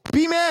said,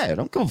 be mad. I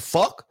don't give a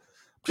fuck.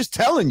 I'm just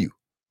telling you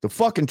the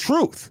fucking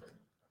truth.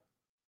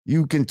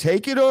 You can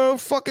take it or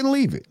fucking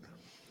leave it.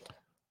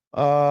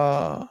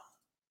 My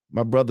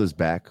brother's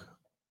back.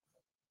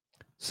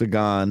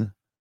 Sagan.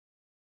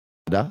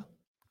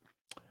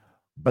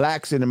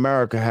 Blacks in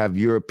America have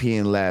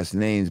European last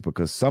names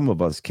because some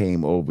of us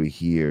came over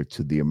here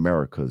to the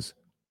Americas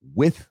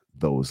with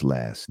those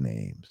last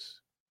names.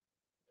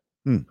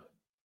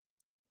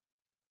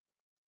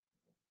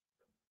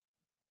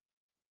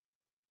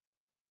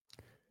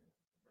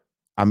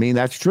 I mean,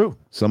 that's true.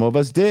 Some of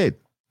us did.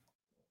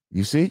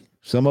 You see,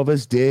 some of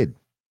us did.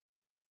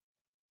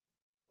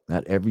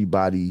 Not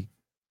everybody,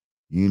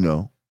 you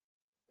know,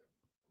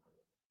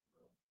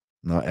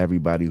 not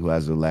everybody who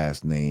has a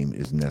last name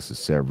is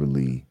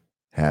necessarily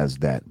has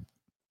that,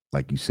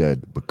 like you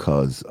said,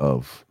 because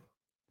of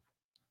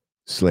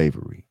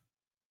slavery.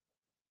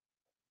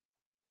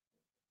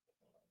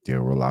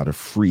 There were a lot of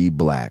free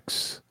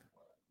blacks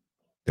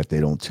that they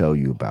don't tell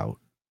you about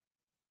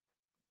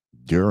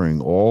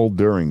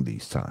during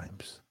these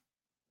times.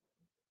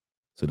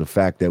 So the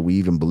fact that we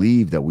even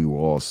believe that we were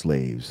all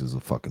slaves is a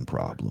fucking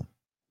problem.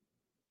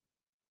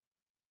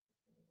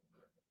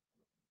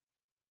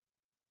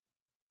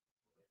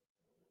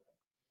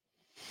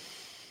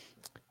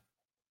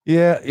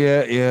 Yeah.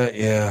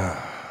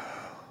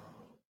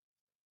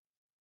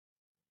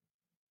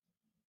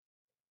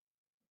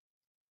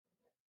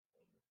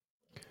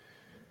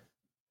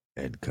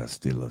 Ed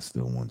Castillo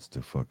still wants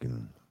to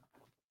fucking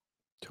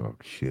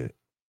talk shit.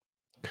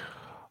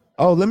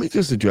 Oh, let me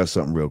just address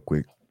something real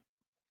quick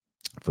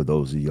for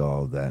those of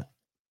y'all that,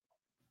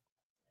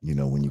 you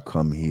know, when you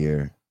come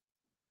here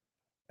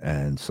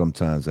and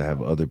sometimes I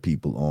have other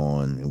people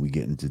on and we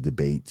get into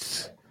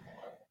debates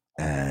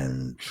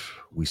and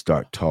we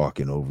start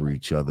talking over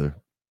each other.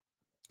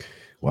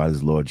 Why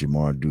does Lord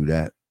Jamar do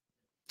that?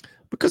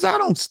 Because I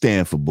don't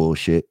stand for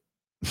bullshit.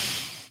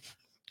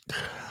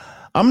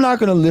 I'm not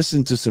going to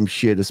listen to some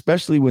shit,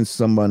 especially when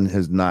someone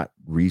has not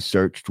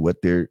researched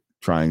what they're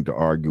trying to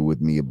argue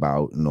with me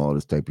about and all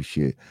this type of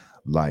shit.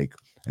 Like,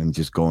 and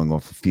just going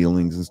off of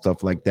feelings and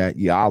stuff like that.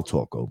 Yeah, I'll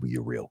talk over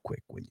you real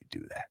quick when you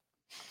do that.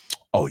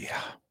 Oh,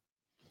 yeah.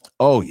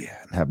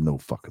 I have no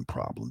fucking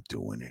problem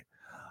doing it.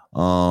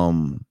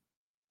 And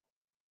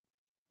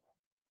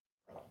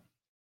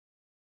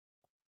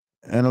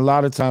a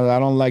lot of times I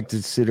don't like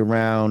to sit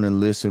around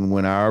and listen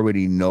when I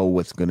already know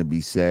what's going to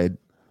be said.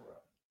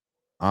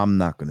 I'm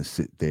not going to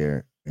sit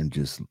there and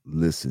just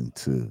listen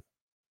to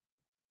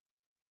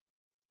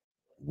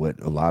what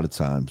a lot of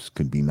times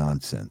can be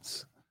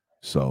nonsense.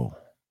 So,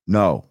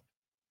 no,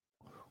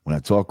 when I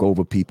talk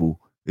over people,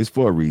 it's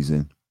for a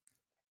reason.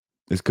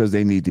 It's because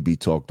they need to be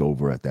talked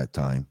over at that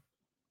time.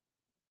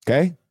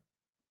 Okay?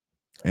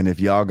 And if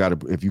you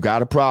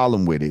got a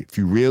problem with it, if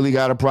you really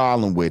got a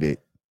problem with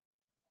it,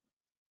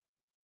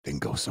 then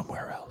go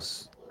somewhere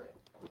else.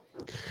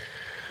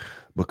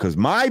 Because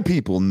my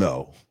people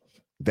know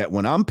that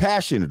when I'm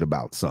passionate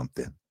about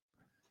something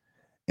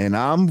and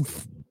I'm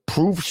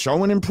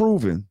showing and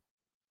proving,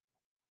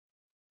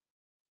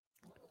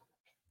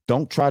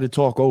 Don't try to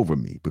talk over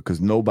me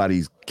because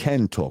nobody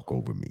can talk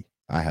over me.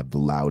 I have the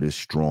loudest,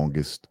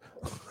 strongest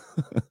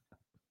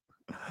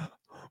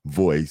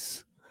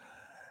voice.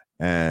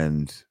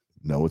 And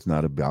no, it's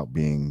not about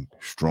being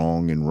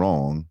strong and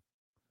wrong.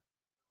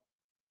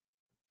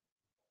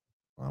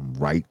 I'm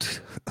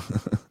right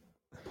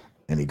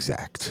and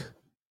exact.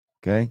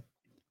 Okay.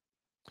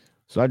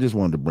 So I just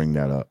wanted to bring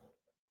that up.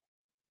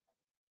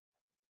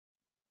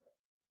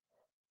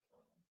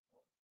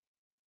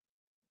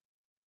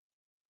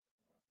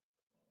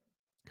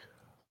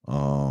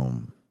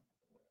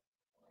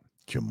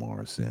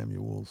 Jamar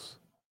Samuels.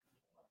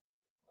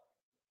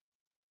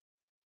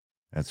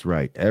 That's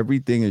right.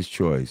 Everything is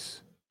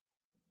choice.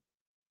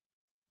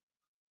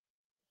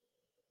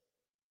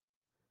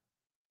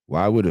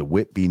 Why would a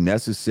whip be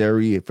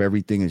necessary if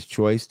everything is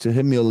choice? To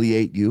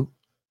humiliate you,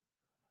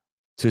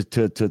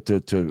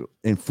 to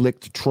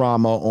inflict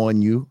trauma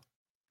on you,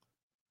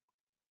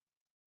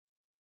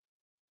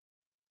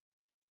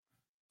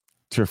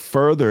 to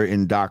further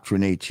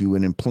indoctrinate you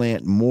and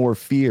implant more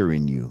fear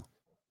in you,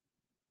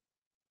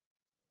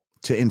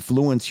 to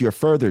influence your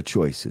further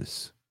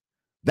choices.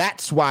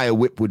 That's why a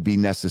whip would be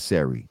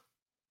necessary.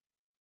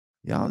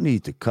 Y'all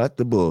need to cut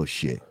the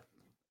bullshit.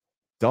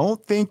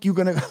 Don't think you're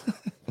gonna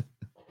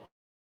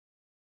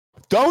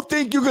don't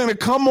think you're gonna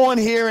come on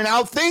here and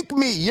outthink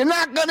me. You're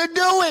not gonna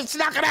do it. It's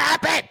not gonna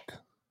happen.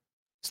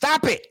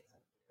 Stop it.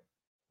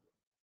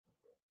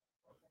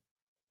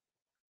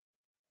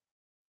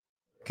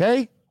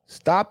 Okay?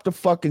 Stop the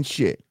fucking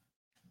shit.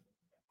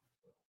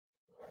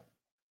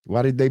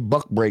 Why did they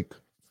buck break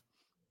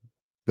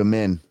the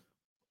men?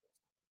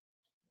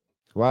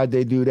 Why'd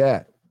they do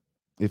that?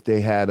 If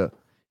they had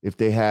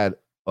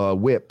a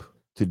whip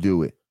to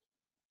do it.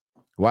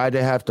 Why'd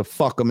they have to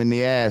fuck them in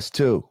the ass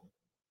too?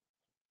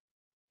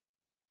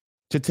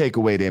 To take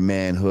away their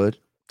manhood,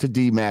 to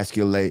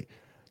emasculate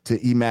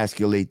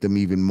them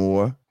even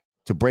more,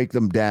 to break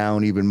them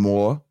down even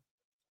more.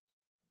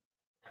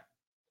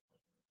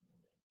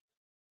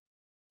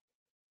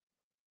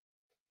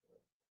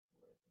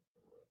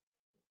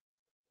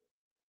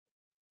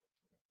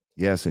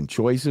 Yes, and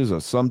choices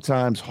are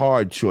sometimes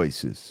hard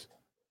choices.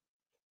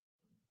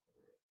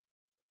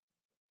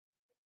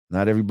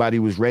 Not everybody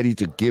was ready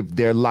to give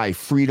their life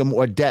freedom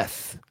or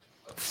death.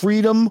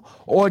 Freedom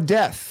or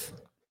death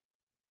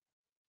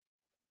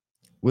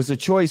was a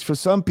choice for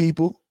some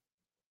people,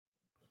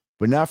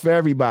 but not for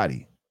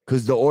everybody,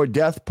 because the or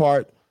death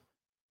part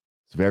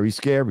is very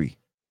scary.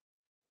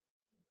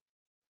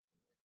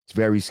 It's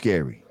very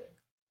scary.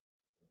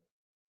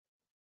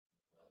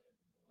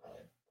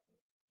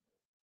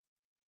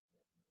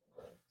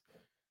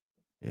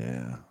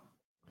 Yeah.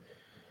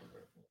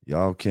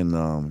 Y'all can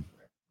ha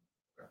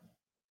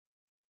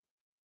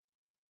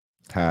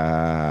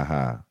ha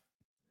ha.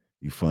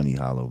 You funny,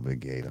 Hollow Big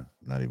Gator.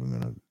 Not even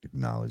gonna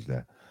acknowledge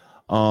that.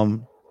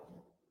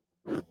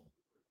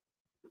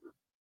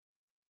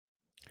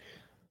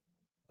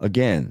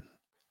 Again,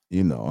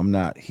 I'm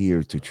not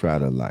here to try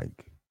to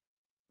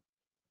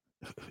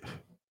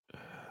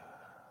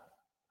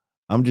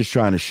I'm just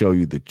trying to show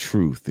you the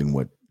truth in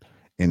what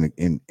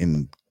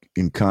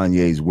in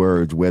Kanye's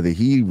words, whether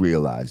he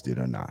realized it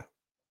or not.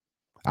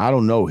 I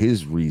don't know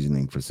his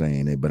reasoning for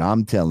saying it, but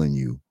I'm telling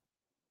you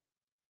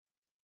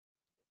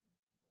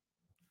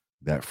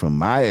that from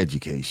my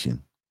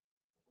education,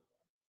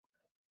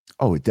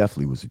 it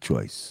definitely was a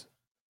choice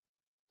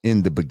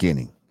in the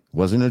beginning.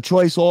 Wasn't a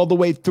choice all the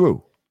way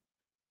through,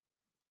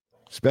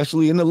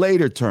 especially in the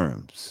later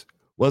terms.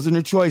 Wasn't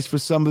a choice for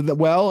some of them.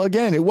 Well,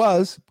 again, it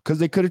was because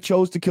they could have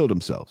chose to kill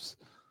themselves.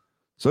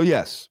 So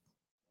yes,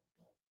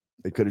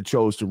 they could have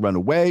chose to run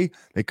away.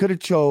 They could have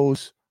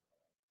chose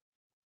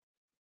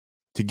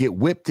to get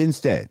whipped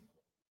instead.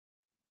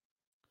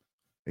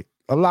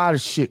 A lot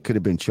of shit could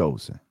have been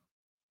chosen.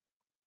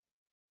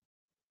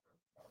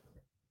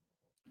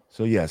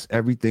 So yes,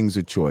 everything's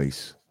a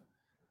choice.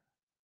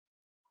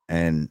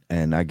 And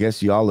I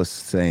guess y'all are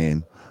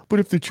saying, but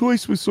if the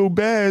choice was so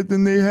bad,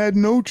 then they had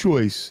no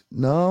choice.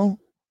 No,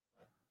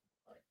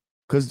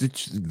 because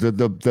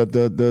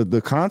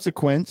the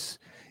consequence,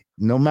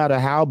 no matter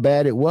how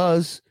bad it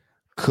was,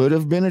 could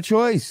have been a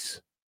choice.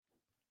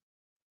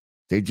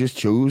 They just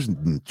chose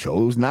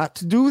not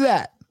to do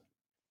that.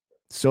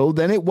 So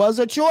then it was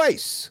a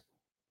choice.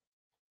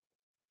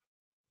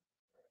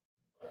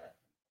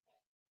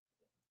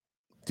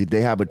 Did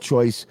they have a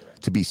choice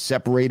to be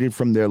separated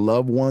from their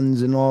loved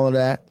ones and all of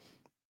that?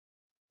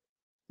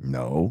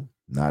 No,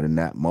 not in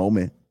that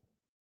moment.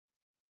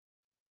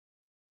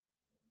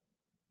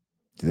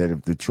 Did they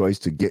have the choice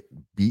to get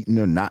beaten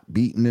or not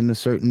beaten in a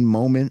certain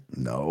moment?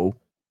 No.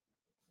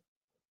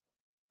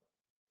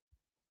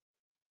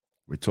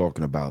 We're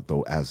talking about,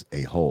 though, as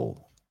a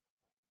whole.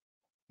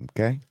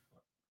 Okay?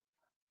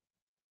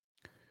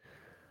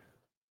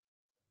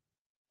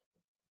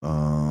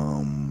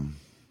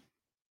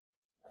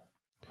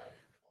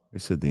 They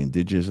said the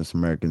indigenous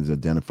Americans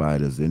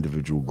identified as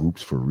individual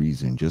groups for a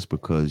reason. Just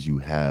because you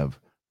have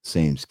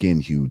same skin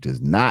hue does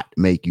not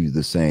make you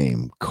the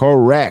same.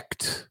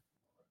 Correct.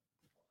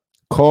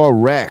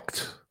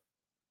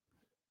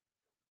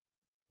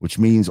 which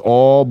means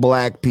all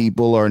black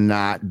people are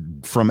not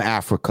from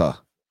Africa.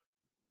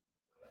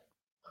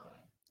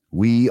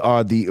 We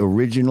are the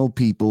original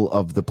people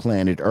of the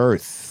planet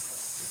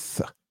Earth.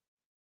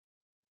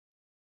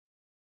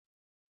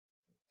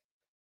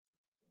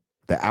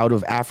 The out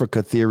of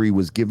Africa theory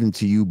was given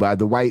to you by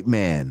the white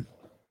man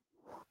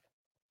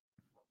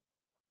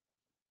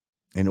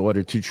in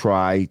order to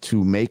try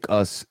to make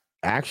us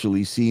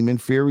actually seem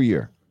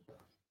inferior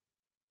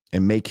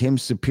and make him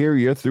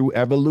superior through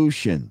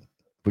evolution.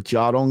 But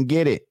y'all don't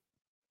get it.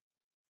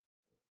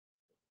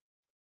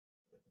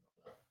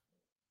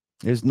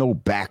 There's no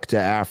back to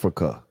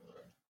Africa.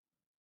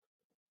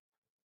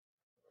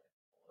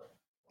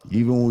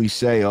 Even when we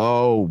say,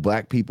 oh,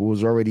 black people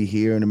was already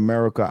here in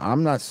America,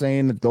 I'm not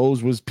saying that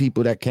those was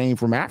people that came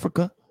from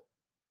Africa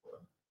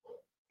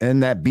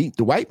and that beat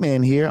the white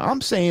man here.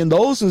 I'm saying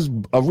those is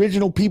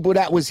original people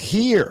that was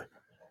here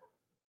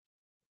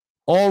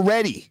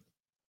already.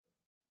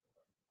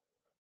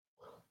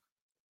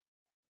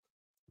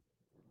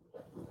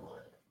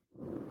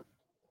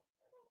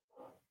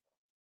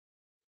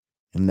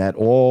 And that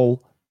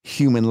all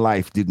human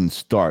life didn't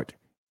start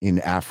in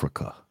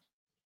Africa.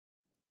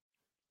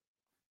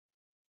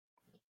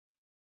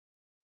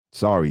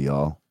 Sorry,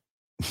 y'all.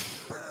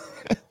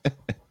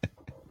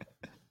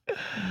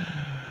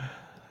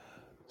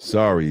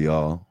 Sorry,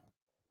 y'all.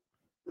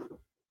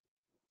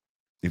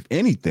 If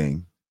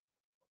anything,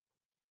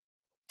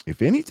 y'all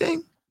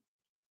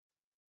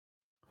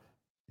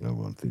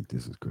gonna think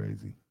this is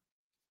crazy.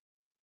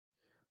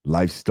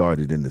 Life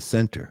started in the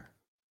center,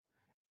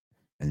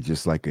 and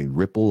just like a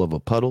ripple of a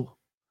puddle,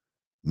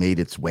 made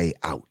its way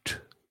out.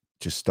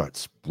 Just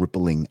starts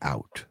rippling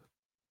out.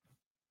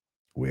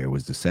 Where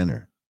was the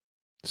center?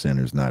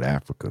 Center's not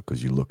Africa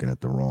because you're looking at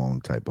the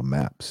wrong type of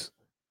maps.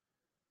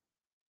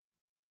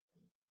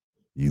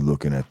 You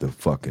looking at the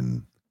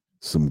fucking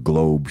some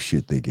globe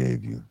shit they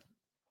gave you.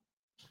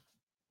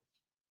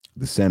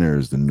 The center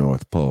is the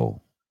North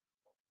Pole.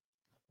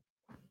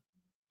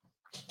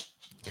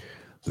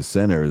 The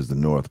center is the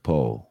North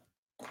Pole,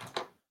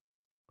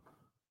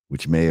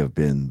 which may have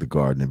been the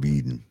Garden of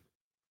Eden,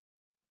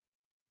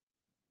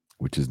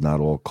 which is not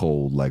all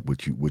cold like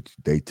which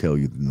they tell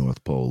you the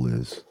North Pole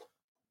is.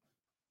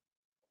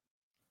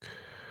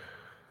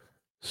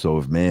 So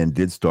if man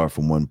did start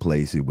from one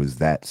place, it was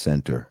that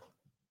center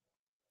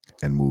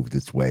and moved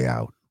its way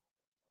out.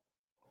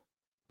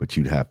 But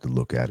you'd have to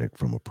look at it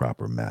from a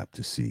proper map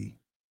to see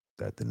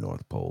that the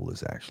North Pole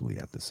is actually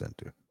at the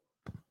center.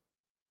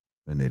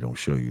 And they don't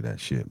show you that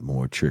shit.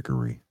 More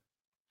trickery.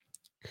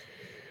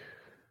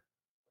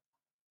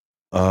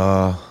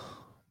 But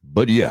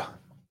yeah.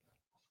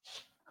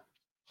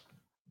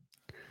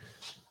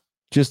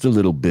 Just a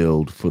little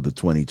build for the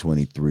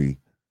 2023.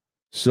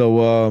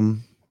 So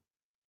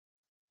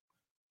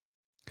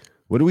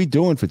what are we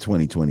doing for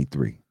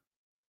 2023?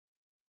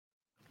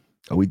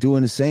 Are we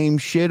doing the same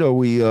shit? Or are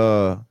we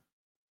are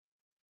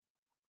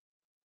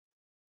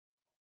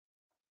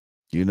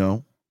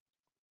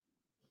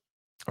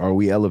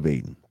we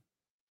elevating?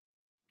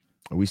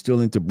 Are we still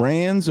into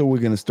brands, or we're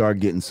going to start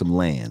getting some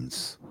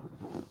lands?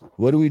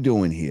 What are we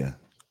doing here?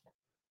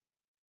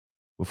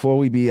 Before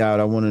we be out,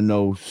 I want to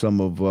know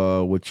some of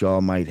what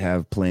y'all might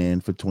have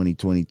planned for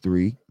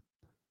 2023.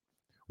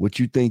 What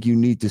you think you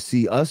need to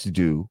see us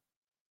do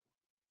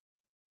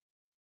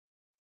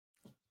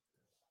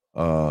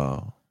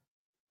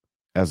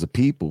as a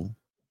people,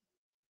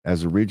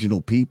 as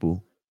original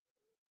people.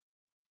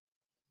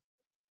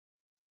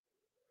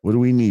 What do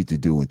we need to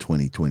do in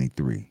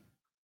 2023?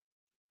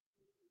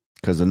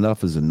 Because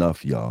enough is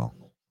enough, y'all.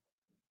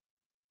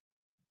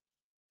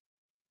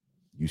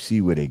 You see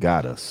where they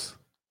got us.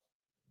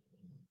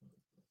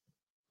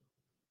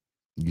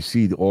 You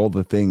see all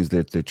the things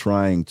that they're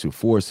trying to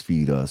force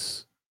feed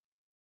us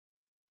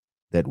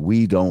that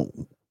we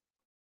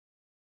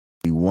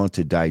want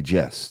to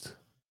digest.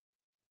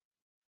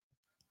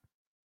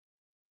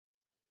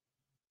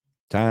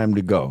 Time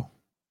to go.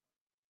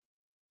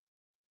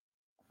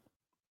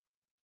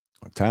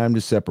 Time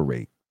to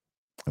separate.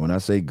 And when I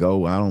say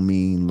go, I don't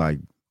mean like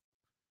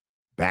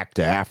back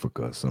to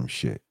Africa or some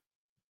shit.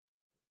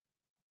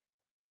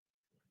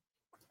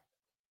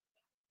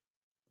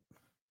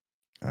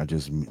 I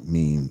just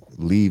mean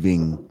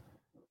leaving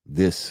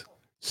this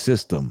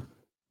system.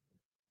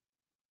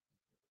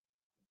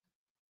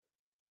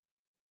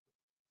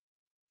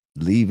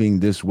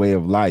 Leaving this way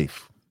of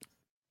life.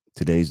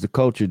 Today's the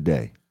culture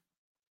day.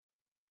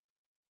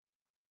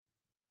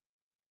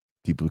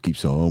 People keep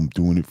saying, oh, I'm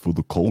doing it for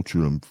the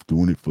culture. I'm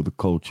doing it for the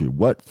culture.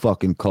 What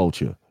fucking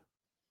culture?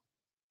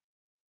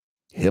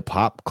 Hip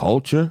hop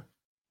culture?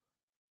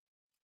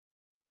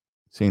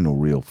 This ain't no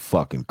real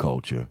fucking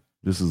culture.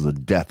 This is a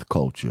death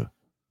culture,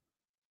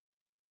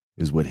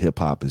 is what hip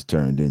hop has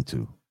turned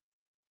into.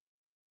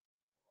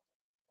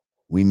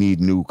 We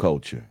need new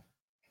culture.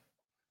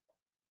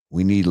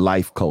 We need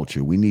life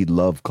culture. We need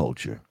love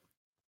culture.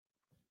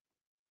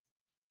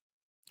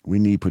 We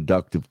need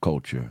productive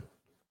culture.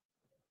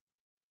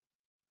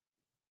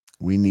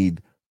 We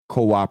need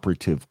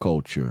cooperative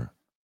culture.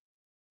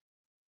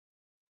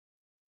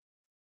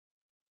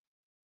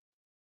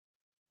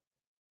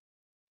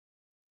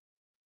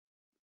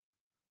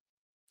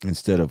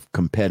 instead of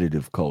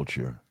competitive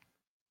culture.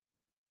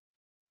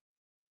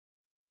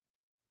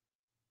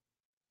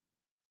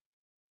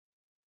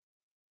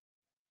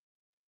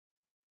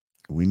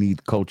 We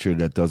need culture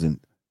that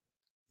doesn't,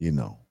 you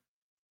know,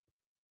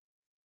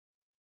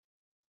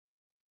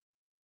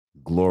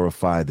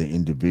 glorify the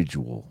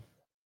individual.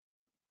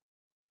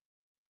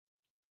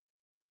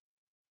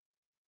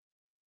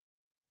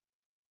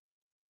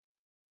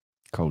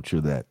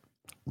 Culture that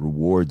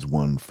rewards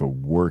one for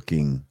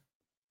working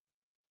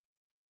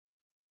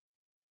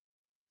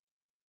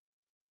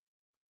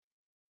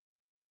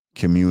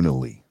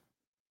communally.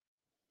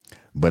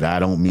 But I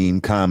don't mean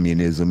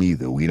communism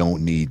either. We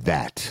don't need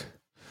that.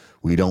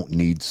 We don't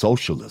need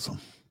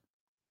socialism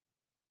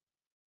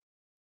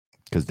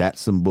because that's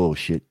some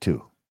bullshit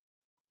too.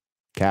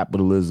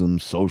 Capitalism,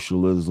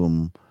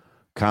 socialism,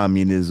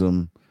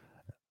 communism,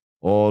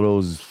 all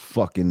those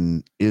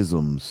fucking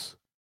isms,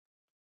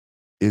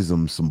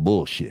 some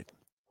bullshit.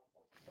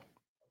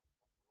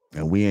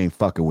 And we ain't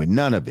fucking with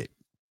none of it.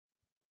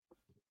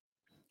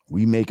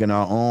 We making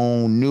our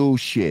own new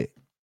shit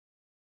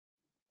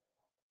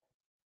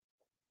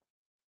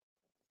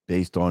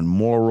based on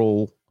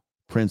moral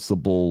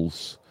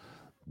principles,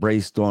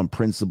 based on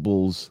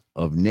principles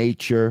of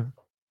nature.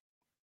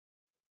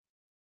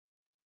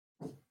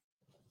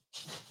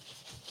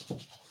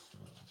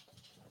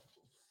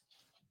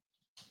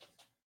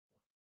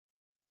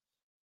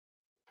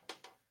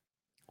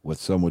 What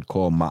some would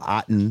call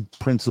Ma'atan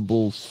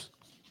principles.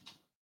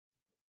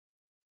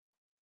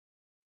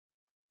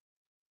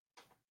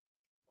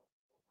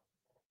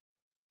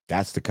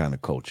 That's the kind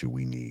of culture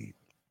we need.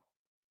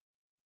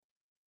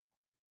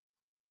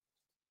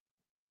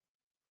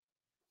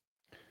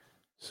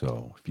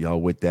 So if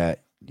y'all with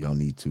that, y'all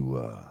need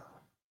to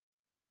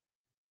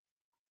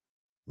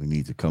we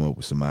need to come up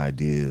with some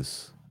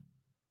ideas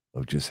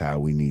of just how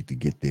we need to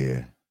get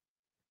there.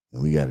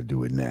 And we got to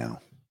do it now.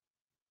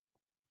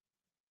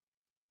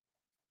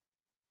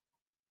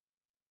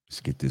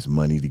 Let's get this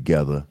money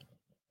together.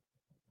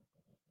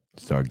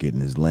 Start getting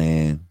this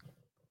land.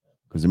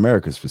 Because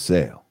America's for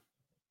sale.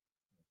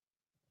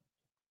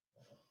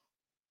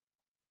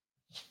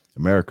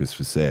 America's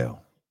for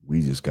sale.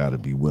 We just got to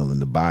be willing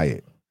to buy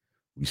it.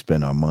 We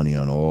spend our money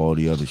on all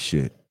the other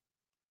shit.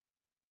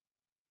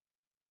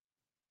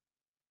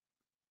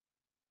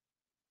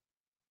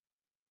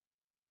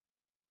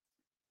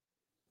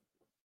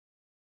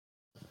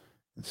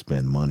 And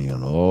spend money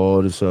on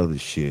all this other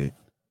shit.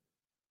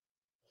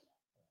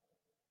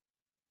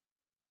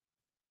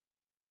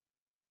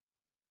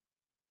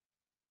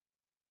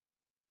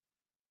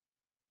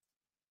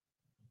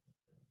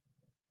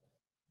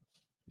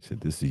 He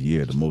said, this is the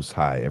year, the most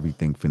high.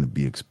 Everything finna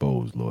be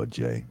exposed, Lord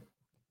J.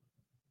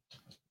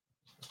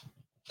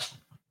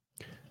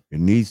 It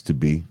needs to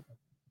be.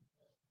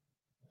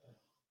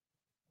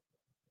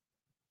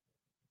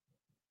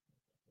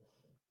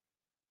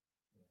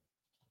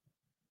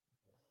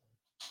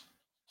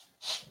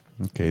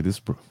 Okay,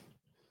 this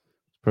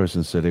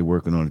person said they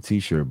working on a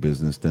t-shirt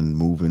business, then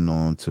moving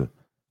on to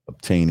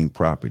obtaining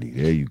property.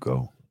 There you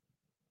go.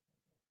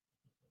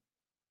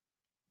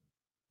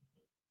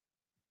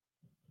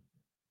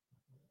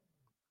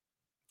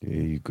 There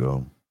you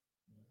go.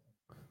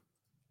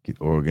 Get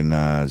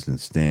organized and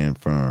stand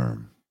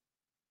firm.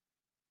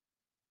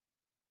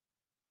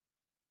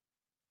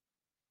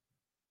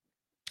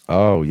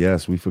 Oh,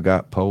 yes, we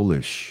forgot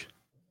Polish.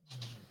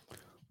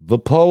 The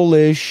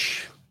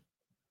Polish.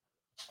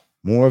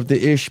 More of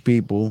the ish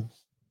people.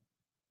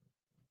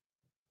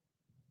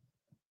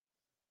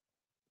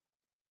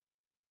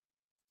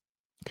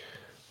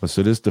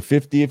 So this is the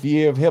 50th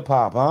year of hip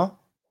hop, huh?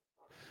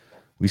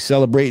 We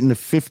celebrating the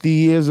 50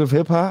 years of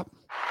hip hop?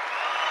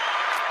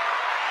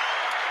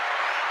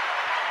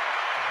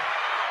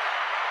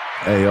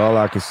 Hey, all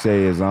I can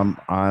say is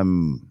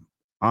I'm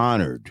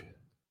honored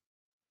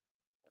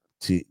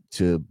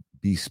to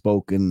be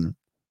spoken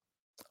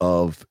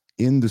of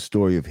in the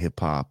story of hip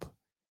hop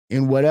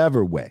in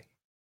whatever way.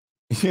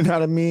 You know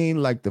what I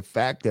mean? Like the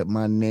fact that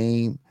my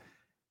name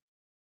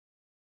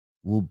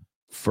will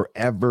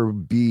forever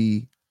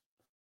be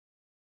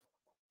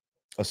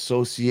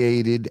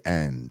associated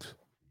and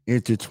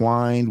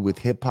intertwined with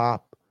hip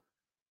hop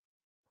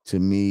to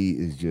me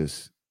is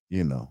just,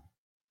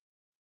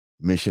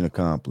 mission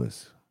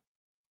accomplished.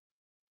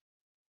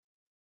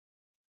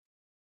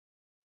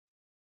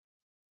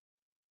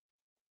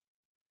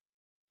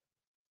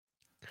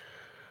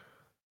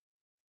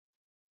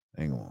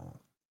 Hang on.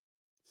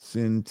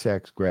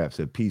 Syntax Graph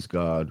said, Peace,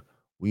 God.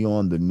 We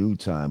on the new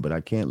time, but I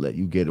can't let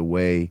you get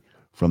away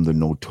from the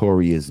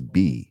notorious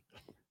B.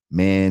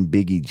 Man,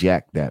 Biggie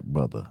Jack that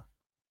brother.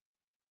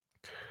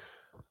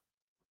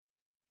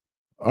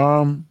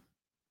 Um,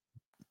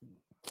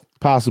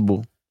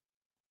 possible.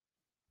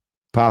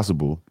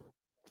 Possible.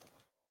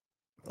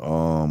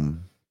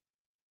 Um,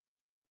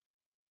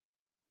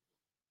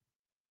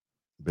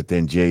 but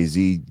then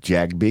Jay-Z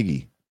jacked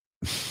Biggie.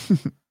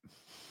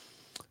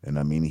 And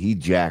I mean, he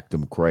jacked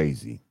him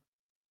crazy.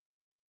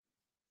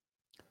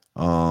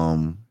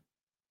 Um,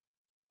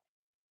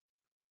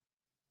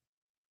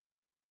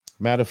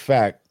 Matter of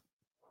fact,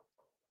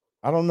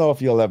 I don't know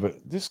if you'll ever.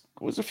 This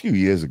was a few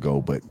years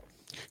ago, but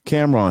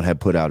Cameron had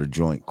put out a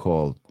joint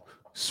called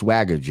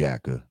Swagger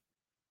Jacker,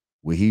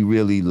 where he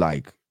really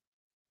like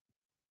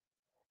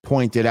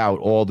pointed out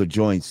all the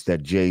joints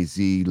that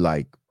Jay-Z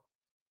like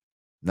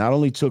not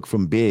only took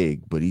from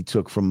Big, but he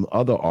took from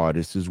other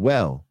artists as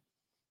well.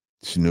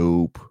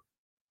 Snoop,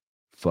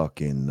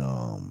 fucking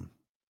a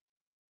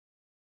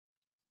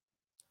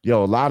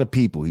lot of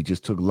people he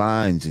just took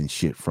lines and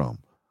shit from.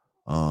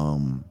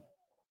 Um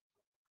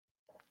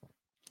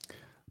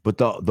but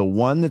the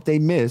one that they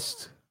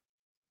missed,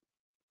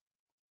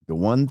 the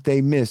one they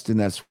missed in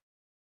that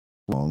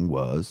song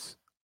was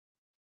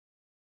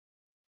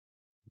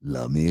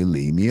Love Me or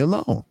Leave Me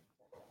Alone.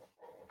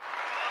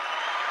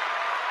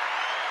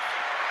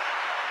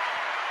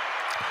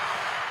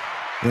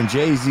 When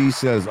Jay-Z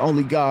says,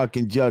 only God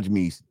can judge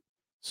me,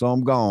 so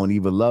I'm gone.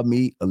 Either love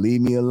me or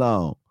leave me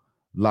alone.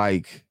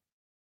 Like,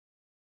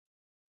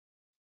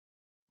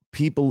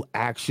 people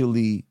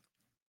actually,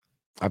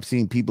 I've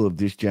seen people of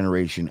this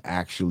generation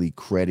actually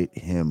credit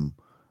him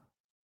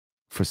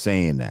for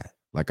saying that.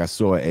 Like, I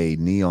saw a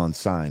neon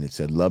sign. It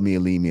said, love me or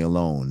leave me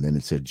alone. Then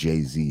it said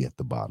Jay-Z at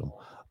the bottom.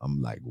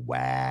 I'm like,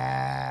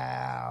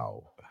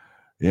 wow.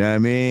 You know what I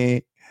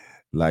mean?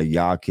 Like,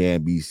 y'all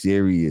can't be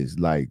serious.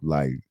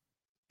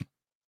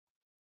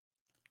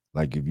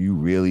 Like if you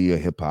really a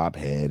hip hop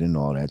head and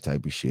all that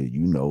type of shit,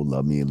 you know,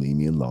 Love Me and Leave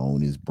Me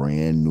Alone is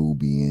brand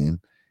Nubian.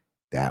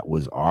 That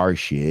was our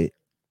shit.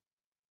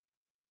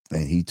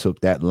 And he took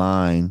that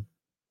line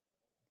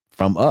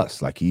from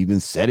us. Like he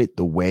even said it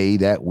the way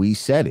that we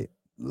said it.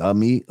 Love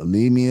me,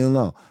 leave me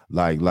alone.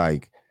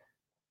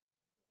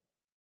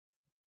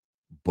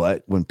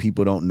 But when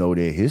people don't know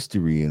their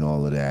history and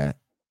all of that,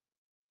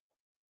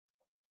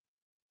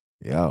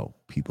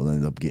 people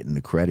end up getting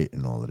the credit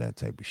and all of that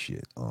type of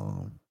shit.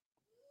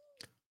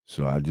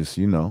 So I just,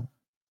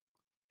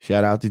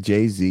 shout out to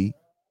Jay-Z,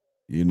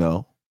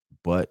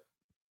 but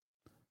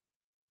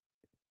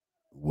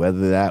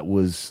whether that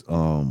was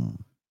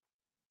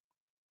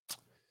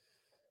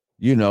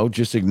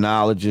just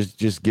acknowledge,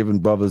 just giving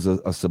brothers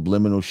a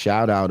subliminal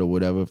shout out or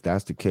whatever. If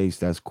that's the case,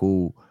 that's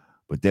cool.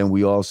 But then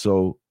we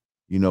also,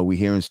 we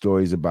hearing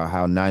stories about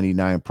how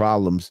 99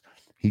 Problems,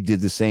 he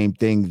did the same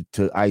thing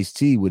to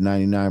Ice-T with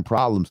 99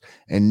 Problems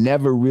and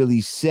never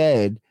really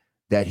said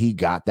that he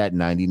got that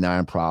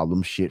 99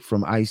 Problems shit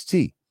from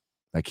Ice-T.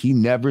 Like he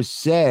never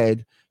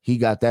said he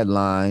got that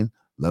line,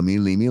 "Let me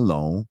leave me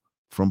alone,"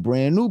 from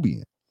Brand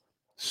Nubian.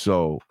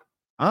 So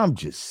I'm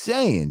just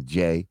saying,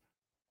 Jay,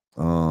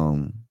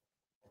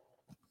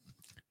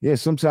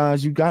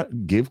 sometimes you got to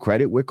give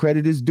credit where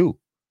credit is due.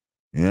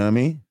 You know what I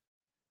mean?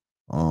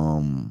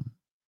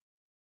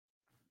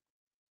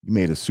 You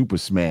made a super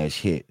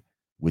smash hit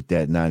with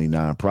that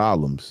 99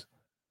 Problems.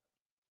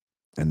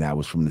 And that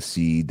was from the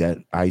seed that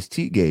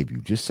Ice-T gave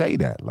you. Just say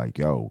that. Like,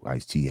 yo,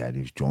 Ice-T had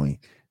his joint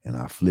and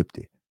I flipped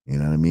it. You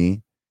know what I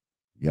mean?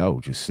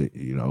 Just say,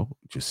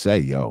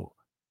 yo,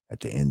 at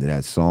the end of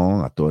that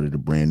song, I thought of the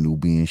Brand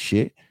Nubian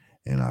shit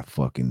and I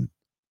fucking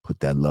put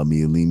that Love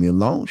Me or Leave Me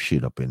Alone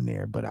shit up in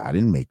there. But I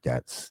didn't make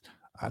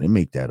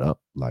that up.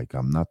 Like,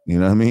 I'm not, you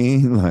know what I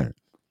mean? Like,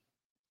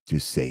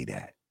 just say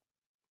that.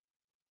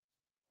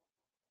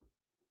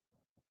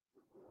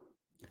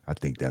 I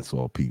think that's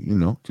all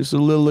people, just a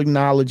little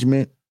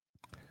acknowledgement.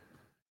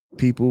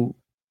 People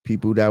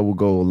that will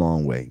go a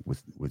long way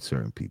with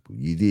certain people.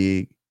 You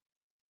dig?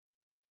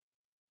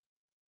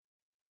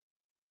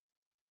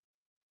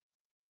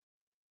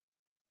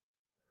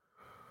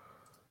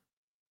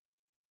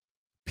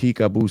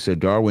 Peekaboo said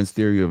Darwin's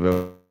theory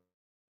of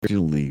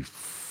originally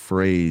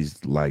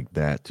phrased like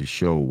that to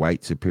show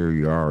white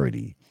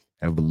superiority.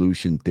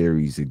 Evolution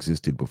theories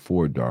existed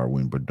before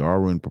Darwin, but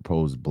Darwin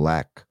proposed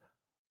black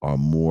are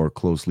more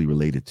closely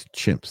related to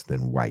chimps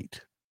than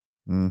white.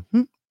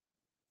 Mm-hmm.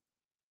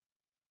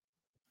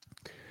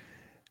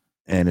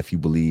 And if you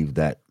believe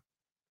that,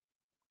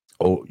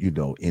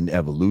 in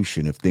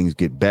evolution, if things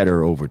get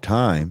better over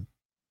time,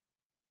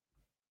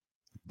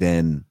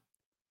 then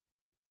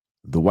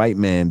the white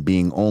man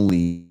being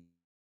only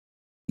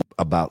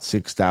about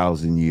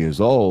 6,000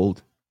 years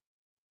old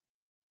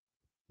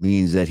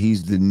means that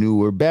he's the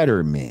newer,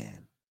 better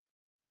man.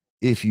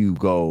 If you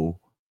go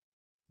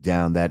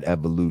down that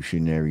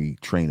evolutionary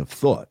train of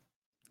thought.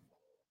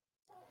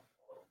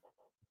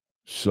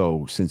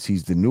 So since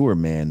he's the newer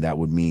man, that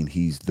would mean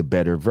he's the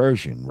better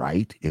version,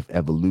 right? If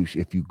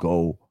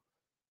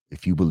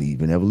you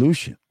believe in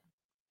evolution.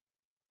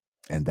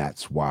 And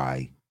that's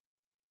why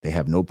they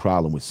have no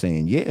problem with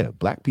saying, yeah,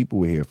 black people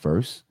were here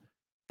first.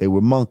 They were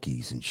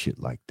monkeys and shit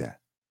like that.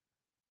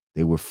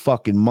 They were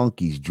fucking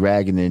monkeys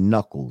dragging their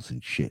knuckles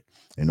and shit.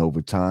 And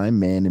over time,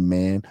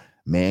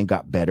 man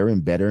got better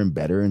and better and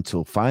better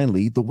until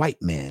finally the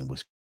white man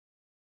was.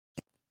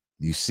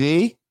 You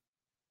see?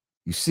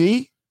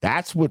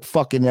 That's what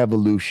fucking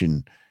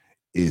evolution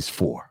is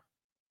for.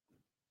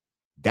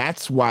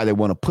 That's why they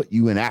want to put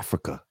you in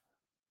Africa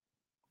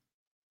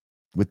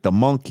with the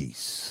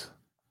monkeys.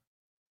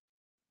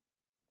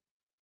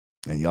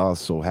 And y'all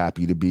so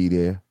happy to be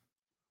there.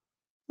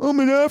 I'm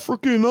an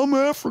African. I'm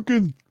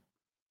African.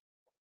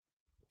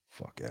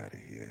 Fuck out of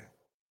here.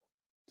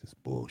 This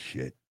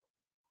bullshit.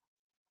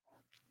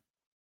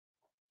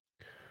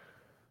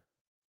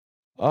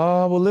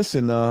 Well,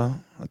 listen, I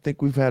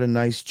think we've had a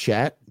nice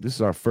chat. This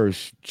is our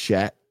first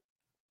chat.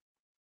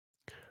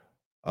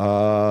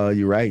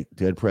 You're right.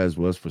 Dead Prez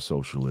was for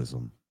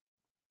socialism.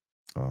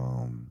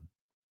 Um,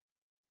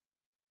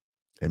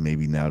 and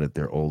maybe now that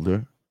they're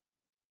older,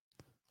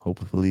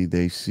 hopefully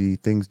they see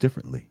things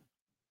differently.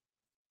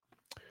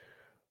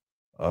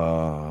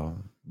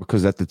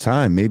 Because at the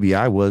time, maybe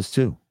I was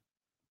too,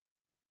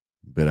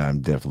 but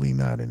I'm definitely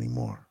not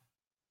anymore.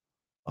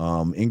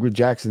 Ingrid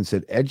Jackson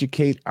said,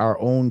 educate our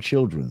own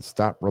children.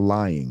 Stop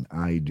relying.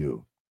 I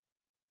do.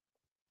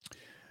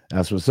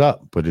 That's what's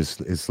up. But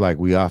it's like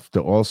we have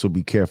to also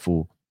be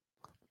careful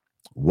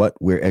what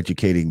we're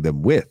educating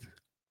them with.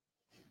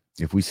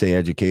 If we say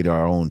educate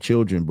our own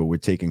children, but we're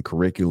taking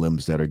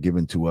curriculums that are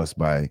given to us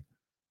by,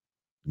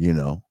 you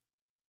know,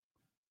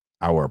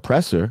 our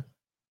oppressor,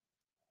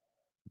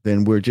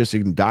 then we're just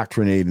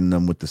indoctrinating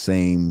them with the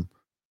same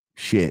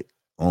shit,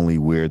 only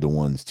we're the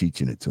ones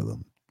teaching it to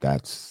them.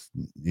 That's,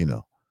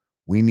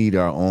 we need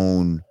our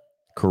own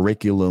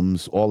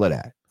curriculums, all of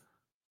that.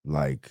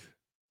 Like,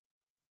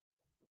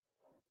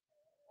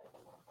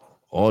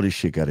 all this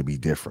shit got to be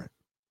different.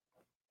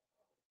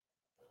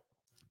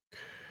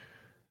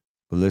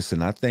 But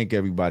listen, I thank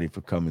everybody for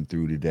coming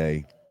through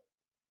today.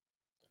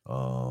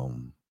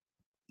 Um,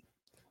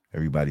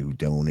 Everybody who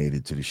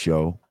donated to the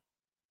show,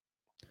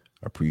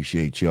 I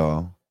appreciate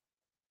y'all.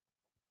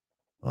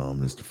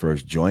 This is the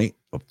first joint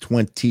of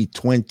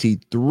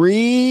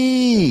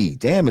 2023.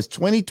 Damn, it's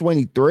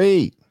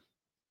 2023.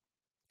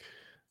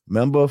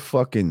 Remember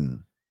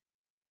fucking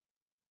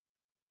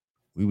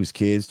we was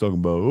kids talking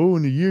about, oh,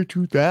 in the year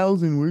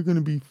 2000, we're going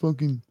to be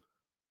fucking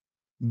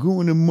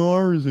going to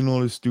Mars and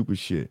all this stupid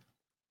shit.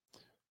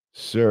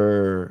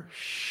 Sir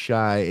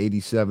Shy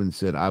 87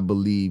 said, I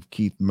believe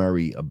Keith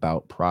Murray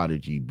about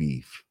Prodigy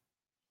beef.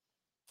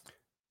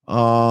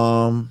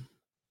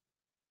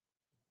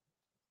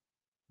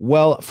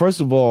 Well,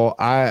 first of all,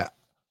 I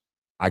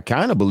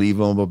kind of believe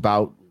him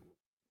about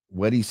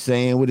what he's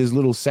saying with his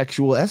little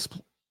sexual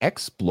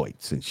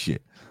exploits and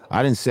shit.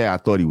 I didn't say I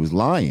thought he was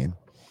lying.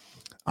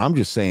 I'm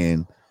just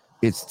saying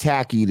it's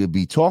tacky to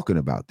be talking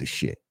about this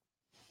shit.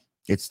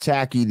 It's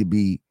tacky to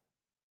be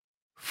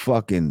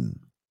fucking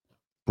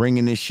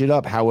bringing this shit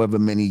up however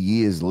many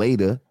years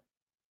later.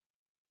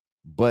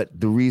 But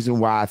the reason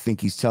why I think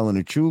he's telling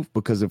the truth,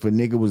 because if a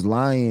nigga was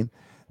lying,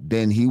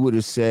 then he would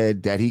have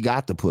said that he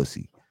got the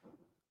pussy.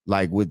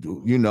 Like with,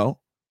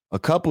 a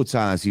couple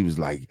times he was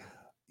like,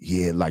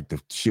 yeah, like the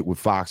shit with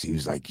Fox, he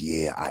was like,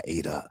 yeah, I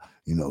ate her,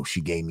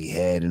 she gave me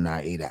head and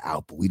I ate her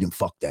out, but we didn't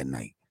fuck that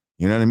night.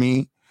 You know what I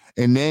mean?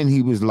 And then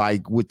he was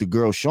like, with the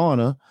girl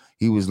Shauna,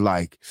 he was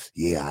like,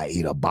 yeah, I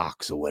ate a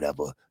box or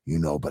whatever,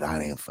 but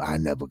I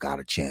never got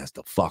a chance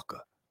to fuck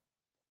her.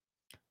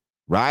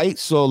 Right?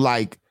 So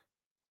like,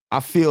 I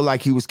feel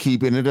like he was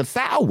keeping it a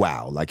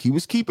wow. Like he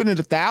was keeping it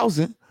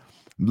 1,000.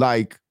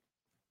 Like,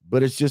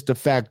 but it's just the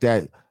fact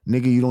that,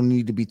 nigga, you don't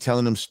need to be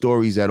telling them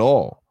stories at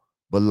all.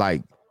 But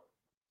like,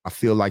 I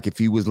feel like if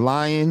he was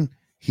lying,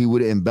 he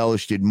would have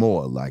embellished it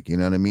more. Like, you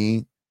know what I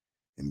mean?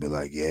 And be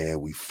like, yeah,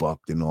 we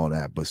fucked and all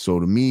that. But so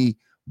to me,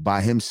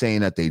 by him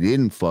saying that they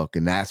didn't fuck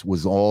and that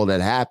was all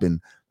that happened,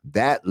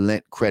 that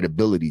lent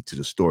credibility to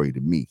the story to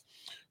me.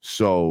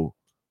 So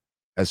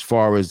as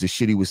far as the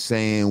shit he was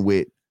saying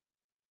with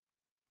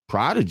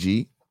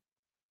Prodigy,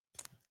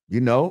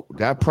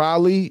 that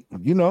probably,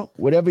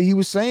 whatever he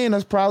was saying,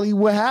 that's probably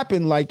what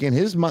happened. Like in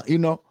his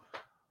mind,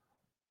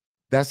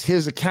 that's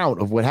his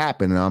account of what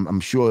happened. And I'm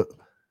sure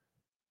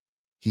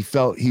he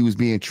felt he was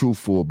being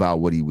truthful about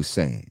what he was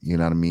saying. You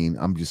know what I mean?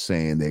 I'm just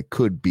saying there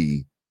could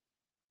be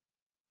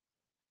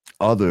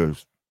other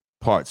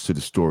parts to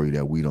the story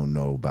that we don't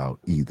know about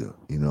either,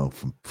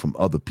 from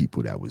other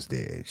people that was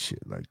there and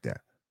shit like that.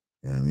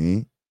 You know what I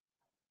mean?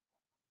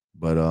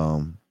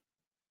 But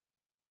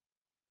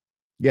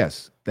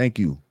yes, thank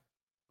you,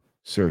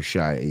 Sir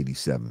Shy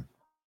 87.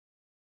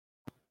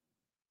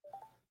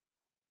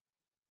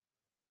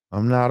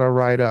 I'm not a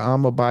writer,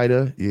 I'm a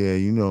biter. Yeah,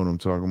 you know what I'm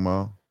talking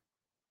about.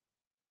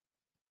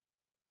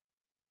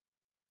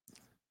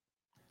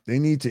 They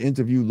need to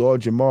interview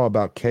Lord Jamar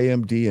about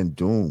KMD and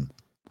Doom.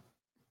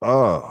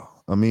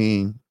 I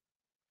mean,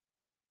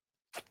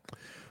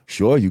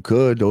 sure, you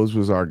could. Those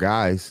was our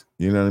guys.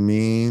 You know what I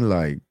mean?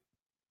 Like,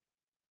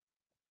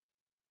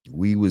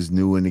 we was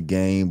new in the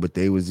game, but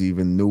they was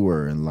even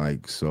newer. And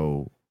like,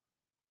 so,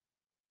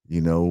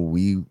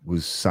 we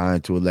was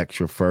signed to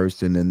Elektra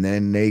first, and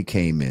then they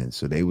came in.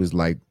 So they was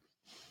like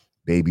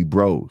baby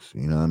bros,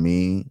 you know what I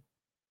mean?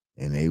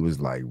 And they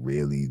was like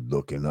really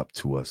looking up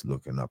to us,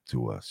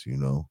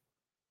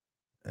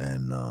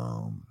 And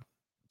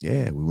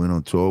yeah, we went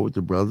on tour with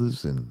the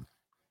brothers, and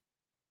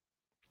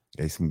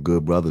they some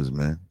good brothers,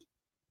 man.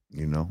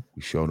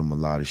 We showed them a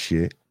lot of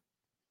shit.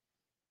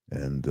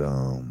 And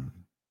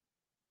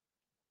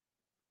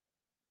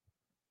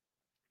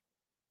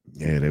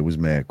yeah, they was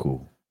mad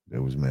cool. They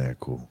was mad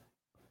cool.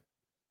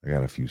 I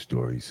got a few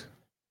stories.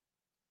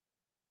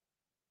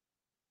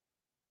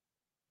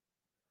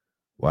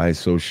 Why is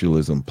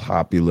socialism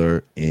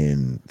popular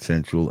in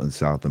Central and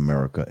South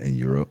America and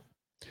Europe?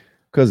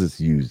 Because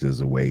it's used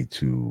as a way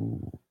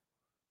to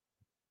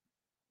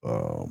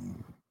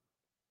um,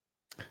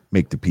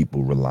 make the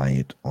people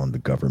reliant on the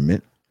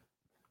government.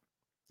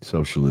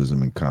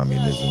 Socialism and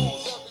communism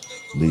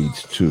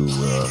leads to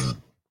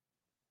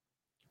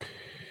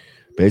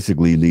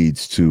basically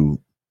leads to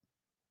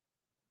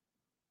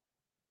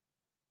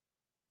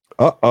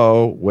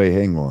wait,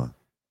 hang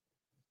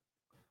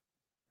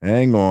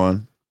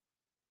on,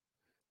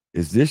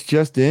 is this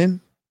just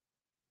in?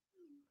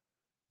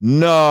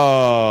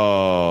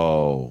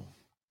 No,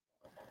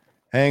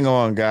 hang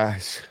on,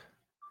 guys,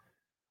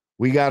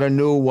 we got a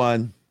new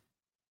one.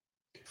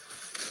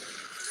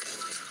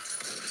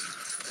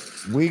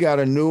 We got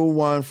a new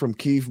one from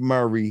Keith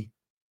Murray.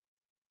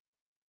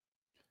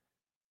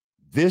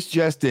 This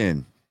just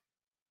in.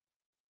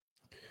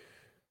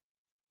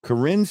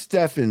 Corinne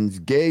Steffens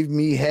gave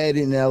me head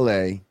in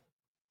LA,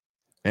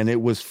 and it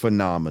was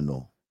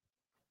phenomenal.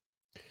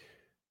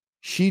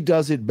 She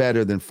does it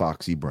better than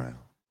Foxy Brown.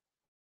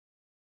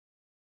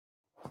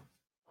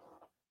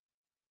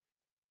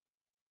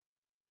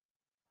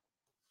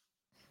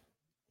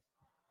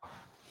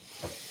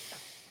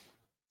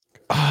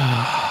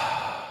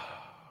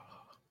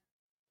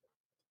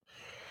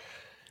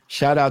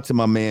 Shout out to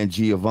my man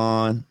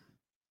Giovanni.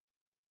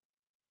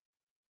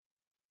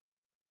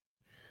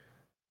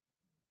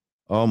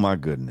 Oh my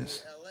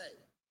goodness. In LA,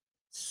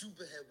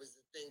 Superhead was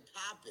the thing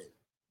popping.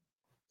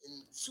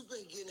 And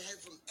Superhead getting head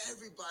from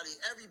everybody.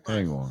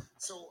 Hang on.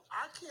 So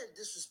I can't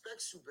disrespect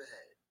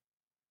Superhead.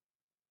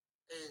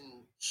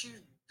 And she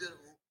did,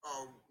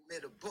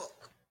 made a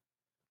book,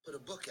 put a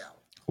book out.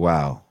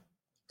 Wow.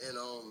 And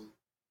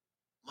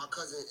my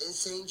cousin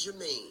Insane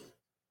Jermaine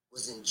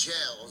was in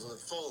jail. I was on the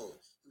phone.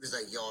 He was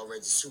like, "Yo, I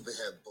read the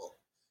Superhead book."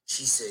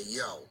 She said,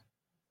 "Yo."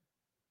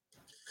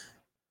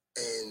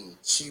 And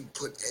she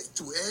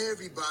threw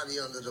everybody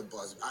under the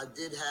bus. I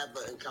did have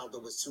an encounter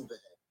with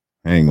Superhead.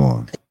 Hang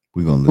on.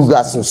 We're going to listen. Who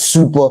got some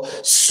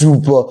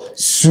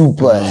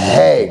super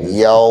head,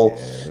 yo.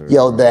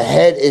 Yo, the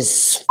head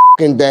is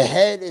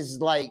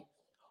like,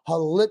 her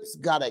lips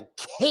got a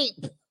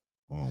cape.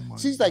 Oh my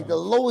She's God. like the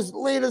lowest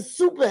layer of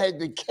Superhead,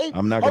 the cape.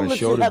 I'm not going to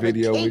show the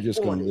video. We're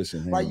just going to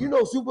listen. Like, you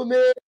know,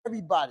 Superman,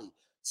 everybody.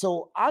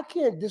 So I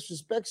can't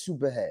disrespect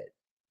Superhead.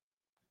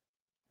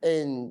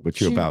 And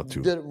but you're about to.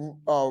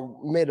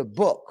 Made a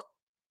book,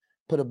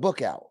 put a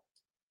book out.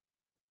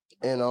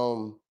 And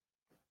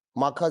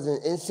my cousin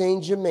Insane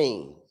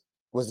Jermaine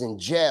was in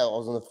jail. I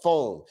was on the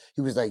phone.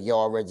 He was like, "Yo,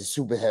 I read the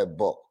Superhead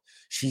book."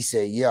 She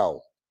said,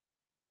 "Yo."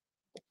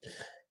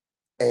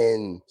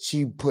 And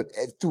she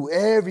threw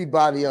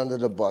everybody under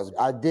the bus.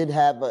 I did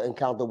have an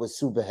encounter with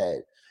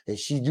Superhead. And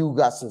she do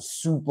got some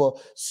super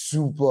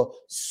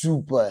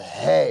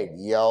head,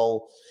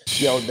 yo.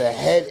 Yo, the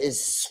head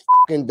is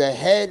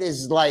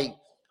like,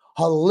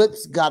 her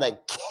lips got a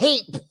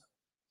cape.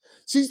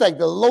 She's like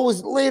the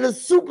lowest layer of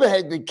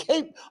Superhead, the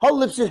cape. Her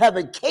lips should have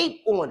a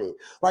cape on it.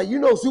 Like, you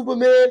know,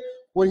 Superman,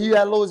 when he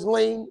had Lois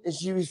Lane and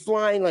she was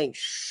flying, like,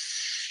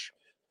 shh.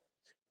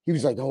 He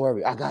was like, "Don't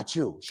worry, I got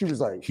you." She was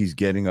like, he's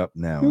getting up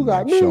now. "You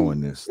got me."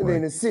 Showing this. And then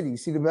in the city,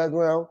 see the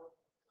background?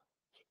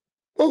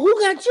 Well, who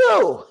got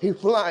you? He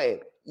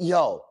flying.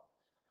 Yo,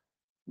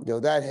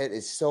 that head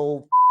is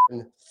so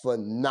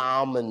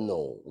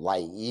phenomenal.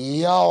 Like,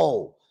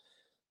 yo,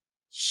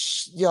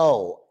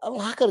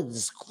 I gotta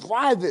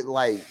describe it.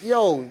 Like,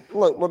 yo,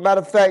 look,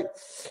 matter of fact,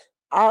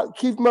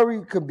 Keith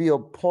Murray could be a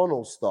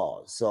porno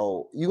star.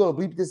 So you gonna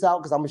bleep this out?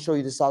 Because I'm gonna show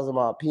you the size of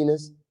my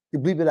penis. You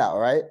bleep it out,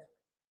 right?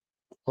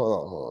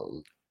 Hold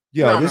on.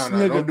 Yo, this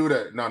nigga. Don't do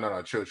that.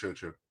 No. Chill.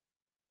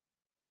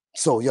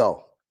 So,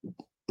 yo,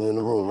 in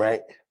the room,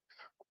 right?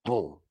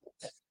 Boom.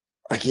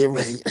 I get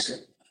ready.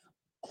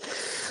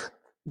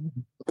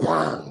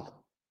 Bang.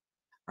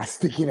 I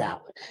stick it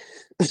out.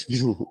 This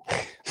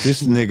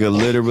nigga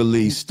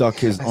literally stuck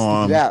his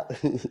arm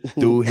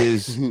through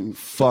his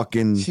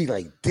fucking. She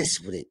like this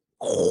with it.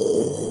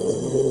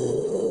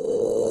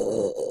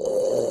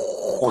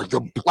 Oh,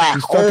 the black.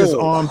 He stuck his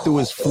arm through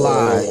his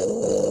fly,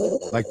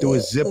 like through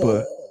his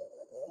zipper.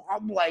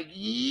 I'm like,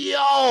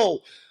 yo,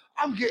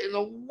 I'm getting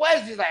the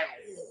wedges. Like,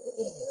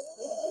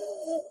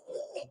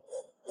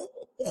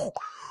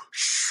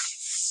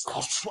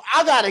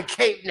 I got a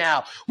cape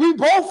now. We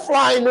both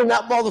flying in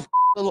that motherfucker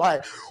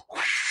like.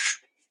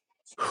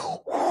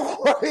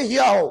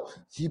 Yo,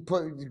 he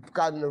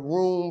got in the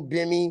room,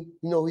 Bimmy.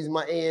 You know, he's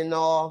my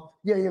A&R.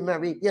 Yeah,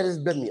 Mary. Yeah, this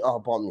is Bimmy. Oh,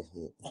 pardon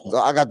me.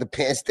 I got the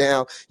pants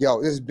down.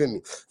 Yo, this is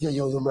Bimmy.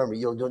 Yo, Mary.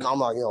 Yo, I'm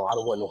not, I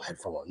don't want no head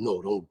from her.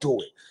 No, don't do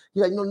it.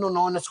 He's like,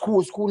 no, that's cool.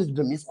 It's cool. This is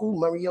Bimmy. It's cool,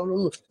 Mary. Yo,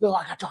 no,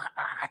 I got you.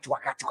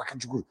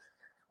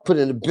 Put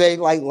it in the bed,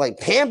 like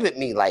pampered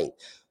me, like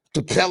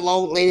the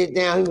pillow, laid it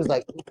down. He was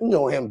like, you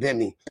know him,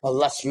 Bimmy.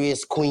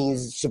 Illustrious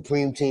Queens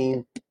Supreme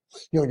Team.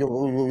 Yo,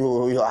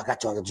 I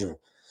got you.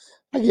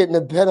 I get in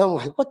the bed, I'm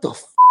like, what the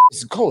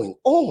is going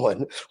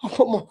on? I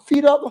put my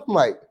feet up, I'm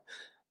like,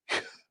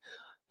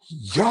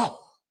 Yo,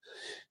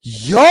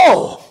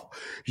 yo,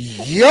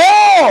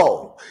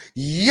 yo,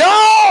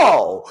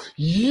 yo,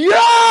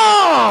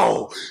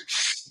 yo,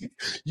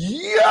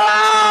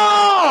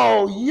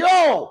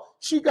 yo.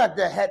 She got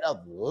the head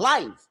of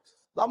life.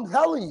 I'm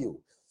telling you,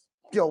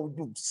 yo,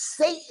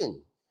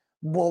 Satan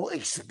will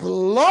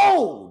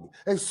explode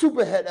if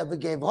Superhead ever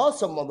gave her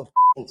some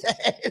motherfucking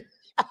head.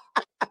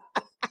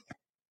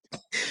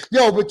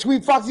 Yo,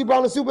 between Foxy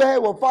Brown and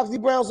Superhead, well, Foxy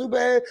Brown,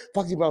 Superhead,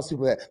 Foxy Brown,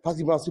 Superhead,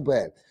 Foxy Brown,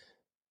 Superhead.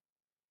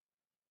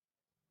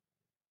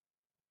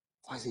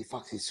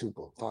 Foxy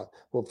Super. Well,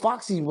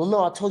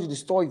 no, I told you the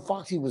story.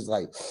 Foxy was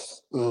like,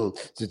 but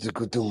the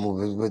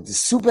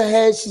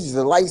Superhead, she's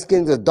the light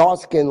skin, the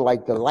dark skin,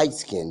 like the light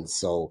skin.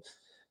 So,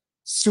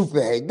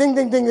 Superhead, ding,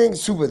 ding, ding, ding,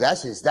 Super.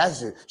 That's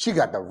it. She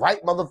got the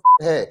right motherfucking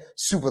head.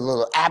 Super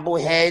little apple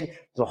head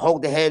to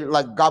hold the head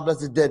like God bless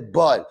the dead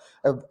Bud.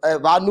 If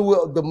I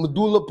knew the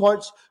medulla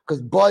punch,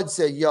 because Bud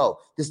said, yo,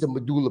 this is the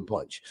medulla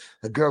punch.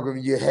 The girl give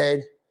you your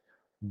head,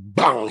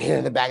 bang, hit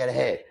in the back of the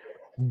head,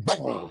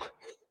 bang.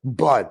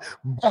 Bud,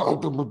 bang,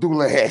 the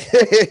medulla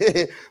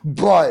head.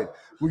 Bud,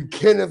 with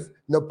Kenneth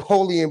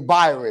Napoleon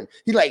Byron.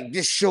 He like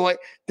this short,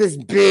 this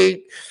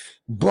big.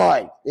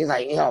 Bud, he's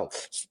like, yo,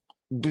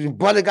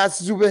 Bud got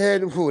super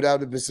head. Ooh, that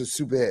would have been some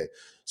super head.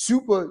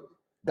 Super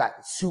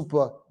got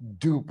super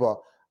duper.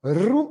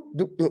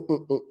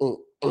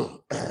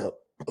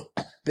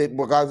 Big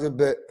guys a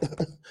bit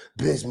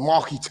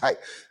Bismarcky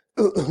type.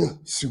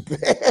 Super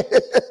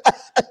head.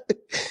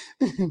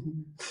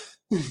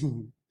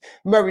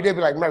 Mary, they be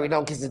like, Mary,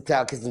 don't kiss and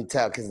tell, kiss and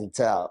tell, kiss and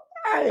tell.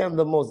 I am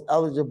the most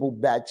eligible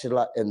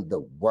bachelor in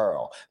the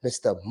world,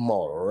 Mr.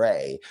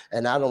 Moray.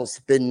 And I don't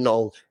spend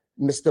no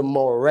Mr.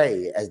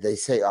 Moray, as they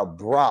say,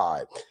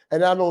 abroad.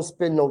 And I don't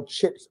spend no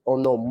chips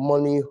on no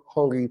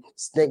money-hungry,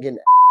 stinking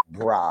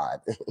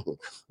bride.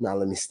 Now,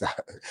 let me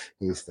stop.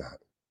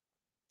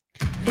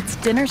 It's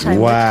dinner time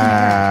with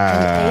Tamara,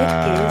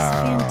 and it is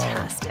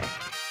fantastic.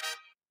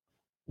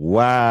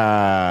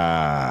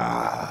 Wow.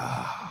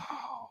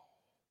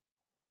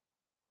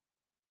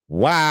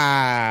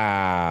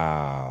 Wow.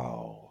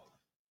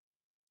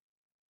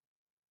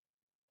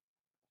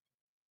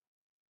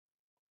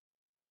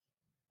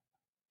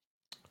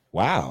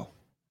 Wow.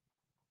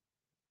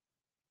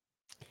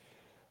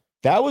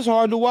 That was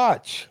hard to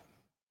watch.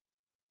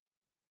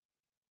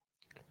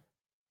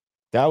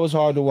 That was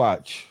hard to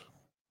watch.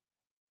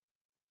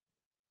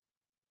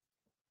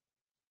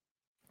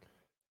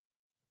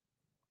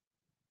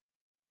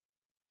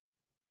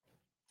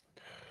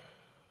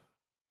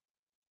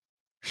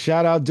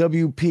 Shout out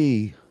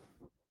WP.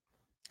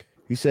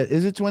 He said,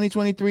 is it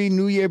 2023?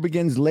 New Year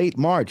begins late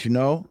March, you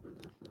know?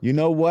 You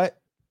know what?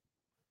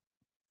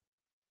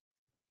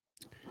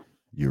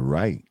 You're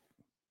right.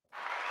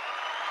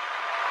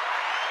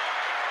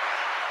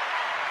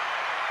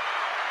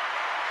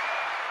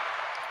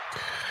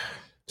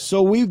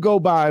 So we go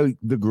by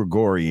the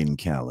Gregorian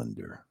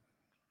calendar.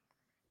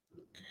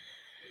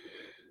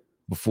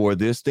 Before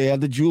this, they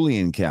had the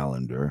Julian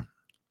calendar.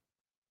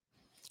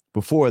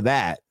 Before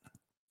that,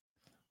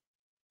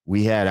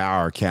 we had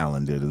our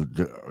calendar,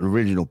 the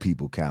original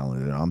people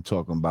calendar. I'm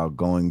talking about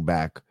going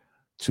back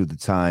to the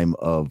time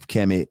of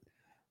Kemet,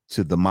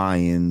 to the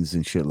Mayans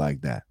and shit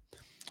like that.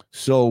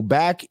 So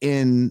back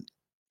in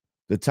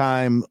the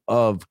time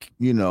of,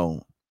 you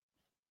know,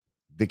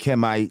 the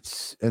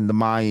Kemites and the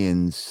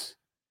Mayans,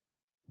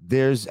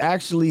 there's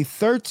actually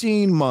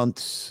 13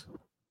 months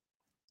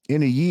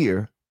in a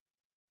year,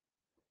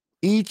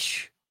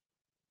 each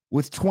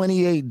with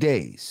 28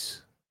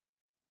 days,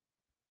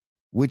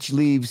 which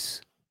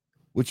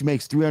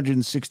makes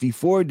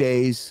 364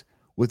 days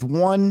with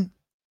one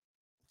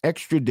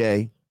extra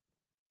day,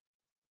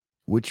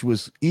 which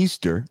was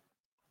Easter,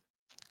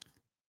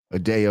 a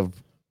day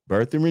of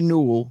birth and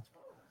renewal,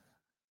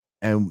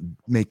 and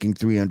making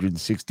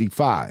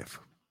 365.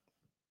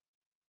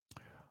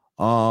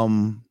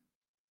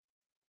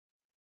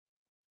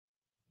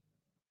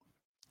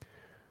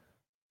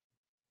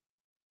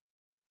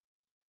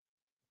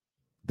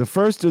 The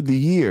first of the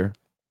year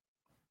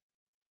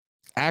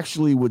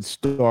actually would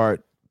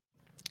start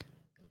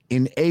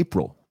in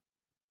April.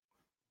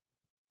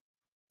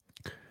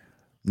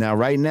 Now,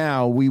 right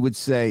now, we would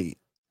say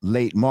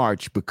late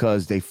March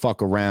because they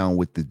fuck around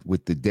with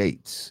the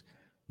dates,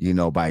 you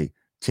know, by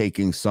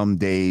taking some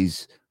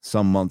days,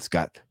 some months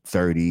got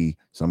 30,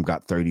 some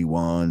got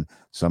 31,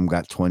 some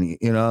got 20,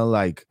 you know,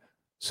 like,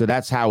 so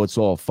that's how it's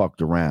all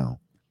fucked around.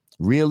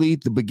 Really,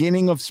 the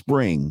beginning of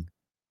spring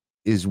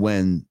is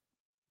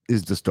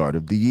the start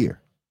of the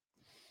year.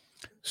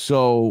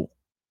 So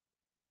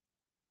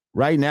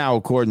right now,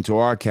 according to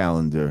our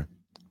calendar,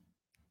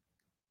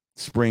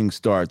 spring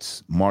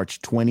starts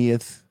March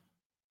 20th,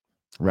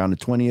 around the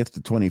 20th to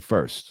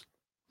 21st.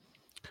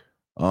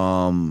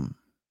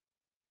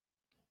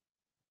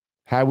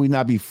 Had we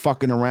not be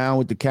fucking around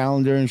with the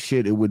calendar and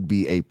shit, it would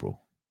be April.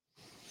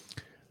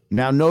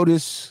 Now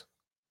notice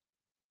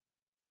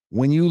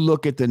when you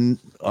look at the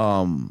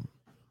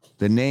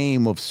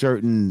name of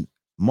certain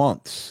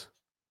months,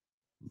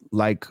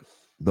 like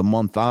the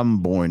month I'm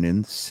born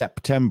in,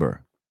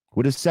 September.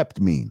 What does sept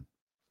mean?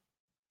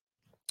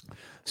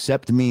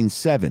 Sept means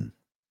 7.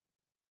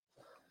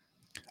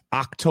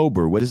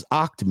 October, what does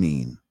oct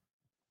mean?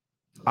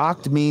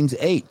 Oct means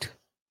 8.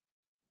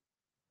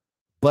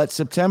 But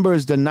September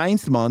is the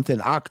 9th month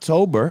and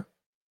October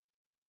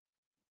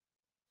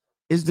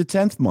is the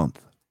 10th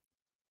month.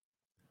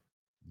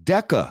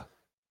 Deca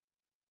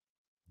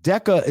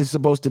is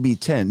supposed to be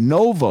 10.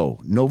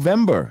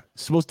 November,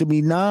 is supposed to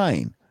be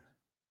 9.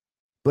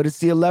 But it's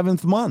the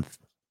 11th month.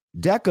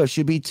 Deca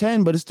should be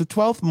 10, but it's the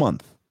 12th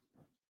month.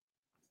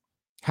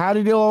 How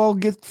did it all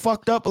get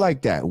fucked up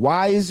like that?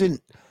 Why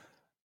isn't...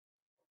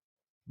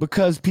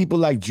 Because people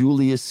like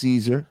Julius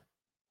Caesar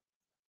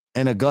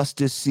and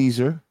Augustus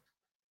Caesar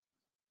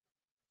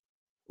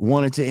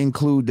wanted to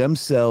include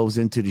themselves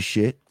into the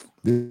shit.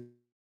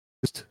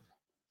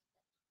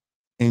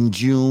 In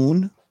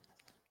June,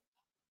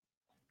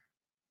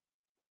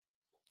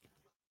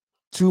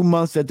 2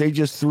 months that they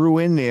just threw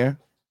in there,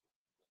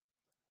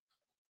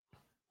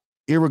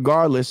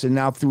 irregardless, and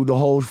now threw the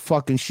whole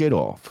fucking shit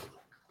off.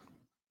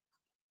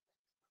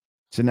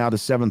 So now the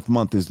 7th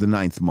month is the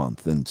 9th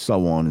month, and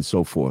so on and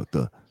so forth.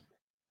 The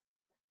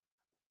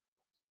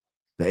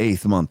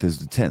 8th month is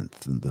the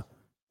 10th, and the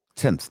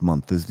 10th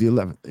month is the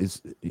 11th.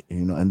 It's,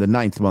 and the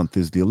 9th month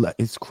is the 11th.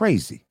 It's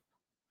crazy.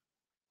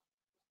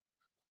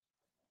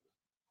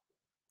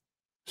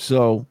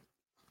 So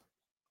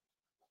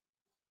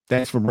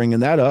thanks for bringing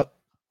that up.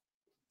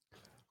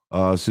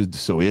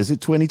 So is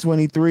it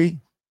 2023?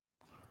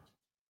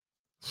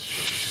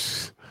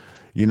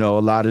 A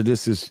lot of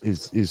this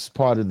is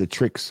part of the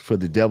tricks for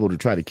the devil to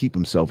try to keep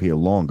himself here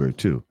longer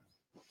too.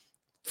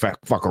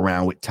 Fuck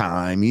around with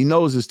time. He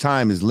knows his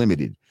time is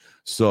limited,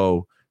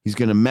 so he's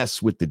gonna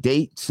mess with the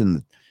dates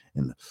and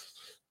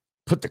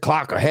put the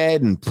clock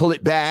ahead and pull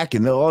it back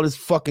and all this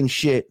fucking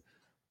shit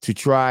to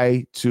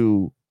try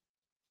to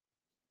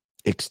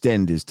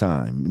extend his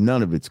time.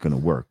 None of it's gonna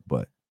work,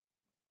 but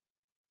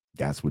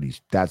that's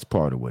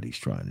part of what he's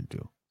trying to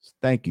do.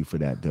 Thank you for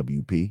that,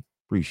 WP.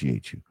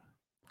 Appreciate you.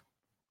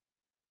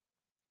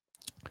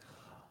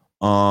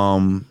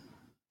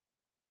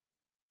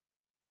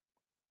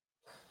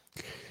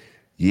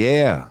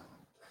 Yeah.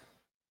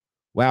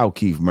 Wow,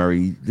 Keith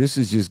Murray, this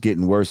is just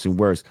getting worse and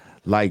worse.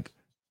 Like,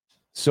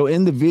 so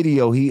in the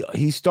video,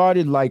 he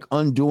started like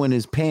undoing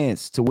his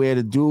pants to where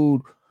the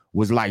dude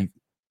was like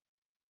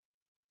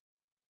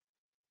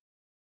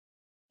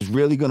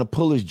really gonna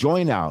pull his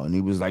joint out, and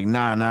he was like,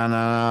 nah,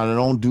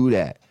 don't do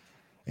that.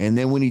 And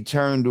then when he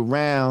turned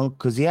around,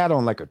 because he had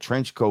on like a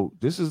trench coat,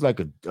 this is like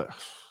he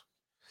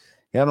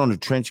had on a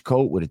trench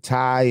coat with a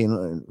tie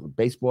and a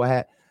baseball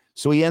hat.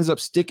 So he ends up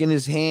sticking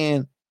his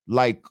hand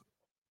like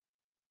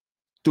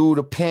through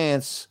the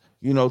pants,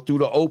 through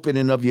the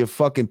opening of your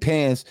fucking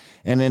pants,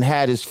 and then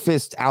had his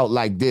fist out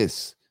like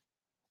this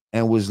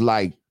and was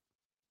like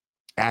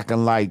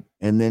acting like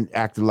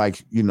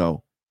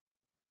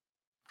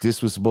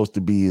this was supposed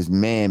to be his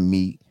man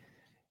meat.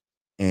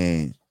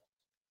 And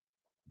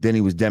then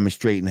he was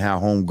demonstrating how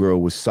homegirl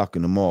was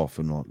sucking him off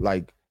and all.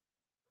 Like,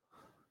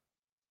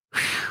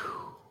 whew.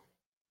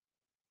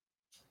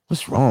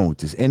 What's wrong with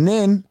this? And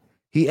then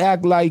he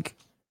act like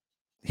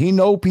he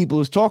know people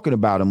is talking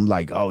about him,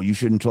 like, oh, you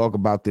shouldn't talk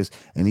about this.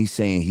 And he's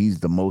saying he's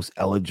the most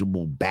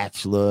eligible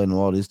bachelor and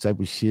all this type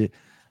of shit.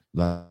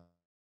 Like,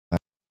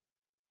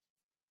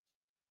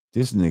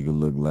 this nigga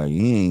look like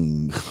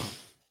he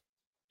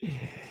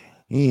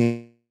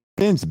ain't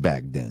since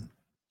back then.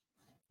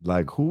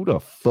 Like, who the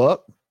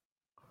fuck?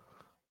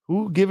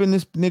 Who giving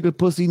this nigga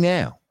pussy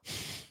now?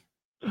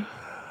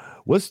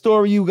 What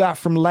story you got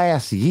from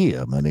last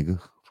year, my nigga?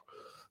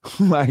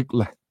 like,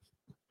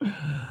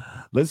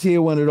 let's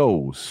hear one of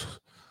those.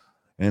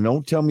 And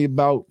don't tell me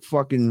about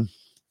fucking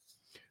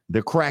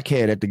the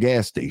crackhead at the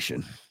gas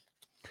station.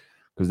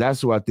 Because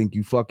that's who I think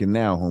you fucking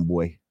now,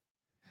 homeboy.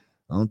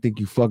 I don't think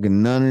you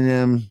fucking none of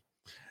them.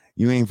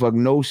 You ain't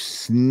fucking no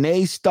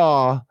snake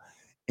star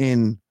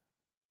in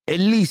at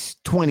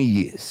least 20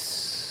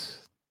 years.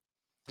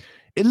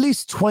 At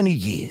least 20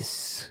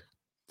 years.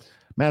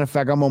 Matter of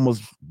fact,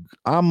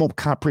 I'm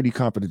pretty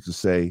confident to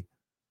say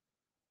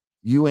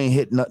you ain't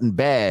hit nothing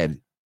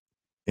bad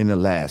in the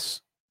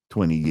last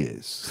 20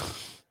 years.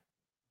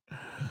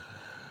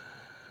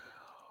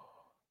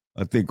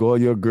 I think all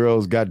your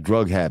girls got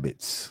drug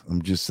habits.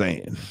 I'm just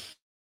saying.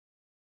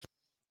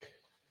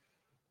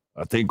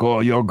 I think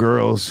all your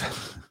girls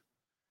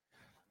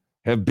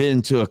have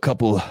been to a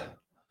couple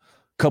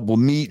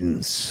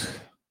meetings,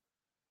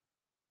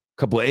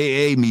 couple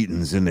AA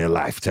meetings in their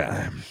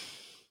lifetime.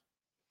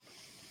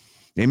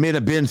 They may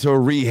have been to a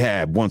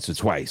rehab once or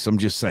twice. I'm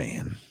just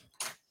saying.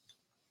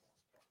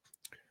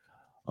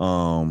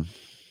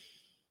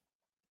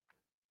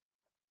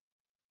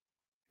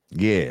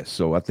 Yeah,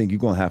 so I think you're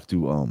gonna have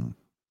to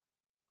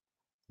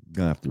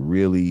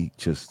really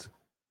just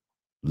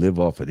live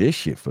off of this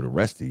shit for the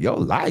rest of your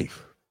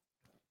life.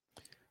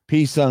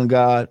 Peace, son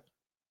God.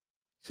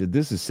 Said,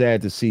 this is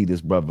sad to see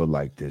this brother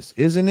like this,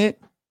 isn't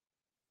it?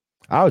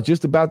 I was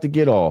just about to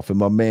get off, and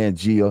my man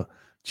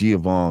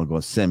Giovanni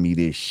gonna send me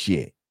this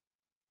shit.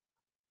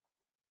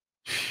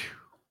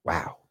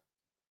 Wow.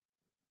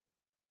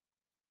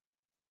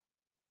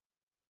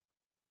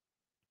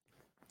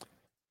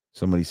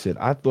 Somebody said,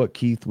 I thought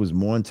Keith was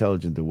more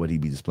intelligent than what he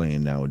be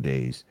displaying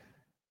nowadays.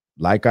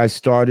 Like I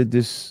started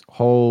this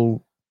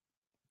whole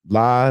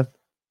live,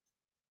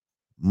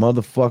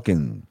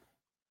 motherfucking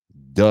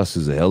dust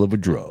is a hell of a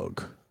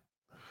drug.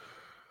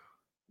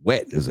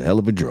 Wet is a hell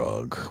of a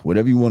drug.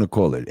 Whatever you want to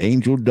call it.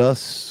 Angel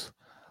dust,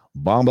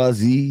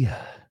 Bombazi,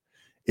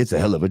 it's a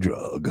hell of a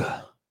drug.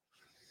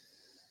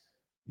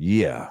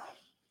 Yeah.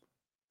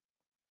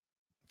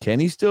 Can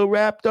he still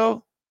rap,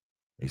 though?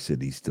 They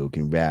said he still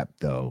can rap,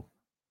 though.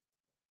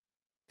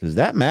 Does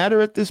that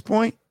matter at this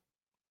point?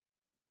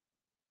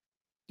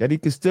 That he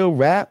can still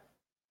rap?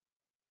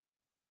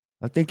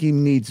 I think he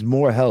needs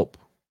more help.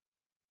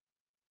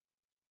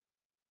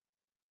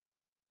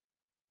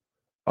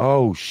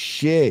 Oh,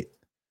 shit.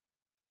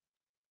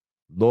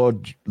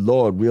 Lord,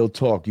 real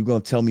talk. You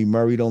gonna tell me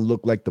Murray don't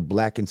look like the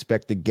Black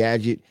Inspector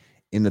Gadget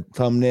in the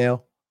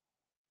thumbnail?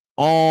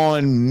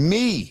 On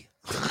me.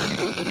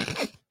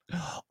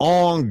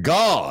 On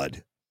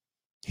God.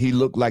 He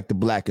looked like the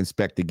Black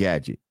Inspector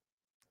Gadget.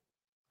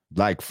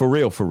 Like, for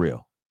real, for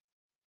real.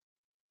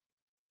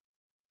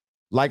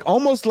 Like,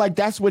 almost like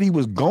that's what he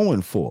was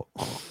going for.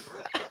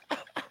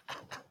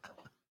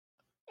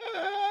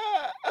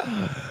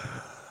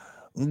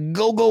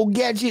 Go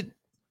Gadget.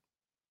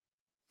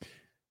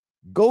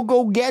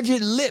 Go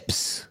Gadget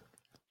lips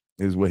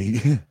is what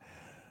he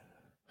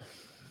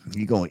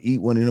gonna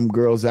eat one of them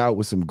girls out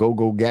with some go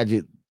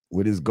Gadget,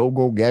 with his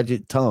go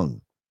Gadget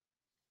tongue.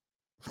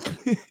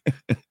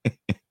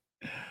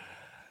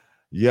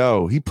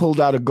 Yo, he pulled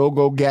out a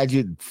go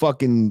Gadget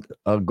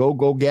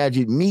go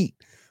Gadget meat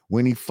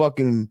when he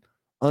fucking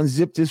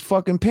unzipped his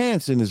fucking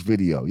pants in this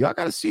video. Y'all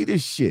gotta see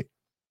this shit.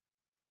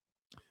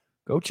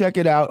 Go check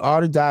it out.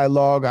 Art of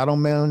Dialogue. I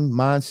don't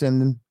mind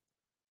sending,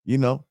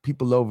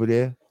 people over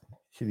there.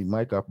 Shit, he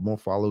might got more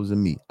followers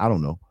than me. I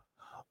don't know.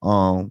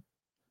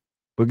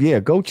 But yeah,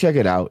 go check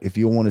it out if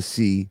you want to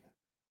see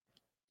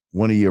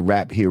one of your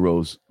rap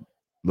heroes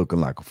looking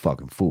like a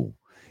fucking fool.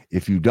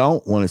 If you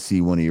don't want to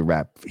see one of your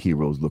rap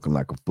heroes looking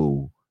like a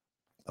fool,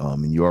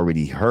 and you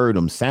already heard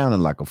him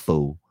sounding like a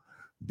fool,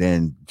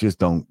 then just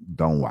don't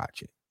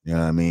watch it. You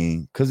know what I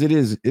mean? Because it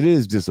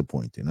is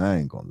disappointing. I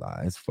ain't gonna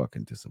lie, it's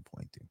fucking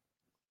disappointing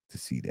to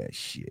see that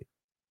shit.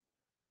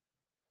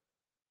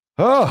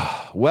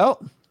 Oh,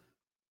 well,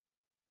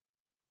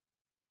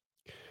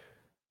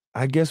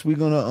 I guess we're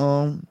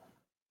gonna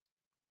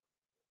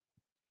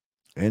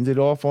end it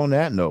off on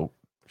that note.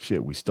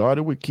 Shit, we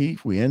started with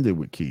Keith, we ended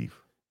with Keith.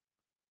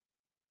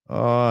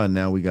 Oh, and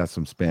now we got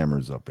some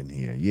spammers up in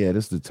here. Yeah,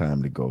 this is the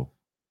time to go.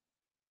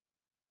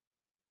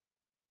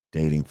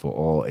 Dating for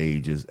all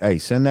ages. Hey,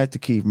 send that to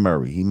Keith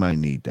Murray. He might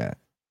need that.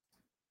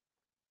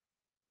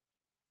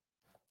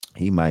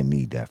 He might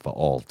need that for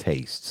all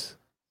tastes.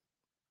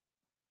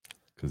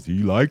 Because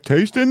he like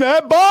tasting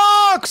that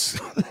box.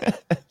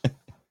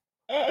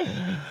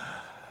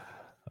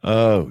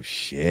 Oh,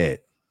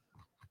 shit.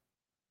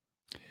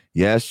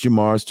 Yes,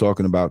 Jamar's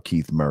talking about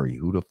Keith Murray.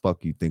 Who the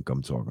fuck you think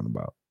I'm talking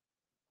about?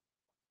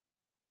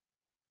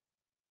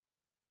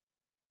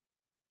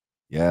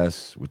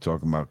 Yes, we're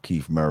talking about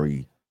Keith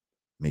Murray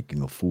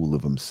making a fool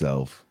of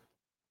himself.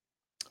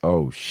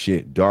 Oh,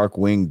 shit.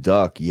 Darkwing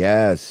Duck.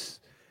 Yes.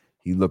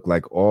 He looked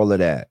like all of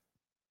that.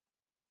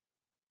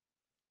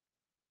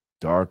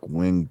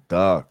 Darkwing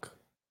Duck.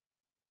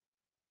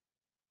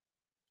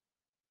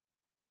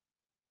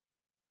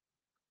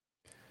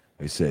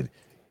 They said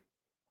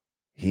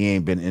he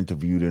ain't been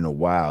interviewed in a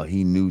while.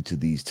 He new to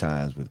these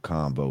times with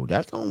Combo.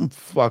 That's on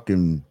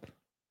fucking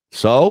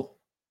so.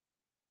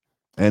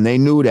 And they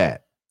knew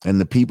that. And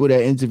the people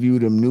that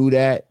interviewed him knew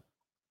that.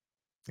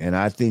 And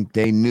I think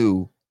they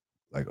knew,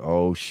 like,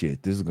 oh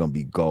shit, this is gonna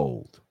be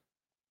gold.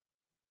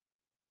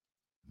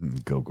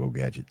 Go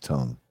Gadget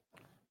tongue.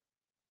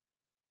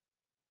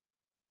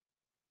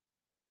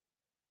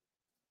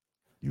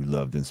 You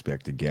loved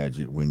Inspector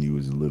Gadget when you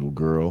was a little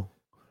girl.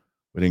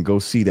 But then go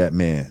see that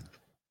man.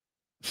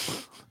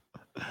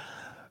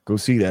 Go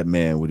see that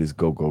man with his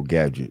go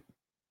Gadget.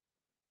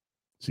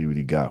 See what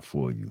he got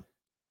for you.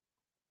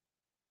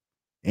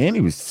 And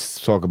he was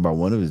talking about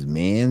one of his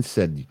men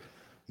said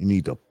you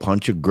need to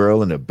punch a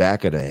girl in the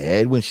back of the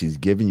head when she's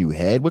giving you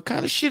head. What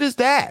kind of shit is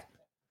that?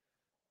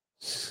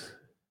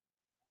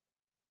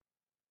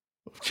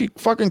 She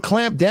fucking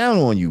clamped down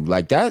on you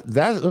like that.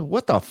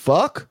 What the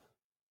fuck?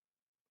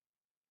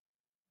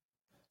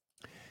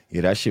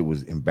 Yeah, that shit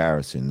was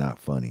embarrassing, not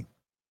funny.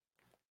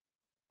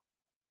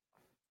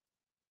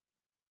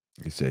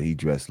 He said he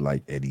dressed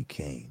like Eddie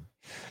Kane.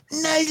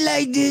 Nights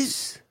like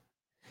this,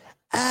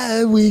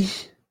 I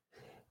wish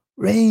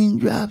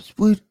raindrops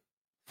would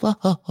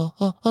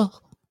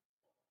fall.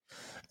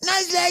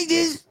 Nights like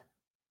this,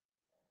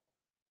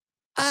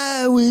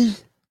 I wish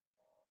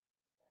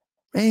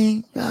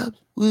raindrops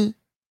would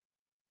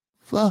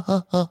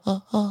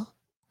fall.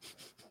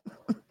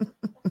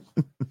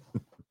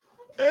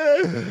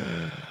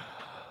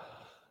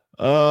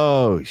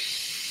 Oh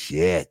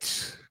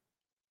shit.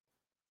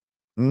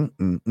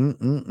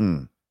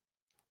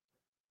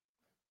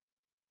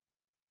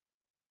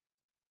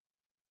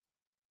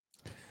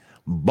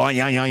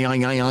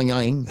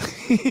 Boing.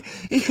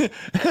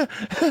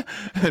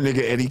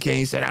 Nigga Eddie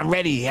Kane said, I'm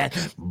ready.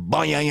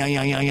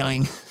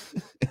 Boing.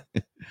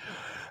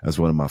 That's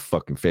one of my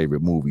fucking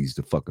favorite movies,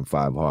 the fucking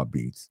 5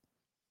 Heartbeats.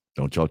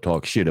 Don't y'all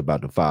talk shit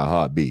about the 5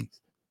 Heartbeats.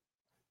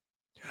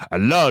 I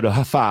love the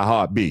 5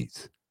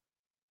 Heartbeats.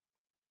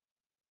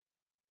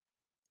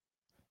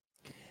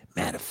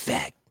 Matter of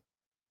fact,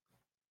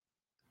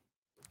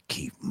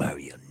 Keith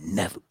Murray will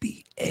never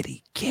be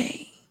Eddie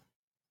Kane.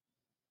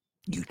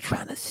 You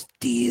trying to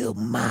steal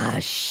my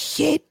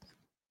shit?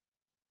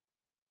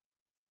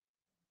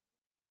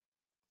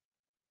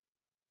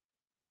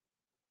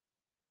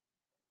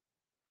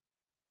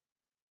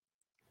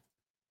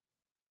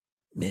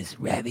 Miss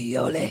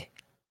Ravioli.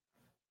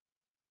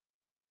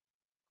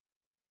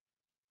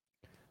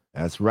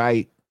 That's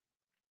right.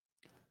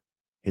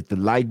 Hit the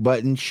like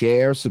button,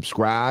 share,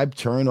 subscribe,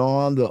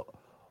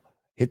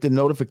 hit the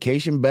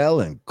notification bell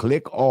and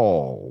click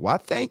all. Why,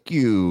 thank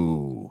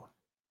you.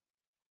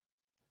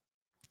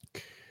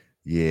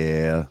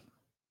 Yeah.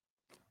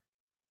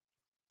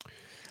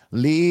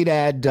 Leave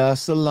that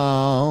dust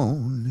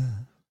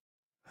alone.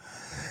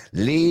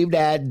 Leave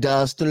that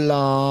dust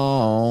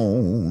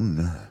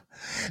alone.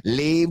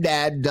 Leave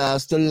that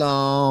dust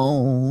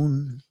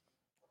alone.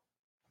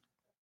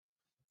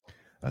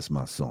 That's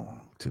my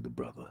song to the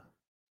brother.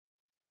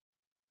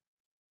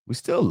 We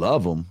still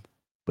love him,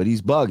 but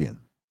he's bugging.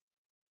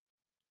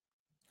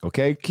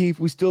 Okay, Keith,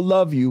 we still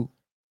love you,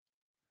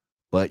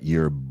 but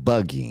you're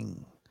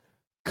bugging.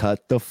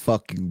 Cut the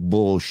fucking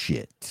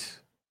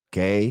bullshit.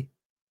 Okay?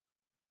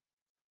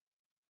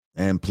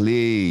 And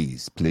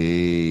please,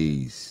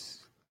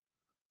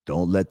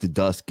 don't let the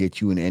dust get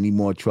you in any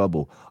more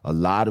trouble. A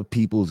lot of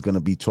people is going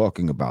to be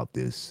talking about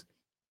this.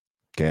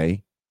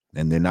 Okay?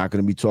 And they're not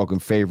going to be talking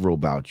favorable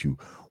about you.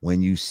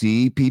 When you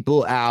see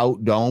people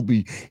out, don't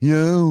be,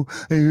 I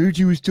heard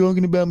you was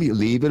talking about me.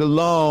 Leave it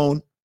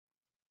alone.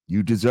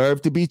 You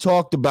deserve to be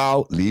talked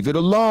about. Leave it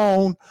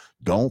alone.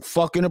 Don't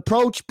fucking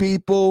approach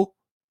people.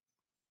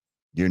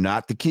 You're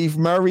not the Keith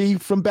Murray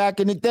from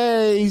back in the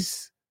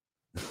days.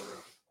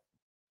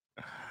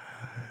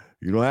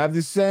 You don't have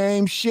the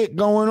same shit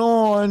going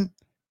on.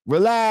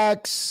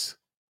 Relax.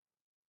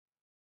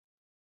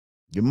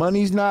 Your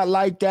money's not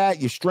like that.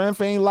 Your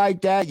strength ain't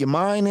like that. Your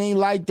mind ain't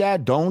like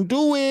that. Don't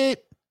do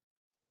it.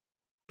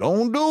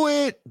 Don't do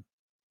it.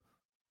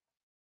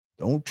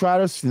 Don't try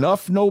to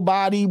snuff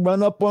nobody,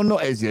 run up on there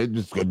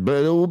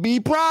will be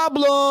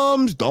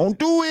problems. Don't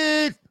do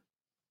it.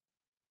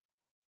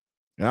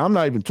 And I'm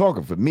not even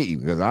talking for me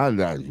because ain't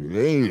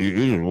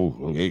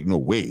no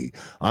way.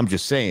 I'm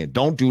just saying,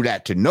 don't do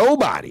that to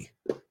nobody.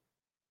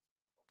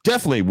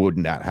 Definitely would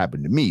not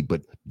happen to me,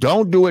 but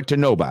don't do it to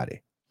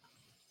nobody.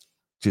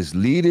 Just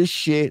leave this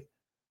shit.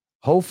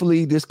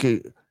 Hopefully this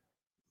could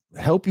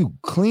help you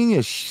clean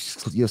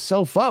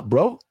yourself up,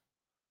 bro.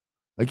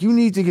 Like, you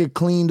need to get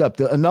cleaned up.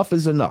 Enough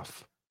is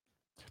enough.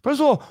 First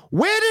of all,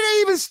 where do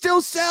they even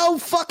still sell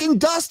fucking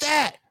dust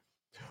at?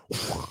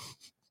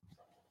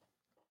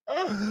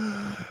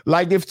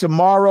 Like, if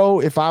tomorrow,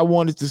 if I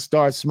wanted to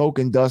start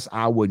smoking dust,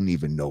 I wouldn't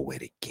even know where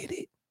to get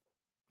it.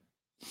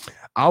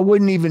 I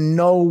wouldn't even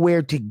know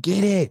where to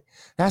get it.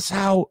 That's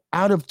how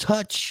out of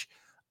touch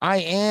I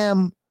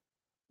am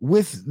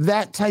with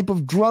that type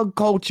of drug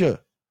culture.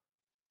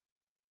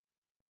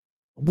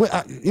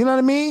 You know what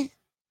I mean?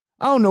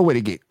 I don't know where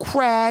to get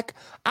crack.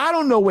 I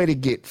don't know where to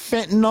get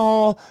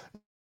fentanyl.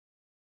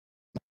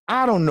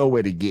 I don't know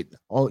where to get.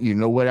 Oh, you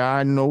know what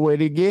I know where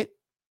to get?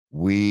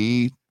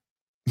 Weed.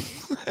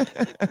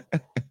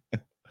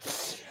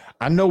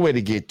 I know where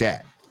to get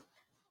that.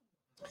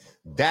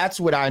 That's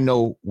what I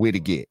know where to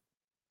get.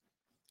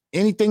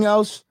 Anything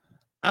else?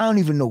 I don't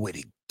even know where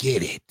to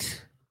get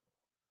it.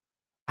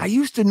 I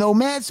used to know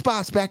mad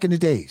spots back in the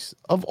days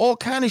of all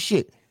kind of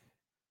shit.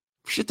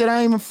 Shit that I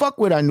didn't even fuck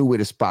with, I knew where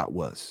the spot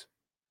was.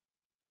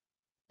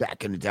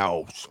 Back in the day,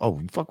 oh,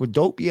 you fuck with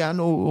dope? Yeah, I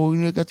know. Oh,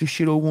 you got this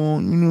shit over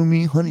on, you know what I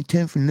mean?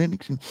 110 for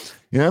Linux. You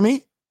know what I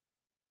mean?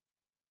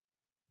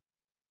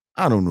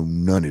 I don't know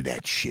none of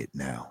that shit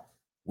now.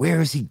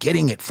 Where is he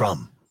getting it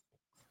from?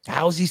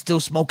 How is he still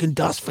smoking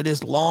dust for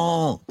this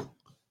long?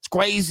 It's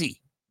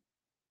crazy.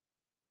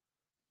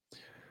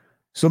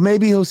 So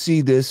maybe he'll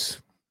see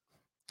this.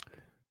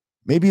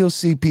 Maybe he'll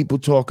see people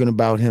talking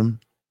about him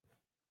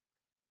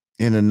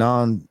in a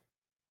not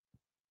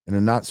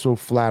so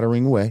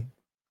flattering way.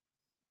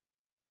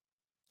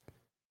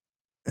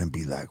 And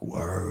be like,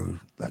 word,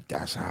 like,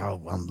 that's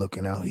how I'm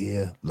looking out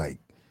here. Like,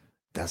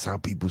 that's how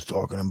people's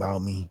talking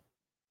about me.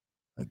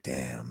 Like,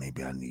 damn,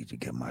 maybe I need to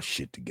get my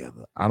shit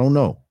together. I don't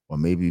know. Or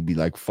maybe be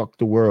like, fuck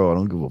the world. I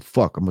don't give a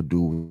fuck. I'm going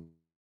to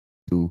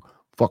do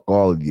fuck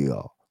all of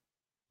y'all.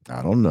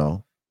 I don't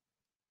know.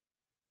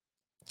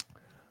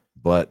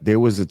 But there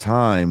was a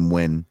time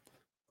when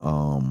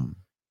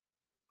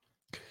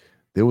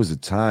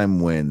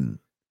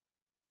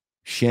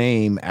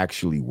shame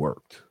actually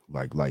worked.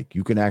 Like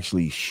you can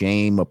actually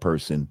shame a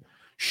person,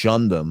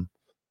 shun them,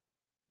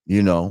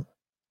 you know,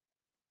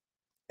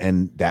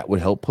 and that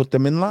would help put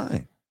them in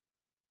line.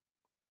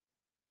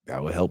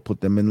 That would help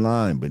put them in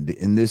line. But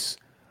in this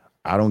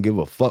I don't give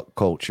a fuck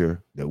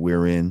culture that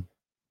we're in,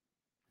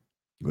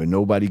 where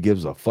nobody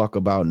gives a fuck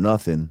about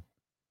nothing,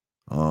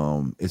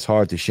 it's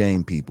hard to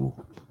shame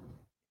people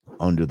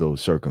under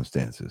those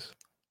circumstances.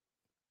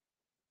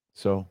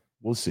 So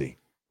we'll see.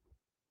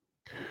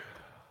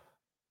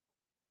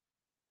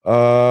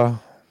 What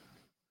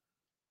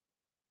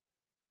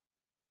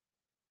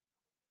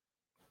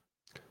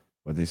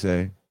they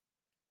say?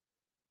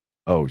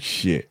 Oh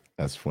shit,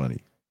 that's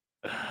funny.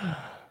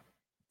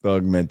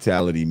 Thug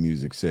Mentality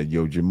Music said,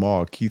 yo,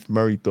 Jamal, Keith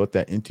Murray thought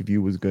that interview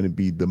was going to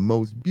be the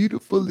most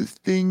beautifulest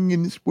thing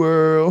in this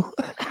world.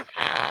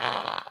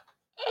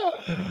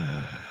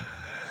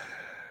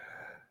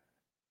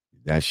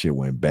 That shit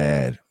went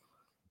bad.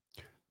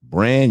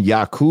 Brand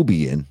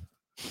Yakubian.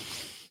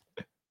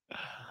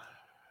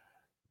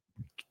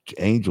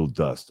 Angel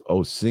Dust.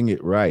 Oh, sing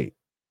it right.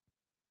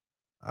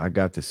 I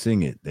got to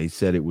sing it. They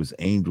said it was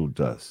Angel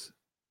Dust.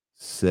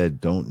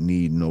 Said don't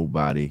need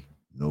nobody.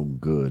 No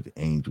good.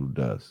 Angel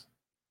Dust.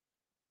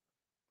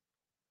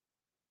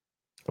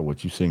 Oh,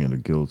 what you singing? The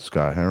Gil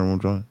Scott Heron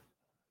joint?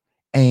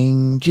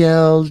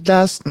 Angel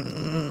Dust.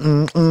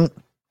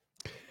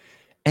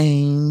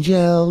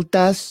 Angel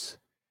Dust.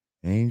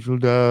 Angel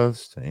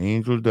Dust.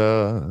 Angel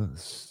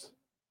Dust.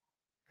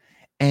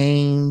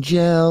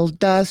 Angel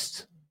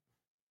Dust.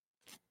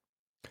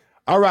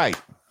 All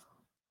right.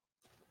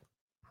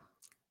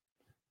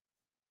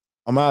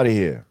 I'm out of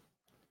here.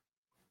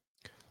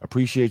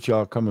 Appreciate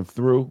y'all coming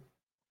through.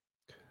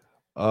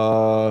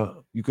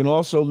 You can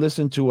also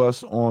listen to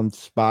us on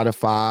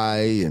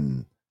Spotify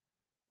and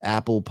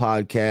Apple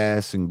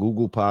Podcasts and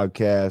Google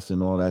Podcasts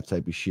and all that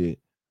type of shit.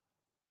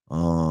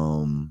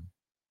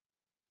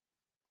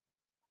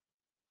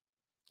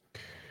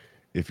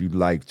 If you'd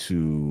like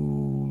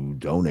to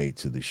donate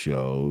to the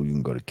show, you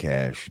can go to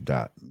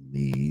cash.me/$.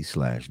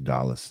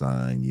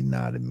 You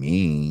know what I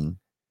mean?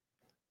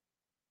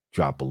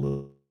 Drop a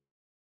little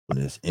on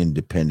this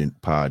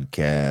independent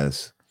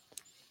podcast,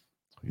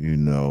 you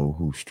know,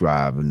 who's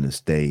striving to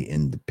stay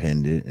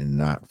independent and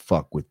not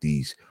fuck with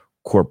these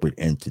corporate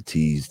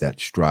entities that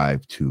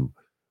strive to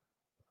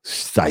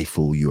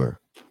stifle your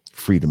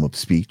freedom of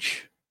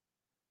speech.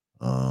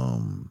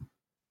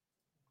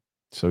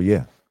 So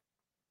yeah,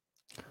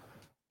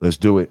 let's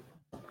do it.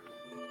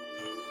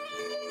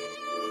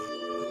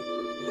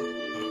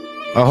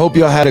 I hope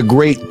y'all had a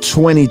great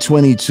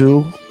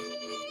 2022.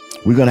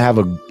 We're gonna have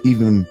a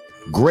even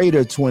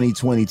greater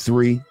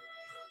 2023.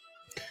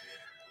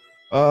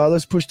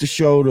 Let's push the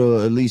show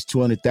to at least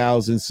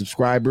 200,000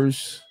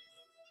 subscribers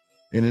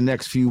in the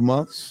next few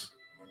months.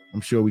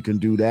 I'm sure we can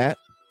do that.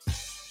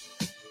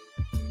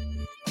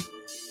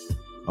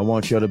 I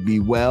want y'all to be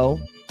well,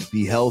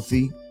 be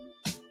healthy,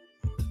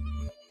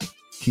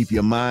 keep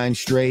your mind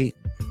straight.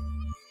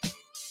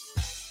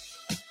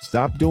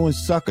 Stop doing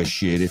sucker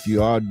shit if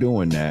you are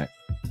doing that.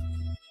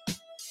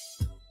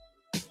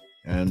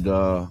 And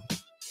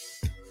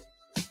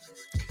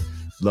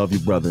love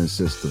your brother and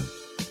sister.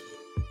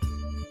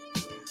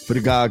 For the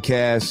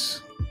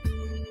Godcast,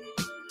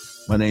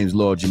 my name's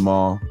Lord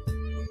Jamal.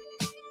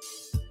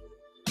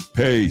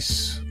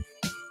 Peace.